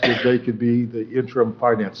individuals, asking if they could be the interim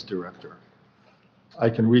finance director. I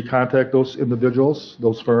can recontact those individuals,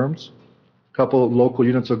 those firms. A couple of local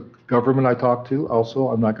units of government I talked to also,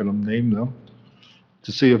 I'm not going to name them,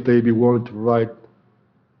 to see if they'd be willing to provide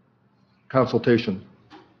consultation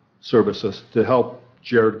services to help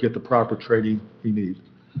Jared get the proper training he needs.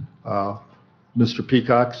 Mr.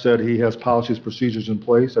 Peacock said he has policies, procedures in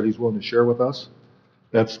place that he's willing to share with us.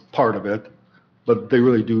 That's part of it, but they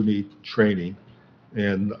really do need training.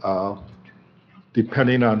 And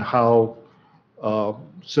depending on how,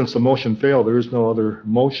 since the motion failed, there is no other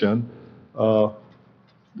motion,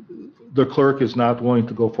 the clerk is not willing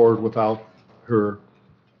to go forward without her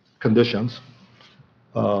conditions.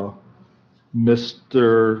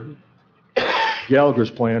 Mr. Gallagher's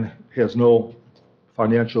plan has no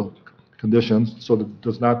financial conditions, so there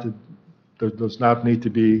does not need to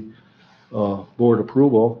be board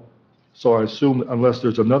approval. So I assume unless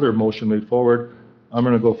there's another motion made forward, I'm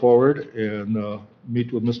going to go forward and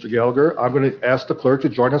meet with Mr. Gallagher. I'm going to ask the clerk to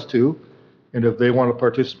join us too, and if they want to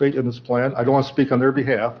participate in this plan, I don't want to speak on their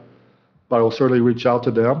behalf, but I will certainly reach out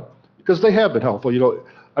to them because they have been helpful. You know,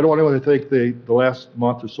 I don't want anyone to think the last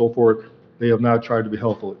month or so forth, they have not tried to be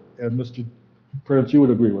helpful. And Mr. Prince, you would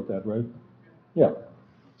agree with that, right? Yeah.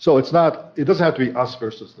 So it doesn't have to be us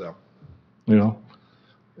versus them, you know?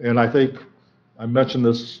 And I think I mentioned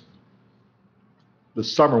this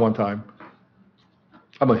summer one time.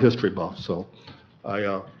 I'm a history buff, so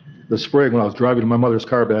this spring when I was driving in my mother's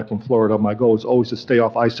car back from Florida, my goal was always to stay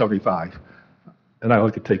off I-75. And I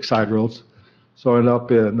like to take side roads. So I ended up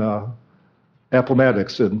in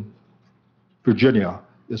Appomattox in Virginia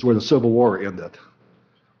is where the Civil War ended.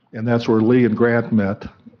 And that's where Lee and Grant met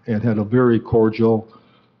and had a very cordial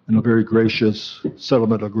and a very gracious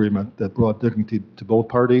settlement agreement that brought dignity to both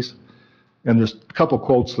parties. And there's a couple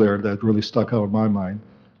quotes there that really stuck out in my mind.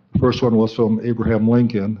 The first one was from Abraham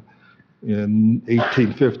Lincoln in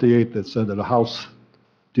 1858 that said that a house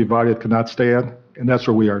divided cannot stand, and that's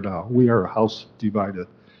where we are now. We are a house divided.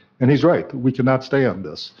 And he's right, we cannot stand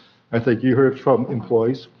this. I think you heard from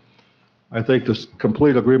employees. I think there's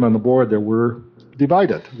complete agreement on the board that we're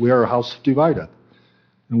divided. We are a house divided,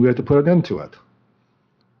 and we have to put an end to it.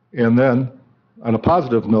 And then, on a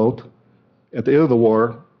positive note, at the end of the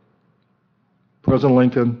war, President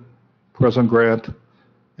Lincoln, President Grant,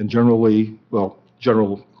 and General Lee, well,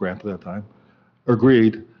 General Grant at that time,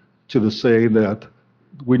 agreed to the saying that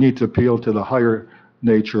we need to appeal to the higher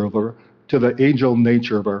nature of our, to the angel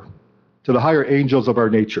nature of our, to the higher angels of our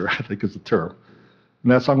nature, I think is the term.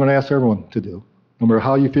 And that's what I'm going to ask everyone to do. No matter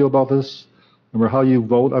how you feel about this, no matter how you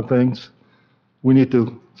vote on things, we need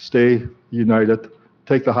to stay united,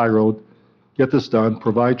 take the high road, get this done,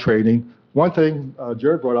 provide training. One thing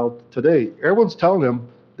Jared brought out today, everyone's telling them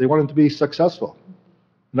they want them to be successful.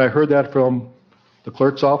 And I heard that from the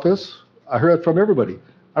clerk's office. I heard it from everybody.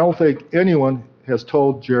 I don't think anyone has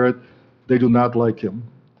told Jared they do not like him.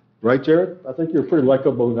 Right, Jared? I think you're a pretty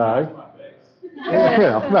likable guy.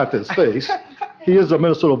 Yeah, not his face. He is a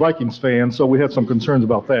Minnesota Vikings fan, so we had some concerns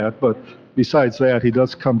about that. But besides that, he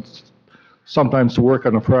does come sometimes to work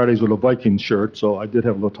on the Fridays with a Vikings shirt, so I did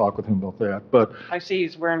have a little talk with him about that. But I see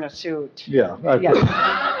he's wearing a suit. yeah,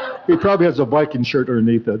 Yeah. he probably has a Viking shirt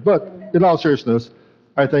underneath it. But in all seriousness,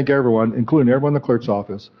 I think everyone, including everyone in the clerk's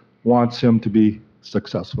office, wants him to be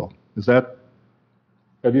successful. Is that,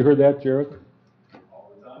 have you heard that, Jared?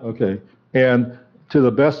 Okay. And to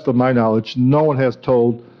the best of my knowledge, no one has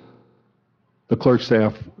told the clerk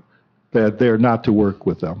staff that they're not to work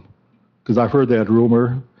with them. Because I've heard that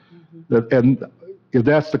rumor. That, and if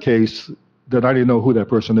that's the case, then I didn't know who that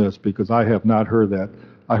person is, because I have not heard that.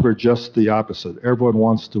 I heard just the opposite. Everyone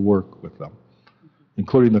wants to work with them,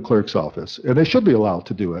 including the clerk's office. And they should be allowed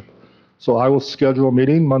to do it. So I will schedule a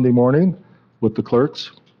meeting Monday morning with the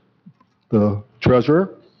clerks, the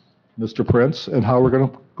treasurer, Mr. Prince, and how we're going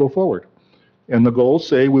to go forward. And the goals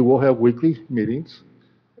say we will have weekly meetings,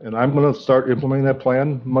 and I'm going to start implementing that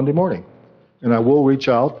plan Monday morning. And I will reach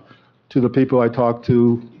out to the people I talked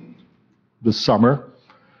to this summer,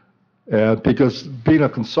 because being a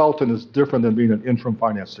consultant is different than being an interim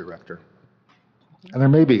finance director. And there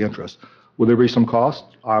may be interest. Will there be some cost?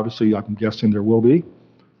 Obviously, I'm guessing there will be,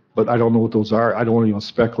 but I don't know what those are. I don't want to even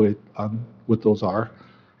speculate on what those are,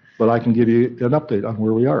 but I can give you an update on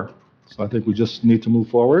where we are. So I think we just need to move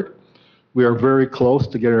forward. We are very close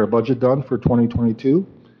to getting our budget done for 2022.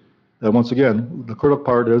 And once again, the critical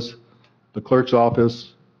part is the clerk's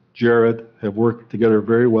office, Jared, have worked together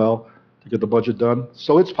very well to get the budget done.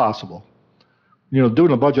 So it's possible. You know,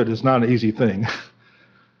 doing a budget is not an easy thing.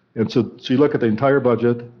 And so you look at the entire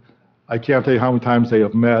budget. I can't tell you how many times they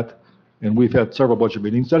have met, and we've had several budget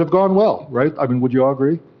meetings that have gone well, right? I mean, would you all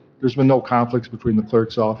agree? There's been no conflicts between the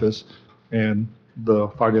clerk's office and the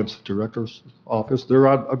finance director's office. They're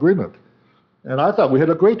on agreement. And I thought we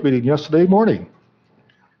had a great meeting yesterday morning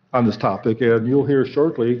on this topic, and you'll hear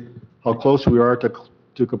shortly how close we are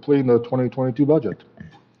to completing the 2022 budget.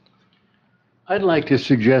 I'd like to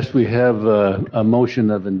suggest we have a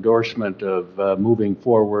motion of endorsement of moving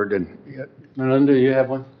forward. And Melinda, you have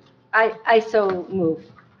one? I so move.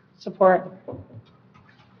 Support.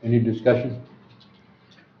 Any discussion?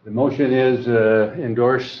 The motion is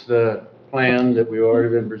endorse the plan that we've already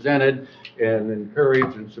been presented and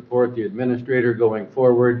encourage and support the administrator going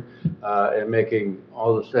forward and making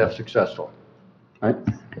all the staff successful. All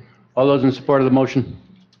right? All those in support of the motion?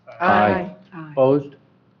 Aye. Opposed?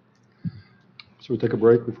 So we take a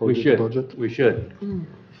break before we get to the budget? We should.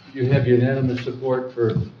 You have unanimous support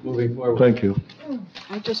for moving forward. Thank you.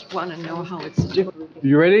 I just want to know how it's doing.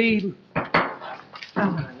 You ready?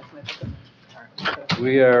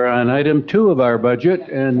 We are on item 2 of our budget,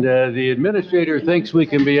 and the administrator thinks we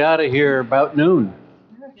can be out of here about noon.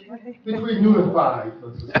 Between noon and 5.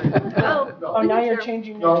 Oh, now you're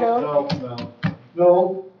changing your tone?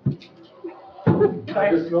 No. I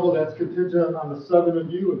just know that's contingent on the 7 of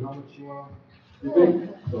you and how much you want to debate.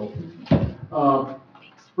 So,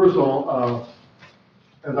 first of all,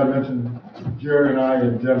 as I mentioned, Jerry and I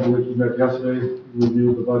and Jen Boyce met yesterday,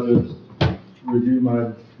 reviewed the budget, reviewed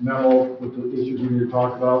my memo with the issues we need to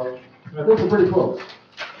talk about, and I think we're pretty close.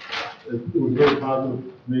 It was a very positive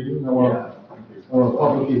meeting. I want to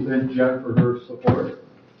publicly thank Jen for her support.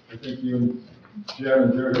 I think you and Jen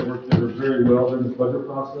and Jerry have worked together very well during this budget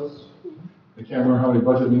process. I can't remember how many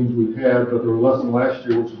budget meetings we've had, but there were less than last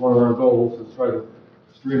year, which is one of our goals, is try to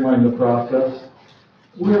streamline the process.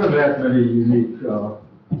 We haven't had many unique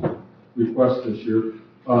requests this year.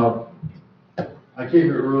 I came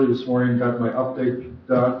here early this morning, got my update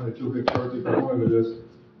done, that you'll get shortly. The point of it is,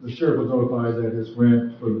 the sheriff was notified that his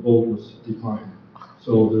grant for the boat was declined.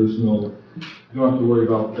 So there's no, you don't have to worry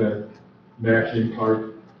about that matching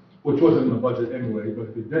part, which wasn't in the budget anyway, but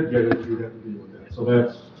if you did get it, you'd have to deal with that. So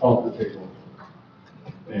that's off the table.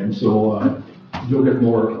 And so you'll get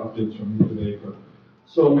more updates from me today. But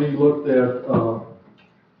so we looked at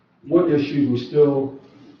what issues we still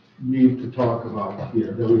need to talk about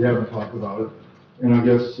here that we haven't talked about. And I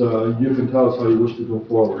guess you can tell us how you wish to go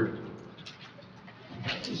forward.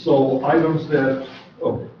 So items that,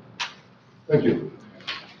 oh, thank you.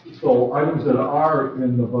 So items that are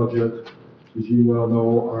in the budget, as you well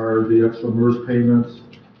know, are the extra MERS payments,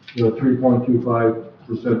 the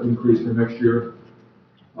 3.25% increase for next year.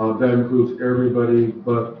 That includes everybody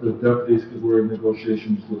but the deputies because we're in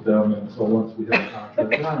negotiations with them. And so once we have a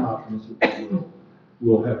contract, and I'm optimistic that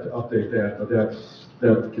we'll have to update that, but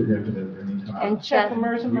that can happen at any time. And Check the Jen,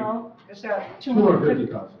 MERS amount, is that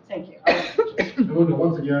 250,000. Thank you. And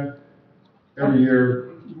once again, every year,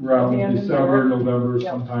 around The end of the December, year. November,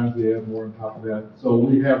 Yep. sometimes we have more on top of that. So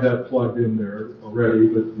we have that plugged in there already,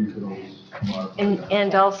 but you can always modify that.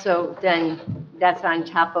 and also then, that's on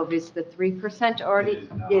top of, is the 3% already,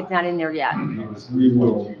 it's not in there yet? We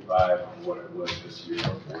will. 3.25 what it was this year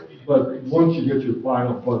before. But once you get your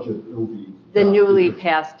final budget, it'll be. The newly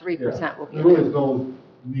passed 3% will be There really there. is no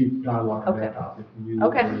need dialogue on that Okay. topic.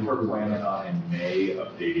 Okay. We're planning on in May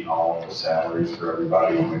updating all of the salaries for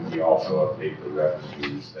everybody, and we also update the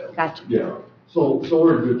revenues that. Gotcha. Yeah, so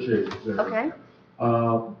we're in good shape there. Okay.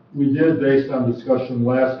 We did, based on discussion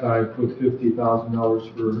last time, put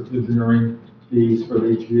 $50,000 for engineering fees for the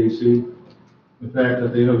HVAC. The fact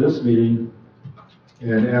that they know this meeting,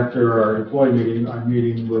 and after our employee meeting, I'm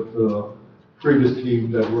meeting with the previous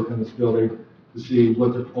team that worked in this building to see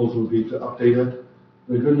what the proposal would be to update it.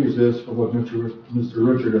 The good news is, from what Mr.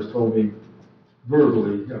 Richard has told me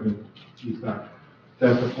verbally, I mean, he's not,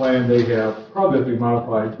 that the plan they have probably has to be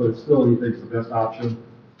modified, but still he thinks the best option.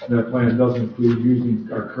 And that plan does include using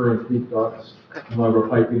our current heat ducts and all of our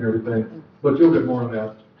piping and everything. But you'll get more on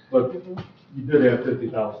that. But you did have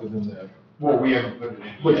 50,000 in there. Well, we haven't put it in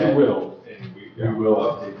But yet. you will. And we will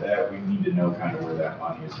update that. We need to know kind of where that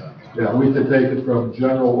money is going to come. Yeah, we could take it from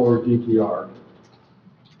general or DPR.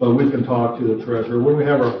 But we can talk to the treasurer. When we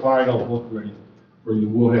have our final book ready for you,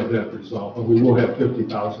 we'll have that resolved. But we will have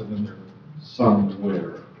 50,000 in there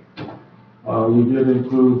somewhere. We did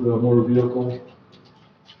include the motor vehicle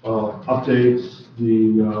updates,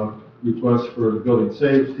 the request for building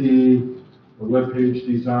safety, the webpage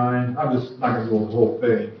design. I'm just not going to go the whole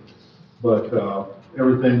thing, but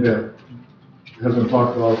everything that has been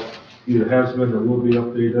talked about either has been or will be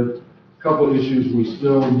updated. A couple of issues we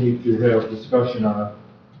still need to have discussion on,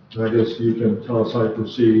 and I guess you can tell us how to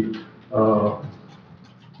proceed.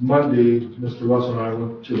 Monday, Mr. Russell and I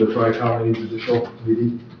went to the Tri-County Judicial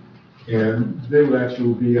Meeting, and they would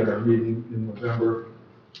actually be at our meeting in November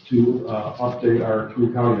to update our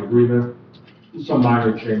three-county agreement. Some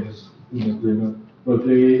minor changes in the agreement, but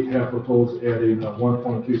they have proposed adding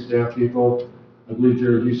 1.2 staff people. I believe,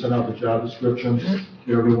 Jared, you sent out the job descriptions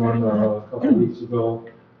to everyone a couple of weeks ago.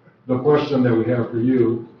 The question that we have for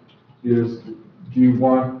you is, do you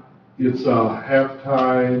want, it's a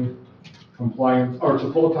half-time compliance, or it's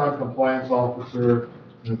a full-time compliance officer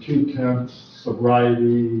and a 2/10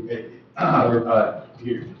 sobriety?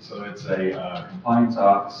 Here, so it's a compliance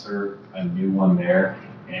officer, a new one there,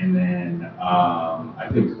 and then I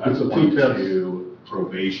think It's a a .2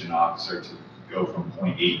 probation officer to go from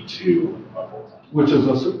 .8 to a full-time. Which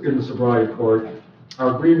is in the sobriety court.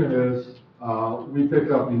 Our agreement is, we pick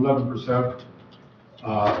up 11%,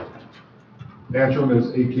 Antrim is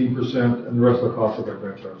 18%, and the rest of the costs are by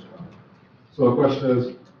Grand Traverse County. So the question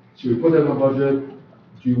is, should we put that in the budget?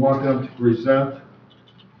 Do you want them to present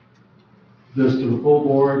this to the full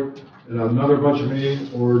board in another budget meeting,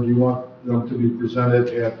 or do you want them to be presented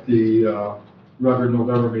at the regular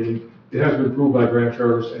November meeting? It has been approved by Grand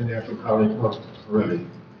Traverse and Antrim County Clerk already.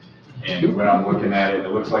 And when I'm looking at it, it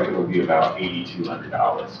looks like it'll be about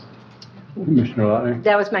 $8,200. Commissioner Lautner?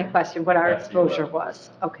 That was my question, what our That's the exposure budget. was.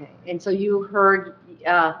 Okay, and so you heard,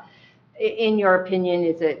 in your opinion,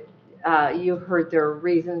 is it, you heard their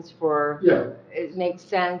reasons for? Yeah. It makes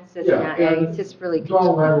sense, it's Yeah, not, and it's just really.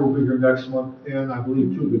 Donald and I will be here next month, and I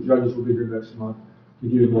believe two of the judges will be here next month to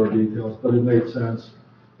give you more details, but it made sense.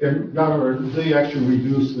 And Governor, they actually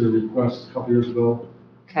reduced their request a couple years ago.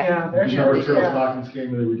 Okay. Yeah, there's Remember, your Sheriff staff. Hawkins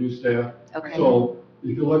came and they reduced staff. Okay. So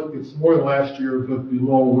if you look, it's more than last year, but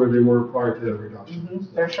below where they were prior to that reduction.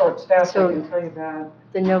 They're short-staffed, So- I can tell you that.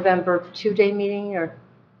 The November two-day meeting, or,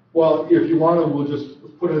 Well, if you want to, we'll just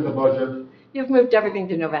put it in the budget. you've moved everything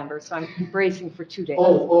to November, so I'm bracing for 2 days.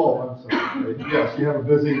 Oh, I'm sorry. Yes, you have a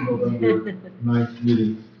busy November 9th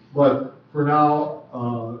meeting. But for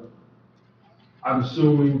now, I'm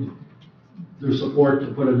assuming there's support to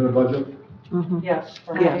put it in the budget. Yes.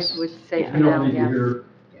 for I us. would say for You now, don't need to yes. hear,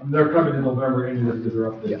 they're coming in November anyway to get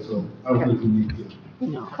their update, so I don't think you need to.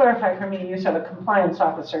 No. Clarify for me, you said a compliance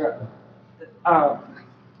officer,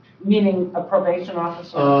 Meaning a probation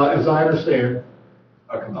officer? As I understand,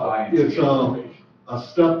 A compliance. it's a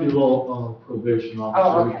step below probation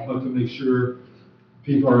officer, okay. but to make sure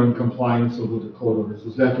people are in compliance with the code orders.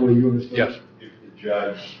 Is that the way you understand? Yes. If the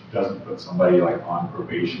judge doesn't put somebody like on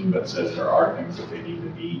probation, but says there are things that they need to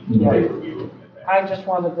meet, Yeah. they would be looking at that. I just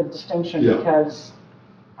wanted the distinction Yeah. because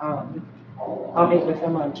I'll meet with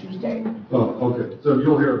him on Tuesday. Oh, okay, so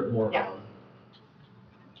you'll hear more Yeah. about it.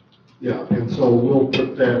 Yeah, and so we'll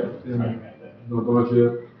put that in the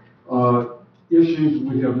budget. Issues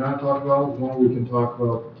we have not talked about, one we can talk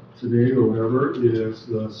about today or whatever, is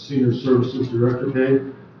the senior services director pay.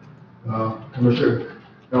 Commissioner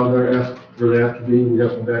Elder asked for that to be, we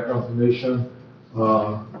have some background information.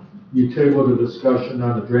 You tabled a discussion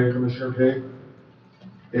on the drain commissioner pay.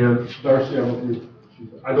 And Darcy,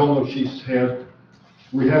 I don't know if she's had,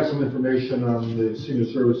 we have some information on the senior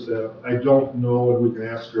service staff. I don't know, and we can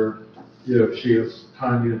ask her if she has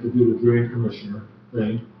time yet to do the drain commissioner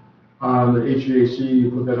thing. On the HVAC, you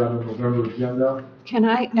put that on the November agenda. Can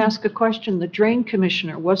I ask a question? The drain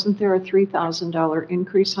commissioner, wasn't there a $3,000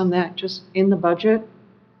 increase on that just in the budget?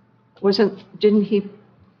 Wasn't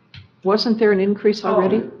there an increase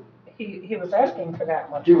already? He was asking for that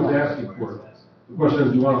much. She was asking for it. The question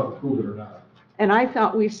is, do you want to approve it or not? And I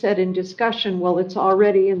thought we said in discussion, well, it's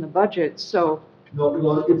already in the budget, so, No,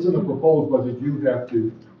 well, it's in the proposed budget. You have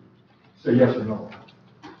to say yes or no.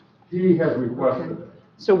 He has requested it.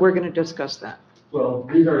 so we're going to discuss that. Well,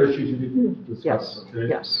 these are issues you need to discuss, okay?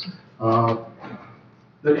 Yes.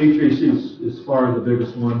 The HVAC is far the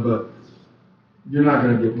biggest one, but you're not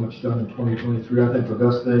gonna get much done in 2023. I think the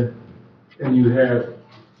best thing, and you have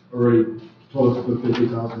already told us to put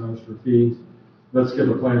 $50,000 for fees. Let's get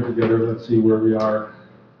a plan together, let's see where we are.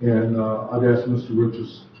 And I've asked Mr.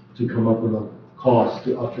 Richards to come up with a cost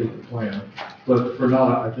to update the plan. But for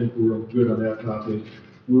now, I think we're good on that topic.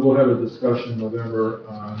 We will have a discussion in November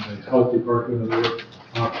on the health department and their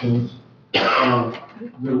options.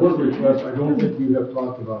 There was a request, I don't think you have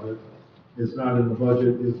talked about it, it's not in the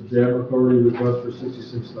budget, is dam authority request for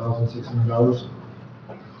 $66,600.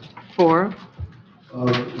 For?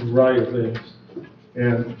 A variety of things.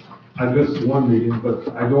 And I missed one meeting, but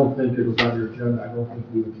I don't think it was on your agenda, I don't think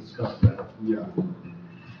we would discuss that, yeah.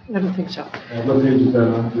 I don't think so. What page is that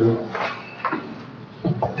on, Joe?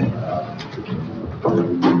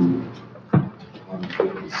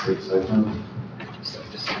 156, I think.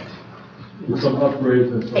 With some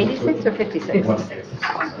upgrades and some. 86 or 56?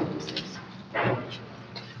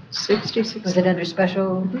 66? Was it under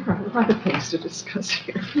special? There are a lot of things to discuss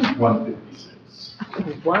here. 156.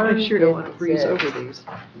 I sure don't want to breeze over these.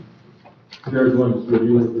 There's one that's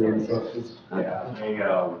review with the instructions. Yeah,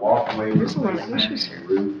 a walkway There's a lot of issues replacement,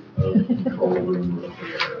 roof of control room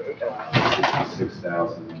repair,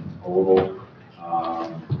 66,000 in total.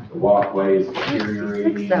 The walkway is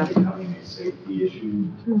deteriorating, becoming a safety issue.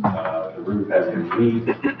 The roof has a leak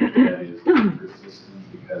that is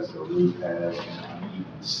persistent because the roof has an uneven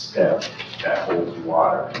step that holds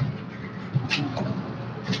water.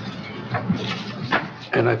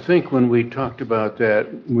 And I think when we talked about that,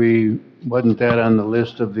 wasn't that on the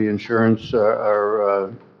list of the insurance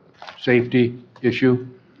or safety issue?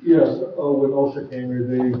 Yes, when OSHA came here,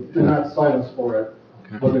 they did not cite us for it,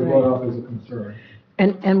 but they brought up as a concern.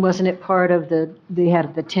 And wasn't it part of they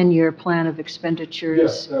had the 10-year plan of expenditures?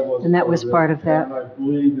 Yes, that was. And that was part of that? And I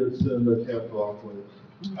believe it's in the capital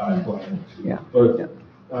outlay plan. Yeah. But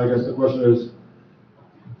I guess the question is,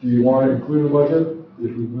 do you want to include a budget?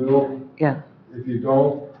 If you will. Yeah. If you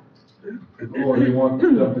don't, or do you want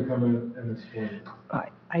them to come in and explain it?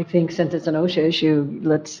 I think since it's an OSHA issue,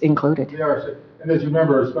 let's include it. They are, and as you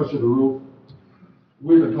remember, especially the roof,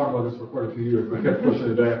 we've been talking about this for quite a few years, but I kept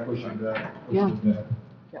pushing it back, pushing it back.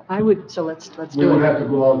 I would, so let's We do would it. have to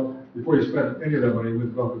go out, before you spend any of that money,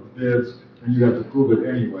 we'd go out with bids, and you have to prove it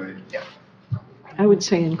anyway. I would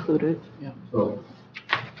say include it. So,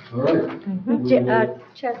 all right.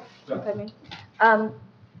 Chet, if I may.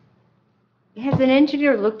 Has an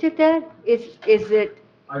engineer looked at that? Is it,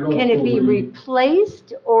 can it be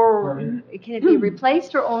replaced or, can it be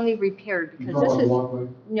replaced or only repaired? Because this is,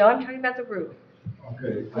 no, I'm talking about the roof.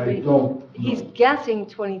 Okay, I don't. He's guessing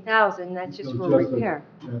 20,000, that's just for repair.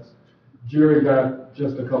 Yes. Jerry got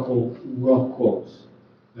just a couple rough quotes.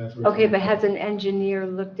 That's what. Okay, but has an engineer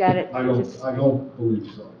looked at it? I don't believe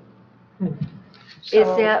so. Is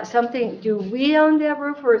that something, do we own that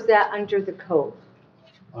roof or is that under the code?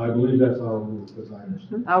 I believe that's our roof, as I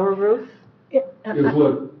understand. Our roof? Is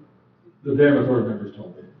what the dam authority members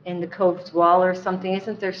told me. In the cove's wall or something,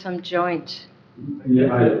 isn't there some joint?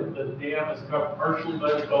 The dam is covered partially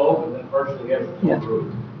by the cove and then partially has a full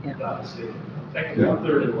roof. Yeah. Technically, a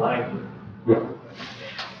third in line.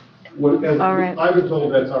 Well, and All right. I've been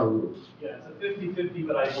told that's our roof. Yeah, it's a 50-50,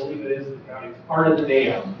 but I believe it is the county. It's part of the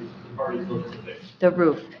dam. The parties look to fix. The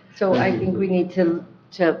roof. So I think we need to,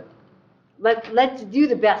 let's do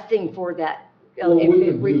the best thing for that. Well, we If can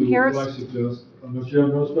it do, repairs, what I suggest, unless you have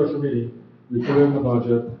no special meeting, we put it in the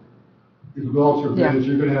budget. If it goes for bids,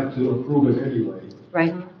 you're gonna have to approve it anyway.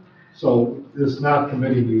 right? So it's not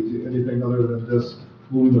committing you to anything other than just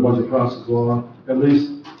moving the budget process along. At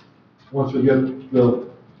least, once we get the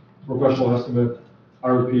professional estimate,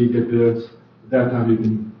 RFP, get bids, at that time you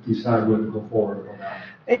can decide whether to go forward or not.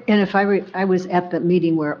 And if I was at the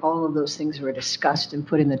meeting where all of those things were discussed and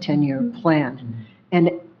put in the 10-year plan.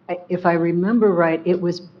 And if I remember right, it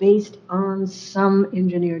was based on some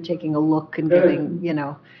engineer taking a look and giving,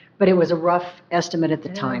 but it was a rough estimate at the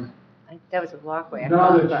time. That was a walkway.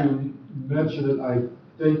 Now that you mention it, I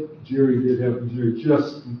think Jerry did have engineer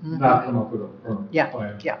just not come up with a firm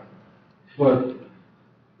plan. Yeah. But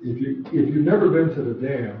if you've never been to the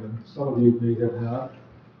dam, and some of you may have not,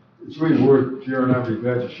 it's really worth Jerry and I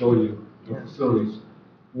to show you the facilities.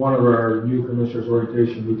 One of our new commissioners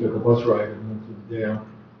orientation, we took a bus ride and went to the dam.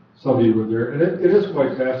 Some of you were there, and it is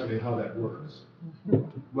quite fascinating how that works.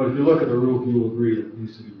 But if you look at the roof, you will agree it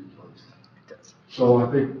needs to be replaced. So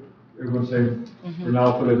I think everyone's saying, for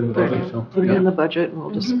now, put it in the budget. Put it in the budget and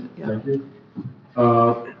we'll just, Thank you.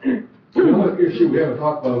 The other issue we haven't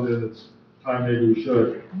talked about, and it's time maybe we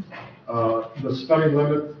should, the spending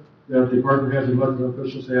limit that the department has, elected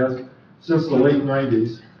officials has, since the late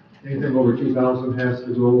 90s, anything over 2,000 has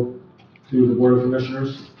to go to the Board of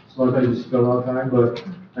Commissioners. So I think you spend a lot of time, but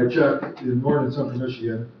I checked in Northern and Central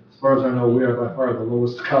Michigan, as far as I know, we are by far the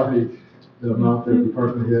lowest county, the amount that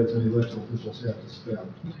department heads and elected officials have to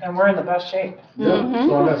spend. And we're in the best shape. Yeah,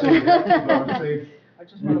 so I'm not saying you have to, but I'm saying, I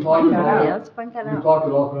just want to point that out. Yeah, let's point that we out. talked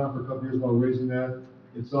it off and on for a couple years about raising that.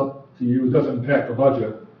 It's up to you. It doesn't impact the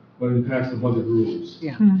budget, but it impacts the budget rules.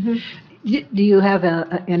 yeah. Do you have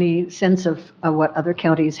any sense of what other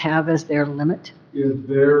counties have as their limit? It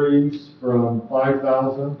varies from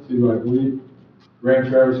 5,000 to, I believe, Grand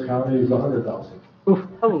Traverse County is 100,000. Oh,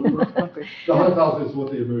 The 100,000 is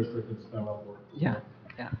what the administrator can spend on work. yeah.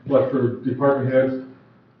 But for department heads,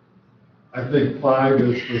 I think 5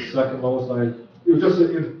 is the second lowest. It was just,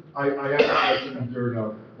 I asked a question during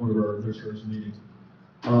one of our administrators' meetings.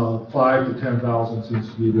 5 to 10,000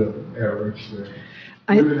 seems to be the average there.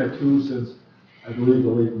 We've been at 2 since, I believe, the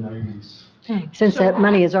late 90s. Since that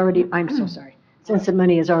money is already, I'm so sorry. Since the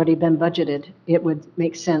money has already been budgeted, it would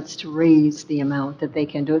make sense to raise the amount that they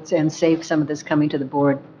can do it and save some of this coming to the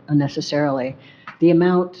board unnecessarily. The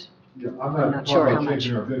amount, Yeah, I'm not not sure talking how about much.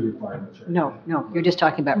 changing our bid requirements. Right? No, you're just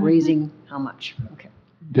talking about raising how much. Okay.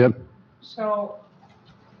 Deb? So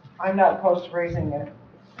I'm not opposed to raising it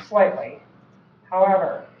slightly.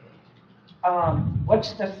 However,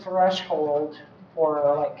 what's the threshold for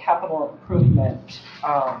like capital improvement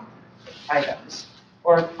items?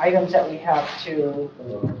 Or items that we have to,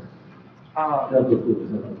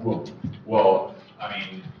 Well, I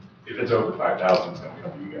mean, if it's over 5,000, it's gonna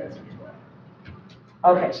be you guys anyway.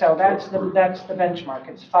 okay, so that's the benchmark,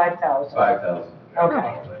 it's 5,000. 5,000.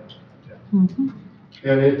 Okay.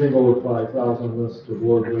 And anything over 5,000, unless the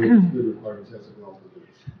board raises bid requirements, has to go out to bid.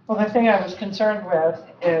 Well, the thing I was concerned with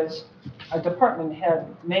is a department head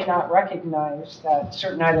may not recognize that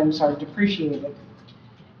certain items are depreciated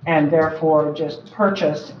and therefore just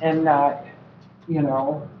purchase and not,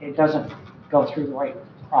 it doesn't go through the right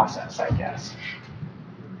process, I guess.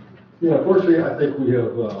 Yeah, fortunately, I think we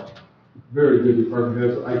have very good department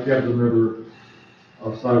heads. I can't remember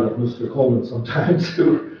outside of Mr. Coleman sometimes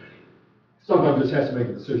who sometimes just has to make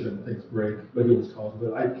a decision and thinks great, but it was called.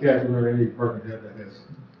 But I can't remember any department head that has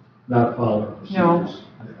not followed our procedures.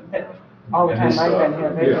 No. All the time I've been here,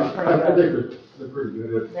 they've been pretty I good. think they're pretty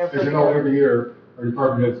good. They're As pretty you know, good. every year, our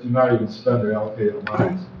department heads do not even spend their allocated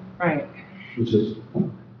amounts, Right. which is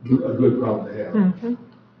a good problem to have.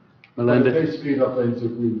 Melinda? But it may speed up things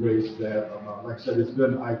if we raise that amount. Like I said, it's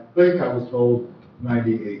been, I think I was told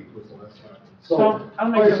 98 was the last time. So I'll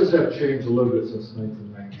make prices have changed a little bit since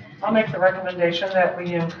 1990. I'll make the recommendation that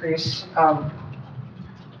we increase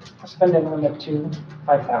spending limit to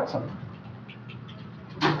 5,000.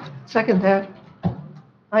 Second that.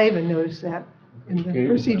 I even noticed that in the Okay.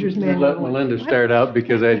 procedures Let manual. Melinda start out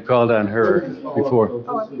because I had called on her before.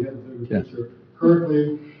 So you have a bigger picture.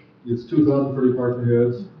 Currently, it's 2,000 for department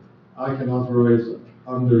heads. I can authorize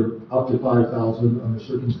up to 5,000 under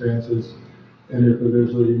circumstances. And if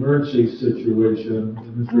there's an emergency situation, the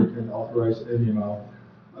administrator can authorize any amount.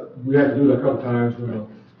 we had to do it a couple times with the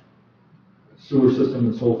sewer system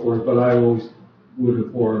and so forth, but I always would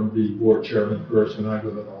inform the board chairman first, and I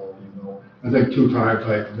would let all of you know. I think 2 times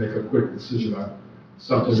I had to make a quick decision on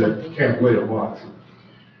something that can't wait a month.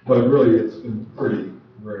 But really, it's been pretty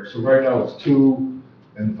rare. So right now, it's 2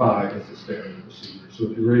 and 5 is the standard procedure. So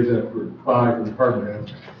if you raise that for 5 for department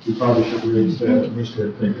heads, you probably should raise that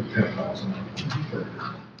administrative thing to 10,000.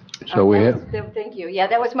 So we have, Thank you. Yeah,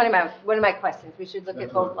 that was one of my questions. We should look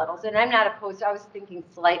at both levels. And I'm not opposed, I was thinking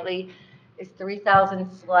slightly, is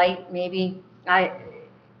 3,000 slight, maybe? I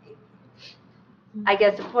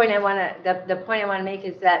guess the point I want to make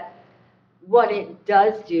is that what it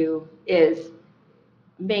does do is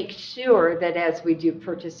make sure that as we do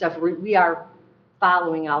purchase stuff, we are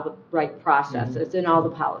following all the right processes and all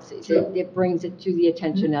the policies. It brings it to the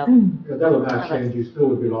attention of. Yeah, that would not change. You still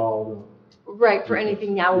would get all Right, for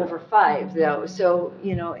anything now over 5, though. So,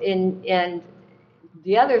 and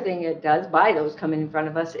the other thing it does, by those coming in front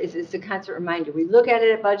of us, is it's a constant reminder. We look at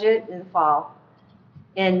it at budget in the fall,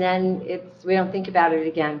 and then we don't think about it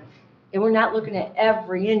again. And we're not looking at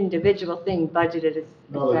every individual thing budgeted as.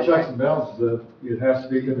 No, the checks and balances, it has to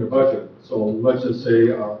be in your budget. So let's just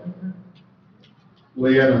say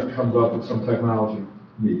Leanna comes up with some technology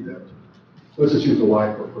need that. Let's just use a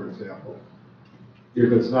LIFO, for example.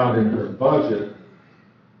 If it's not in her budget,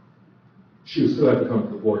 she would still have to come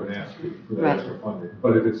to the board and ask you for the extra funding.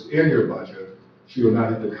 But if it's in your budget, she would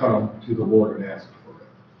not have to come to the board and ask for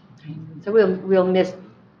it. So we'll miss, so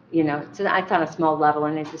it's on a small level,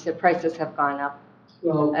 and as you said, prices have gone up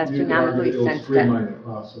astronomically since then. Streamline the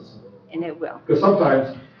process a little. And it will. Because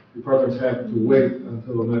sometimes departments have to wait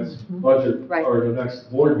until the next budget or the next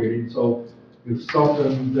board meeting. So if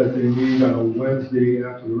something that they need on a Wednesday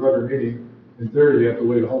after the regular meeting, in theory, they have to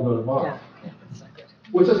wait a whole nother month.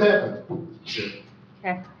 Which has happened.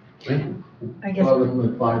 Okay. I guess. Other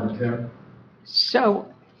than 5 and 10. So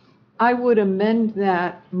I would amend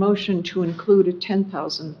that motion to include a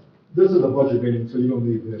 10,000. This is a budget meeting, so you don't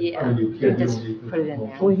need to. Yeah. I mean, you can't. Just You don't need put it in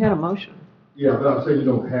there. We had a motion. Yeah, but I'm saying you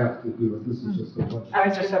don't have to do it. This is just a budget. I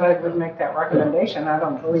just said I would make that recommendation. I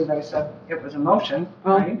don't believe I said it was a motion,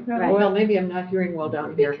 Oh, right? well, maybe I'm not hearing well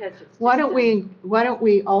down here. Because it's Why just don't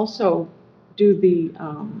we also do the,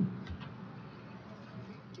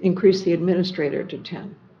 increase the administrator to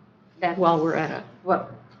 10 That's while we're at it?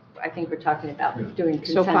 what I think we're talking about, doing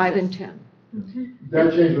consensus. So 5 and 10.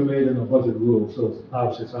 That change was made in the budget rules, so it's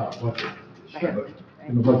obviously it's not budget. Right. But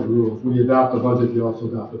in the budget rules, when you adopt the budget, you also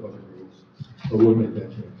adopt the budget rules. So we'll make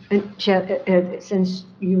that change. And Chad, since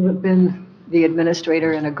you have been the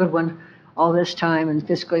administrator and a good one all this time and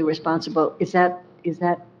fiscally responsible, is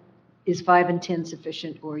 5 and 10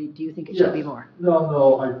 sufficient, or do you think it should be more?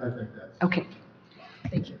 No, I think that's. Okay,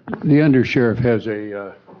 thank you. the undersheriff has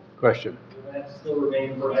a question. That still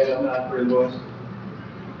remain for item not for invoice.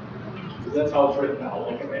 Because that's how it's written now.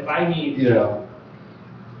 Like, if I need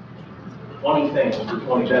 20 things for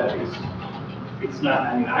 20 deputies, it's not,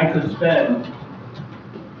 I mean, I could spend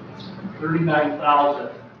 39,000.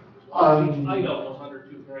 Each item was under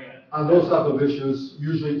 $2,000. On those type of issues,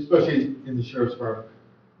 usually, especially in the sheriff's department,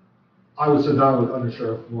 I would sit down with Under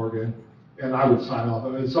Sheriff Morgan and I would sign off. I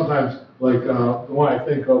mean, sometimes, like, the one I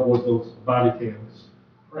think of was those body cams.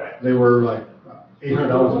 Correct. They were like $800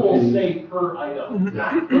 The a rules piece. say per item,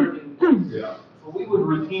 not per invoice. Yeah. So we would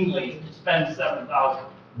routinely spend 7,000,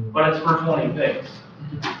 but it's for 20 things.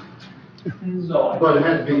 So. But it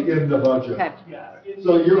had to be in the budget. Okay. Yeah.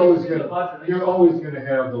 So you're always In the gonna, budget. you're always gonna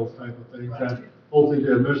have those type of things that hopefully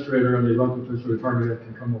the administrator and the elected official department head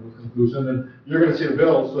can come up with a conclusion. And you're gonna see the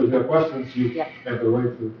bill, so if you have questions, you have the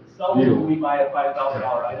right to Seldom deal. will we buy a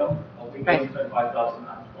 $5,000 item, but we Right. can spend 5,000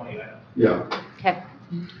 on 20 items. Yeah. Okay.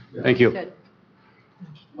 Thank you. Good.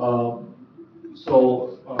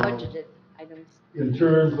 So, Budgeted items. in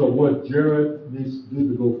terms of what Jared needs to do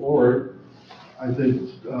to go forward, I think,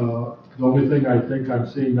 the only thing I think I'm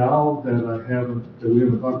seeing now that we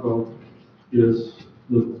haven't talked about is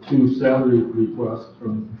the 2 salary requests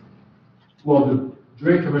the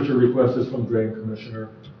drain commissioner request is from drain commissioner,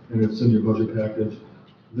 and it's in your budget package.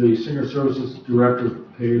 The senior services director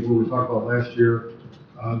pay, what we talked about last year,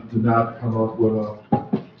 did not come up with a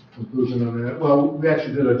conclusion on that. Well, we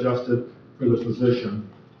actually did adjust it for the position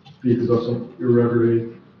because of some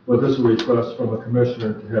irregularity, but this is a request from a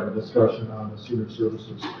commissioner to have a discussion on the senior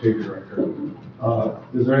services pay director.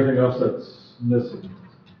 Is there anything else that's missing?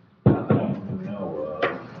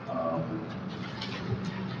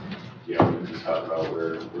 Yeah, we can just talk about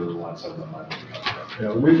where we want some of the money to come from.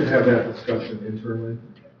 Yeah, we can have that discussion internally.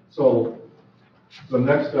 So the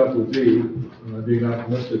next step would be, being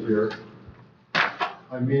optimistic here,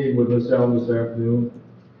 I'm meeting with Ms. Allen this afternoon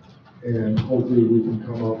and hopefully we can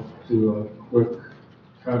come up to a quick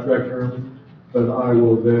contract term. But I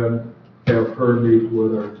will then have her meet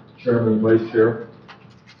with our chairman and vice chair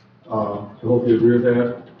to hopefully agree with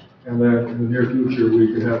that. And then in the near future,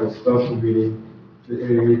 we could have a special meeting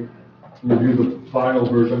to review the final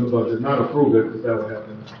version of the budget, not approve it, because that would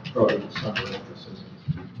happen probably in December,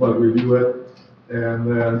 but review it. And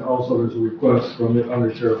then also there's a request from the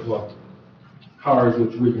undersheriff of cars,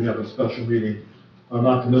 which we can have a special meeting. I'm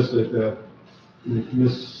optimistic that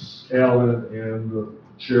Ms. Allen and the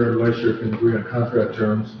chair and vice chair can agree on contract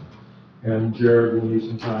terms, and Jared will need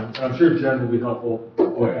some time. I'm sure Jen will be helpful.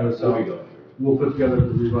 We'll put together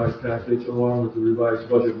the revised package along with the revised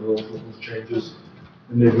budget rules with those changes,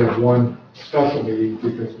 and maybe have one special meeting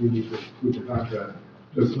because we need to approve the contract.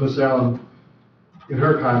 Because Ms. Allen, in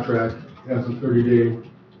her contract, has a 30-day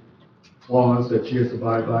clause that she has to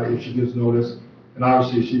abide by if she gives notice, and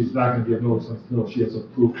obviously she's not going to give notice until she has an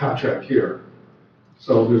approved contract here.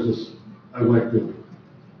 So there's this, I'd like to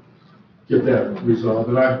get that resolved,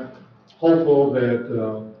 and I'm hopeful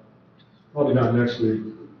that, probably not next week,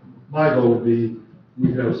 my goal would be we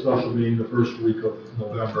can have a special meeting the first week of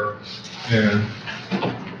November and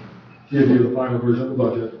give you the final version of the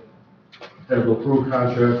budget, have an approved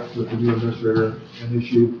contract with the new administrator and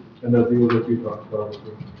issue, and that'll be what we talked about with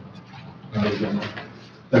the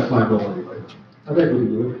that's my goal anyway. I think we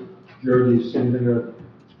can do it. Jared, do you see anything that?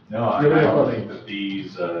 No, I don't think that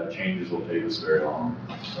these changes will take us very long,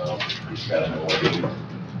 so we just gotta know what we need.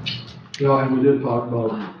 You know, and we did talk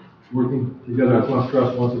about working together. I want to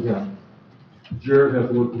stress once again, Jared has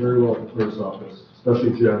worked very well at the clerk's office,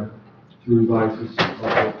 especially Jen, to revise his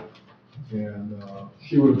budget. And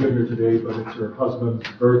she would have been here today, but it's her husband's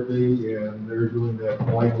birthday, and they're doing that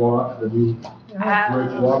blind walk, the new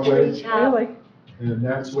bridge walkway. Really? And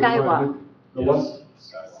that's what you want to do. The what?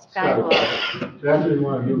 Skywalk. That's what you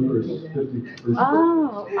want to do for his 51st.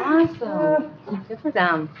 Oh, awesome. Good for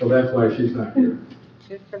them. So that's why she's not here.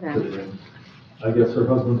 Good for them. today. I guess her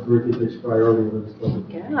husband's birthday takes priority over this budget.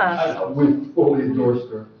 Yeah. We fully endorsed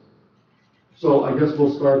her. So I guess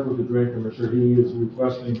we'll start with the drain commissioner. He is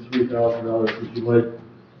requesting $3,000. Would you like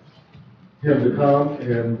him to come?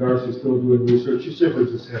 And Darcy's still doing research. She simply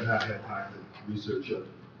just had not had time to research it.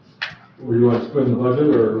 Or you want to spend the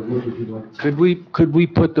budget, or what would you like? Could we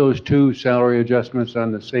put those two salary adjustments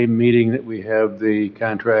on the same meeting that we have the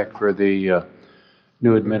contract for the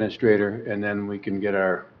new administrator, and then we can get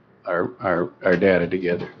our data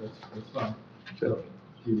together? That's fine. So,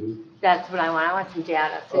 That's what I want. I want some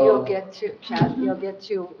data. So you'll get to, Chad, you'll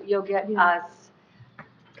get us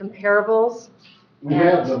comparables. We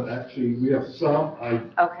have them, actually. We have some. I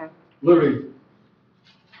Okay. literally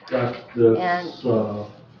got this And-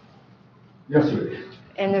 yesterday.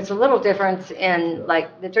 And there's a little difference in,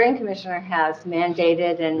 like, the drain commissioner has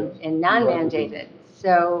mandated and non-mandated.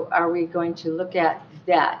 So are we going to look at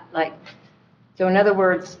that? Like, so in other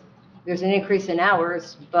words, there's an increase in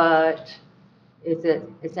hours, but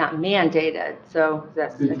it's not mandated. So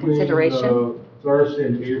that's a consideration? Between Darcy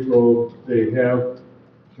and April, they have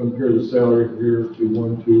compared the salary here to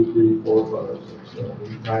 1, 2, 3, 4, 5, 6, 7,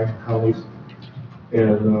 8, 9 counties.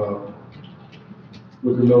 And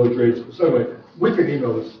with the millage rates. So anyway, we can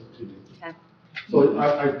email this to you. Okay. So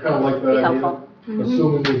I kind of like that idea, helpful.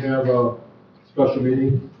 assuming we have a special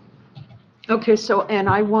meeting. Okay, so, and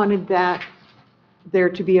I wanted there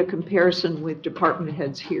to be a comparison with department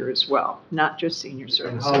heads here as well, not just senior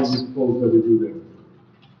And how do you services. propose that we do that?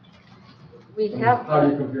 We I mean, have. How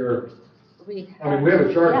do you compare? We I mean, we have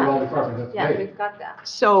a chart yeah. with all the department heads Yeah, made. we've got that.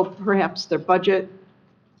 So perhaps their budget,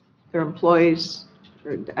 their employees,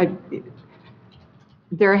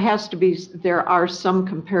 there are some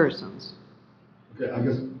comparisons. Okay, I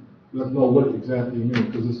guess let's know what exactly you mean,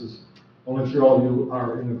 because this is, I'll make sure all of you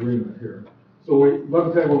are in agreement here. So let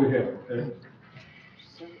me tell you what we have, okay?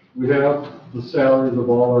 We have the salaries of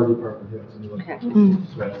all our department heads. And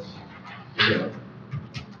that's, yeah.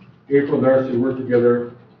 April and Darcy work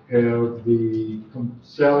together, have the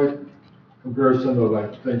salary comparison of, I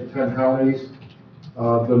think, 10 counties,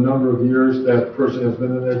 the number of years that person has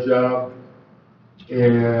been in that job,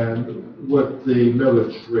 and what the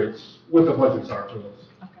millage rates, what the budgets are for those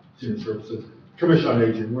senior services. Commission on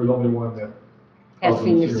Aging, we're the only one that Has calls them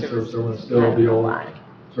senior service, services. so it's still the old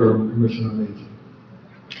term, Commission on Aging.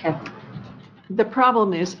 Okay. The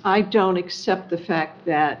problem is, I don't accept the fact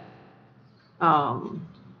that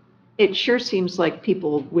it sure seems like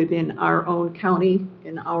people within our own county,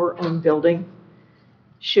 in our own building,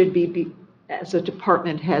 should be, as a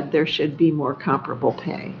department head, there should be more comparable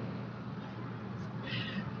pay.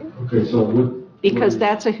 Okay, so Because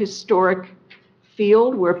that's a historic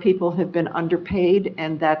field where people have been underpaid,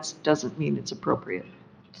 and that doesn't mean it's appropriate.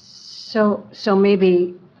 So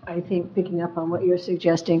maybe, I think, picking up on what you're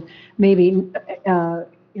suggesting, maybe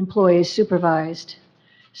employees supervised,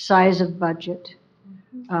 size of budget,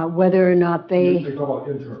 whether or not You're they, talking about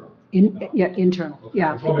internal. internal, Okay.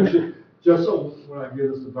 yeah. Just wanna make sure- just so when I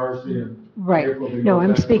give this to Darcy and Right. April, they No, know I'm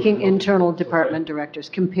that's speaking what- internal department directors,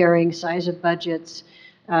 comparing size of budgets,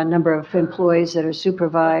 number of employees that are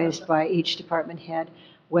supervised by each department head,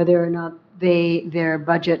 whether or not their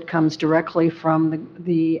budget comes directly from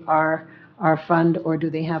our fund, or do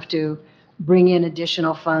they have to bring in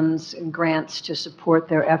additional funds and grants to support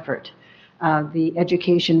their effort, the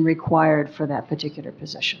education required for that particular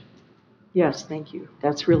position. Yes, thank you.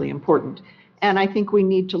 That's really important. And I think we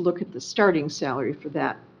need to look at the starting salary for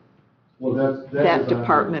that Well, that that is on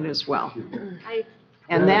department your as well. sheet.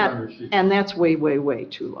 And That is on your sheet. that's way, way, way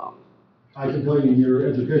too low. I can tell you, your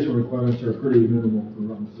education requirements are pretty minimal for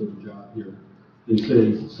running a civil job here. They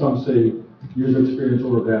say, some say years of experience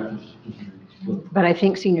or a bachelor's degree. But I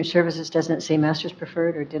think senior services, doesn't it say master's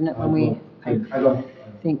preferred, or didn't it when we, I think I don't-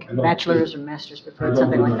 bachelor's or master's I preferred, don't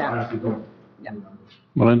something like remember. I that. actually don't. Yeah.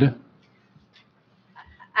 Melinda?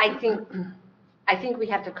 I think we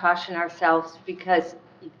have to caution ourselves, because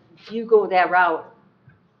if you go that route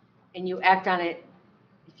and you act on it,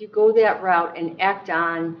 if you go that route and act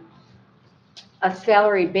on a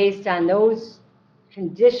salary based on those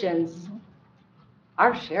conditions,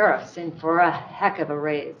 our sheriff's in for a heck of a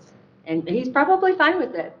raise. And he's probably fine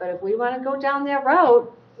with it, but if we want to go down that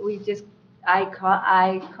route,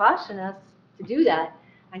 I caution us to do that.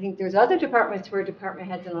 I think there's other departments where department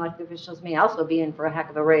heads and elected officials may also be in for a heck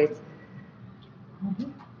of a raise.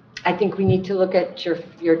 I think we need to look at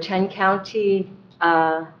your 10 county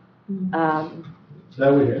That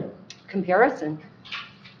we have. comparison.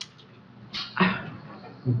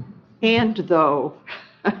 And though,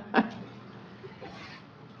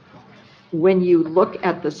 when you look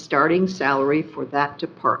at the starting salary for that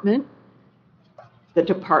department, the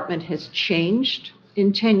department has changed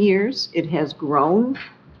in 10 years. It has grown.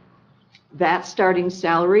 That starting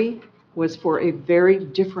salary was for a very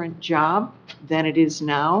different job than it is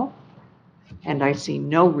now, and I see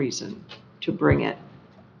no reason to bring it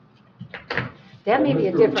That may be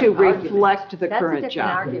a different to argument. reflect the current That's a different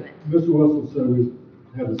job. argument. Mr. Wilson said we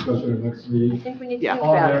have discussion at the next meeting. I think we need to Yeah. think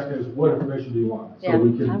All I'm about it. asking is, what information do you want? Yeah, So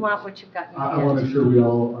we can. I want what you've got in your I want to hand. make sure we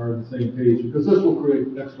all are on the same page, because this will create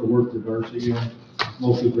extra work for Darcy, and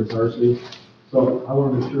mostly for Darcy. So I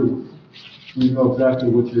want to make sure we know exactly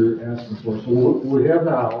what you're asking for. So what we have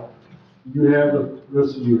now, you have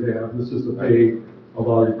this is the pay of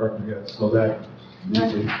our department heads, so that.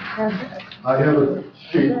 I have a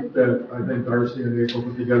sheet that I think Darcy and April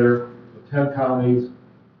put together, the 10 counties,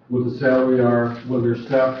 what the salary are, what their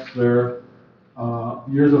steps there,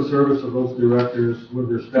 years of service of those directors, what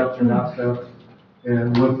their steps or not steps,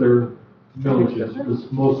 and what their millage is,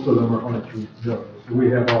 because most of them are under 2 million. So we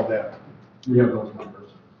have all that. We have those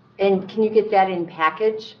numbers. And can you get that in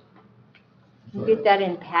package? Can you get that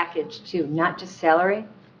in package too, not just salary?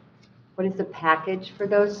 What is the package for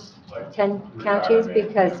those 10 counties?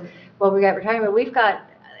 Because, well, we're talking about, we've got,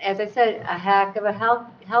 as I said, a heck of a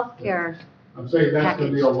healthcare. I'm saying that's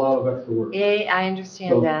going to be a lot of extra work. I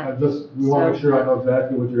understand that. We want to make sure I know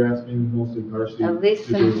exactly what you're asking, mostly Darcy. At least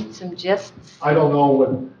to do. some gists. I don't know what,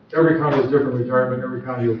 every county has different retirement, every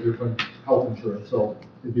county has different health insurance, so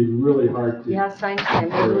it'd be really hard to. Yes, I understand.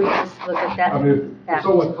 Maybe we just look at that. I mean, if fact.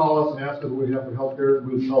 someone call us and ask us what we have for healthcare,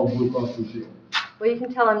 we'll tell them Blue Cross Blue Shield. Well, you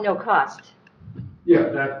can tell them no cost. Yeah,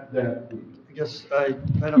 that. I guess I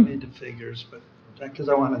don't need the figures, but, because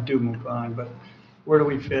I want to move on, but where do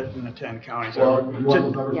we fit in the 10 counties? Well, you want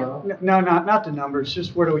those numbers now? No, not the numbers,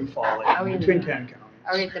 just where do we fall Are we in in between the- 10 counties?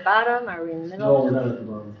 Are we at the bottom? Are we in the No, middle? we're not at the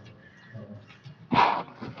bottom.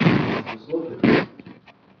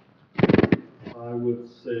 I would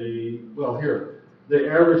say, well, here, the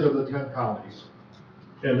average of the 10 counties,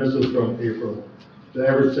 and this is from April, the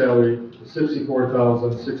average salary is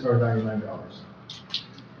 $64,699.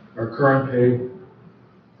 Our current pay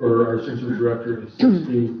for our assistant director is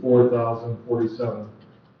 $64,047.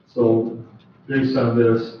 So based on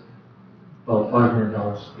this, about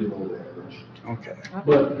 $500 below the average. Okay.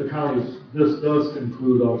 But the counties, this does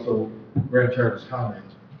include also Grand Traverse County,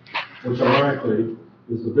 which ironically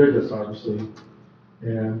is the biggest, obviously,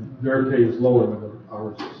 and their pay is lower than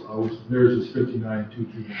ours. Theirs is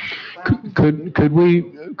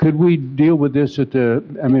 $59,229. Could we deal with this at the,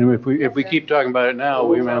 I mean, if we keep talking about it now,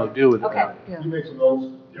 we may not deal with it now. You make some notes?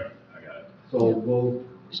 Yeah, I got it. So we'll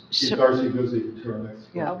keep Darcy busy until our next.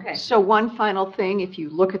 Yeah. Okay. So one final thing, if you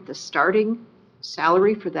look at the starting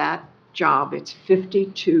salary for that job, it's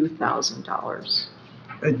 $52,000,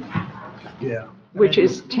 Yeah. which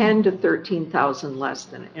is 10 to 13,000 less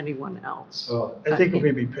than anyone else. I think if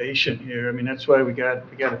we be patient here, I mean, that's why we got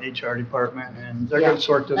an HR department, and they're Yeah. gonna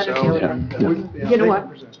sort this Let her out. deal with and, You know what?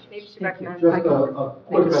 Maybe she recommends. Just a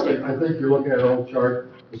quick update, I think you're looking at an old chart,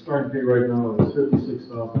 the starting pay right now is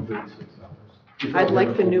 $56,036. I'd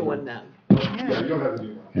like the new one then. Yeah, you don't have the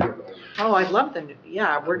new one. Oh, I'd love the new,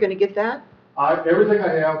 yeah, we're going to get that? Everything I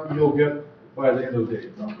have, you'll get by the end of the day.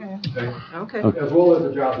 Okay. As well as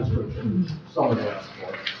the job description, someone asked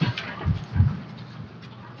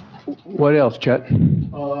for. What else, Chet?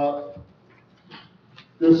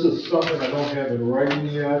 This is something I don't have in writing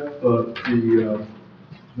yet, but the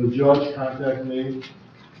judge contacted me,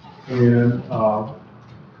 and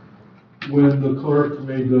when the clerk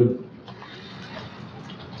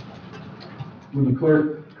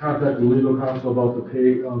contacted the legal counsel about the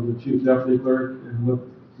pay of the chief deputy clerk and what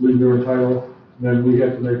legal entitled, then we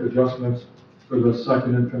had to make adjustments for the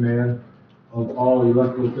second in command of all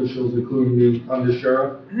elected officials, including the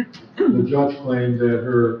undersheriff. The judge claimed that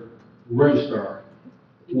her registrar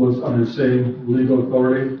was under the same legal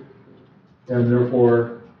authority, and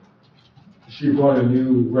therefore she brought a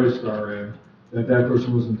new registrar in, that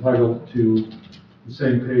person was entitled to the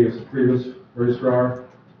same pay as the previous registrar,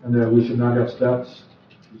 and that we should not have steps.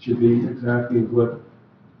 It should be exactly what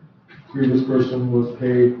the previous person was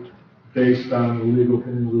paid based on the legal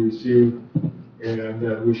opinion we received, and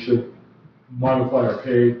that we should modify our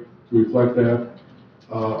pay to reflect that.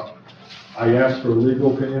 I asked for a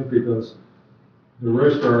legal opinion because the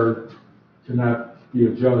registrar cannot be a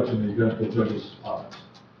judge in the event the judge's office.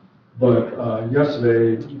 But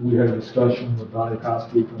yesterday, we had a discussion with Donnie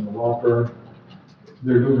Koski from the law firm.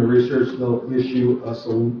 They're doing the research, they'll issue us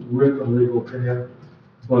a written legal opinion,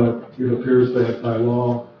 but it appears that by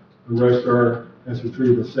law, the registrar has to be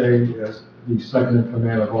treated the same as the second in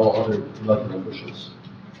command of all other elected officials.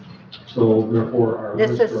 So therefore, our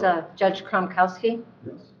This registrar. is Judge Kromkowski?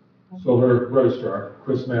 Yes. So her registrar,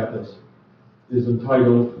 Chris Mathis, is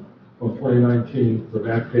entitled from 2019 for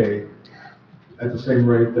that pay at the same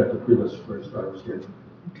rate that the previous registrar was getting.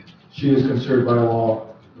 She is considered by law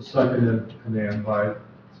the second in command by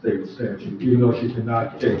state statute, even though she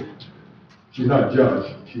cannot take, she's not a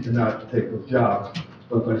judge, she cannot take those jobs,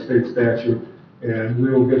 but by state statute, and we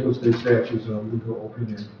will get those state statutes in a legal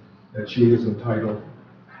opinion that she is entitled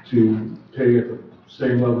to pay at the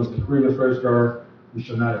same level as the previous registrar. We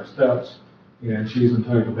should not have steps, and she's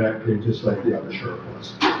entitled to back pay just like the other sheriff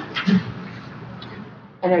was.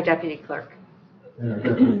 And our deputy clerk. And our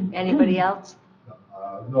deputy- Anybody else?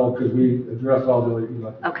 No, because we address all the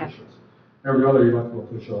elected Okay. officials. Every other elected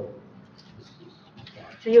official.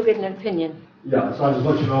 So you'll get an opinion. Yeah, so I just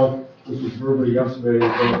let you know, this was verbally yesterday,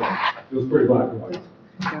 but it was pretty black and white.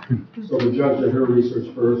 So the judge did her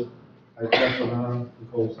research first. I passed it on to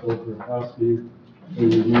Cole Stoker and Koski. They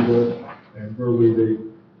reviewed it, and verbally they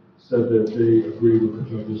said that they agreed with the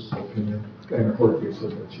judge's opinion, and the court case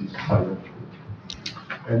said that she's entitled.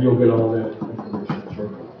 And you'll get all that information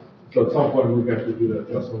shortly. So at some point, we've got to do that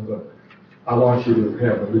adjustment, but I want you to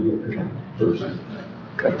have a legal opinion first.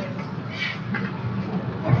 Okay.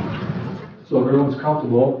 So everyone's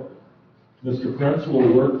comfortable, Mr. Prince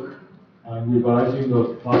will work on revising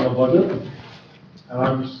the final budget. And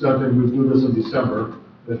I'm saying we'll do this in December,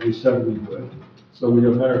 that we said we would. So we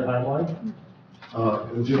have a better timeline.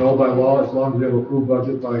 As you know, by law, as long as we have an approved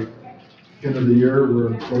budget by end of the year,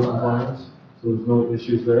 we're in full compliance, so there's no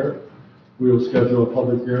issues there. We will schedule a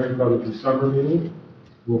public hearing for the December meeting.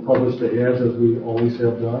 We'll publish the ads as we always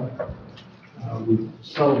have done. We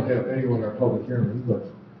seldom have anyone in our public hearing, but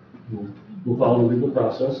we'll follow the legal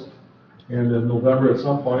process. And in November at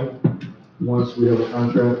some point, once we have a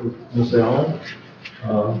contract with Ms. Allen,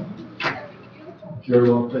 Jerry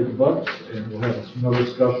will take the bucks, and we'll have another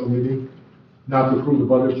special meeting, not to approve the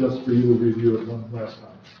budget, just for you to review it one last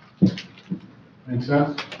time. Make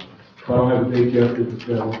sense? I don't have a date yet, it's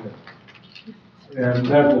got okay. And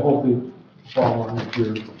that will hopefully fall on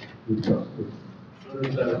your request.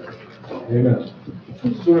 Amen.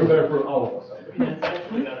 Sooner better for all of us.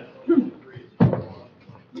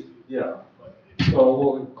 Yeah.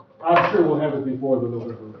 So I'm sure we'll have it before the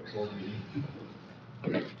November board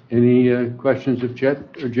meeting. Any questions of Chet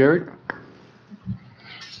or Jared?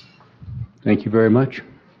 Thank you very much.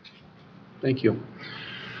 Thank you.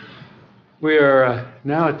 We are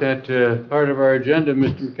now at that part of our agenda,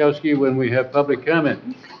 Mr. Mikowski, when we have public comment.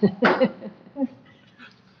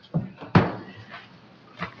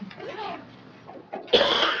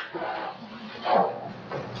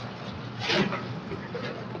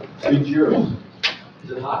 It's yours.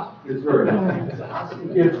 it hot? It's very hot.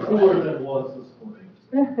 It's cooler than it was this morning.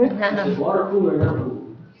 Is water cooler or air cool?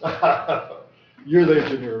 You're the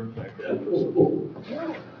engineer, in fact.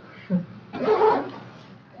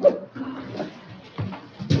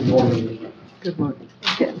 Good morning. Good morning.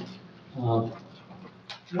 One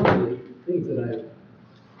of the things that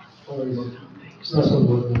I always wrestle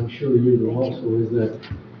with, and I'm sure you do also, is that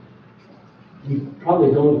we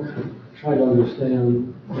probably don't try to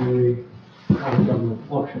understand the way our government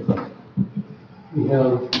functions. We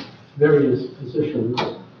have various positions,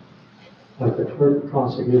 like the clerk,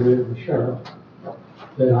 prosecutor, and the sheriff,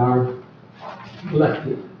 that are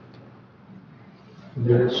elected.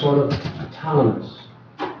 They're sort of autonomous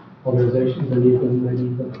organizations, and you can maybe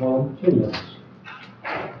even call them kingdoms.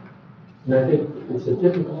 And I think it's a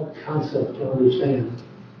difficult concept to understand,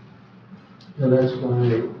 and that's why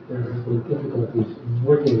there have been difficulties in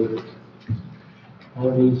working with it.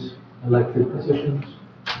 All these elected positions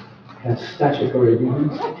have statutory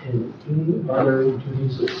duties and any other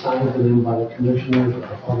duties assigned to them by the commissioners or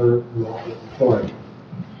other lawful authority.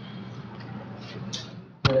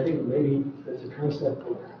 And I think maybe it's a concept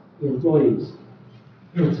for the employees.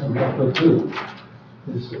 It's a tough one too.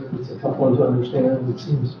 It's a tough one to understand. It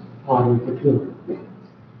seems oddly peculiar.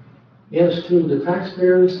 As to the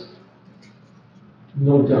taxpayers,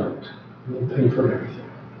 no doubt, we'll pay for everything.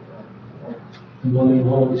 The money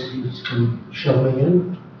always keeps from showing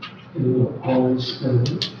in, and we'll always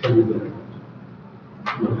spend every bit.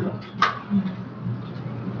 No doubt.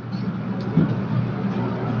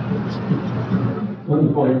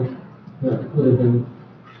 One point that would have been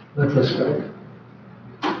retrospect,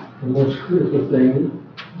 the most critical thing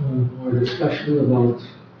our discussion about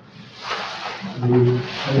the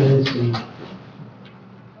finance and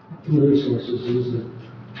human resources is that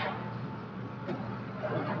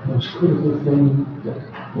the most critical thing that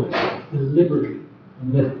was deliberately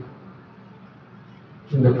omitted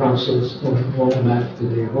in the process of going back to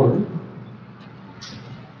day one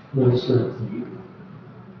was that the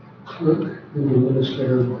clerk and the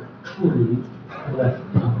administrator were clearly left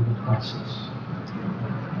out of the process.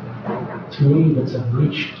 To me, that's a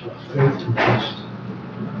breach of faith and trust.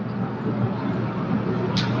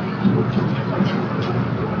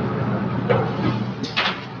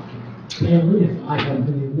 And if I had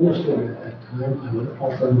been the administrator at that time, I would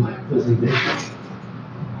offer my resignation.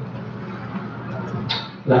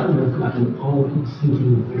 That would have gotten all of you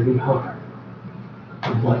thinking very hard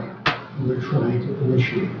of what we were trying to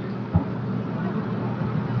initiate.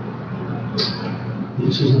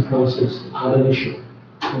 This is a process of an issue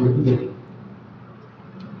from the beginning.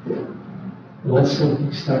 Once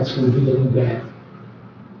something starts from being bad,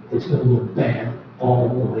 it's going to look bad all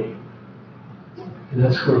the way. And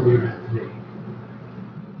that's where we're at today.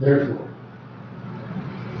 Therefore,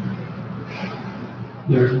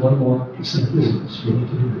 there's one more piece of business we need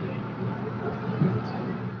to do today.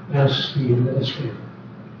 Ask the administrator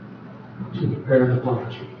to prepare an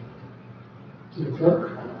apology to the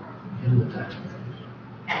clerk and the taxpayers.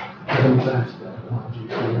 And that's that apology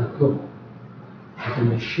for their approval. I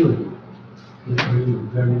can assure you it will bring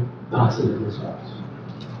very positive results.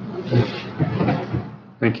 Thank you.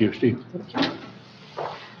 Thank you, Steve.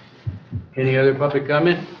 Any other public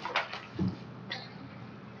comment?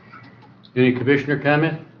 Any commissioner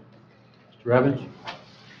comment? Mr. Robbins?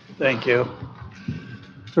 Thank you.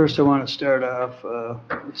 First, I want to start off,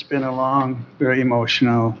 it's been a long, very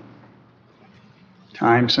emotional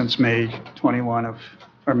time since May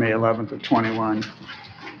 11th of 21.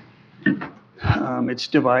 It's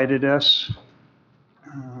divided us,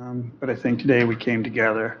 but I think today we came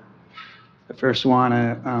together. I first want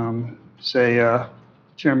to say,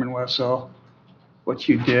 Chairman Wessel, what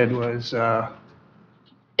you did was right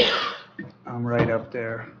up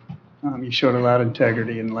there. You showed a lot of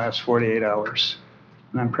integrity in the last 48 hours,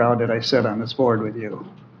 and I'm proud that I sat on this board with you.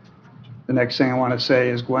 The next thing I want to say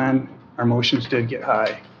is, Gwen, our emotions did get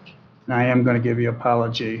high, and I am going to give you an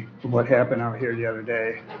apology for what happened out here the other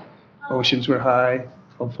day. Emotions were high.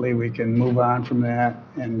 Hopefully we can move on from that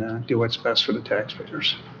and do what's best for the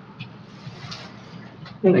taxpayers.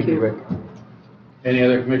 Thank you, Rick. Any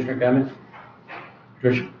other commissioner comment?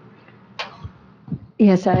 Tricia?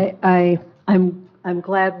 Yes, I'm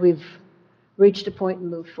glad we've reached a point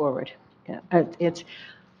and moved forward. Yeah,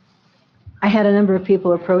 I had a number of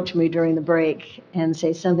people approach me during the break and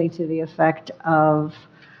say something to the effect of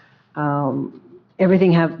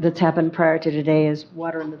everything that's happened prior to today is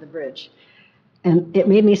water under the bridge. And it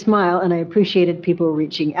made me smile, and I appreciated people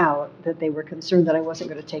reaching out, that they were concerned that I wasn't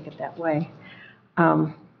going to take it that way.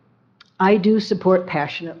 I do support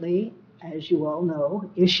passionately, as you all know,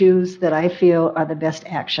 issues that I feel are the best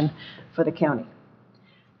action for the county.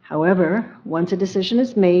 However, once a decision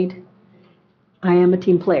is made, I am a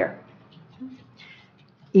team player,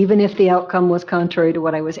 even if the outcome was contrary to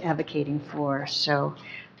what I was advocating for. So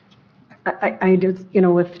I just,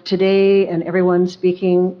 with today and everyone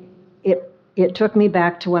speaking, it took me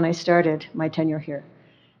back to when I started my tenure here.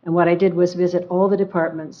 And what I did was visit all the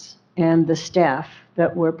departments and the staff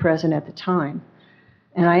that were present at the time.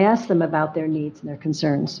 And I asked them about their needs and their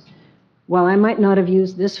concerns. While I might not have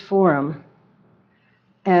used this forum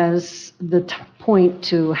as the point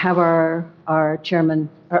to have our chairman,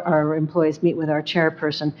 our employees meet with our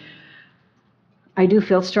chairperson, I do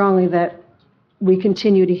feel strongly that we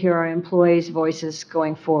continue to hear our employees' voices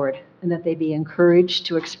going forward, and that they be encouraged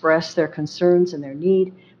to express their concerns and their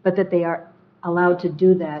need, but that they are allowed to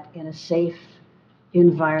do that in a safe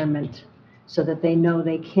environment so that they know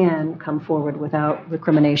they can come forward without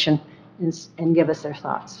recrimination and give us their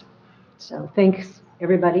thoughts. So thanks,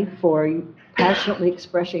 everybody, for passionately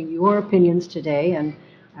expressing your opinions today, and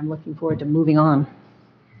I'm looking forward to moving on.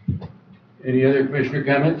 Any other commissioner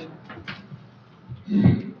comments?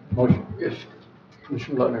 Motion, yes,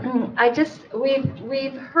 Commissioner Lutner.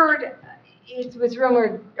 We've heard, it was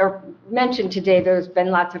rumored or mentioned today, there's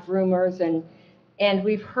been lots of rumors and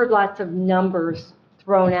we've heard lots of numbers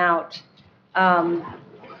thrown out of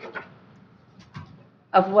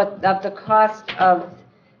the cost of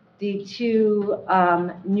the two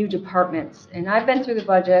new departments. And I've been through the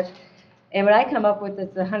budget, and what I come up with is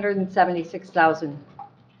 $176,000.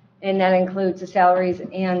 And that includes the salaries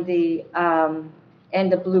and the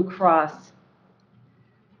Blue Cross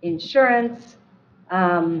insurance.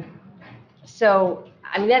 So,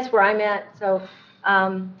 I mean, that's where I'm at. So,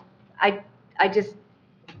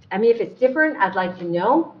 if it's different, I'd like to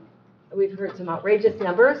know. We've heard some outrageous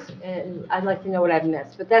numbers, and I'd like to know what I've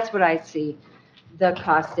missed. But that's what I see the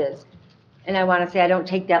cost is. And I want to say I don't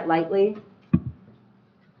take that lightly.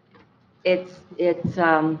 It's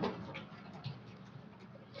an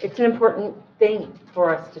important thing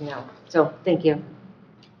for us to know. So, thank you.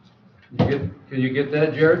 Can you get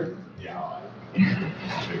that, Jared? Yeah.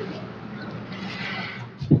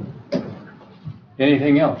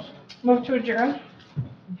 Anything else? Move to adjourn.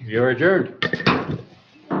 You're adjourned.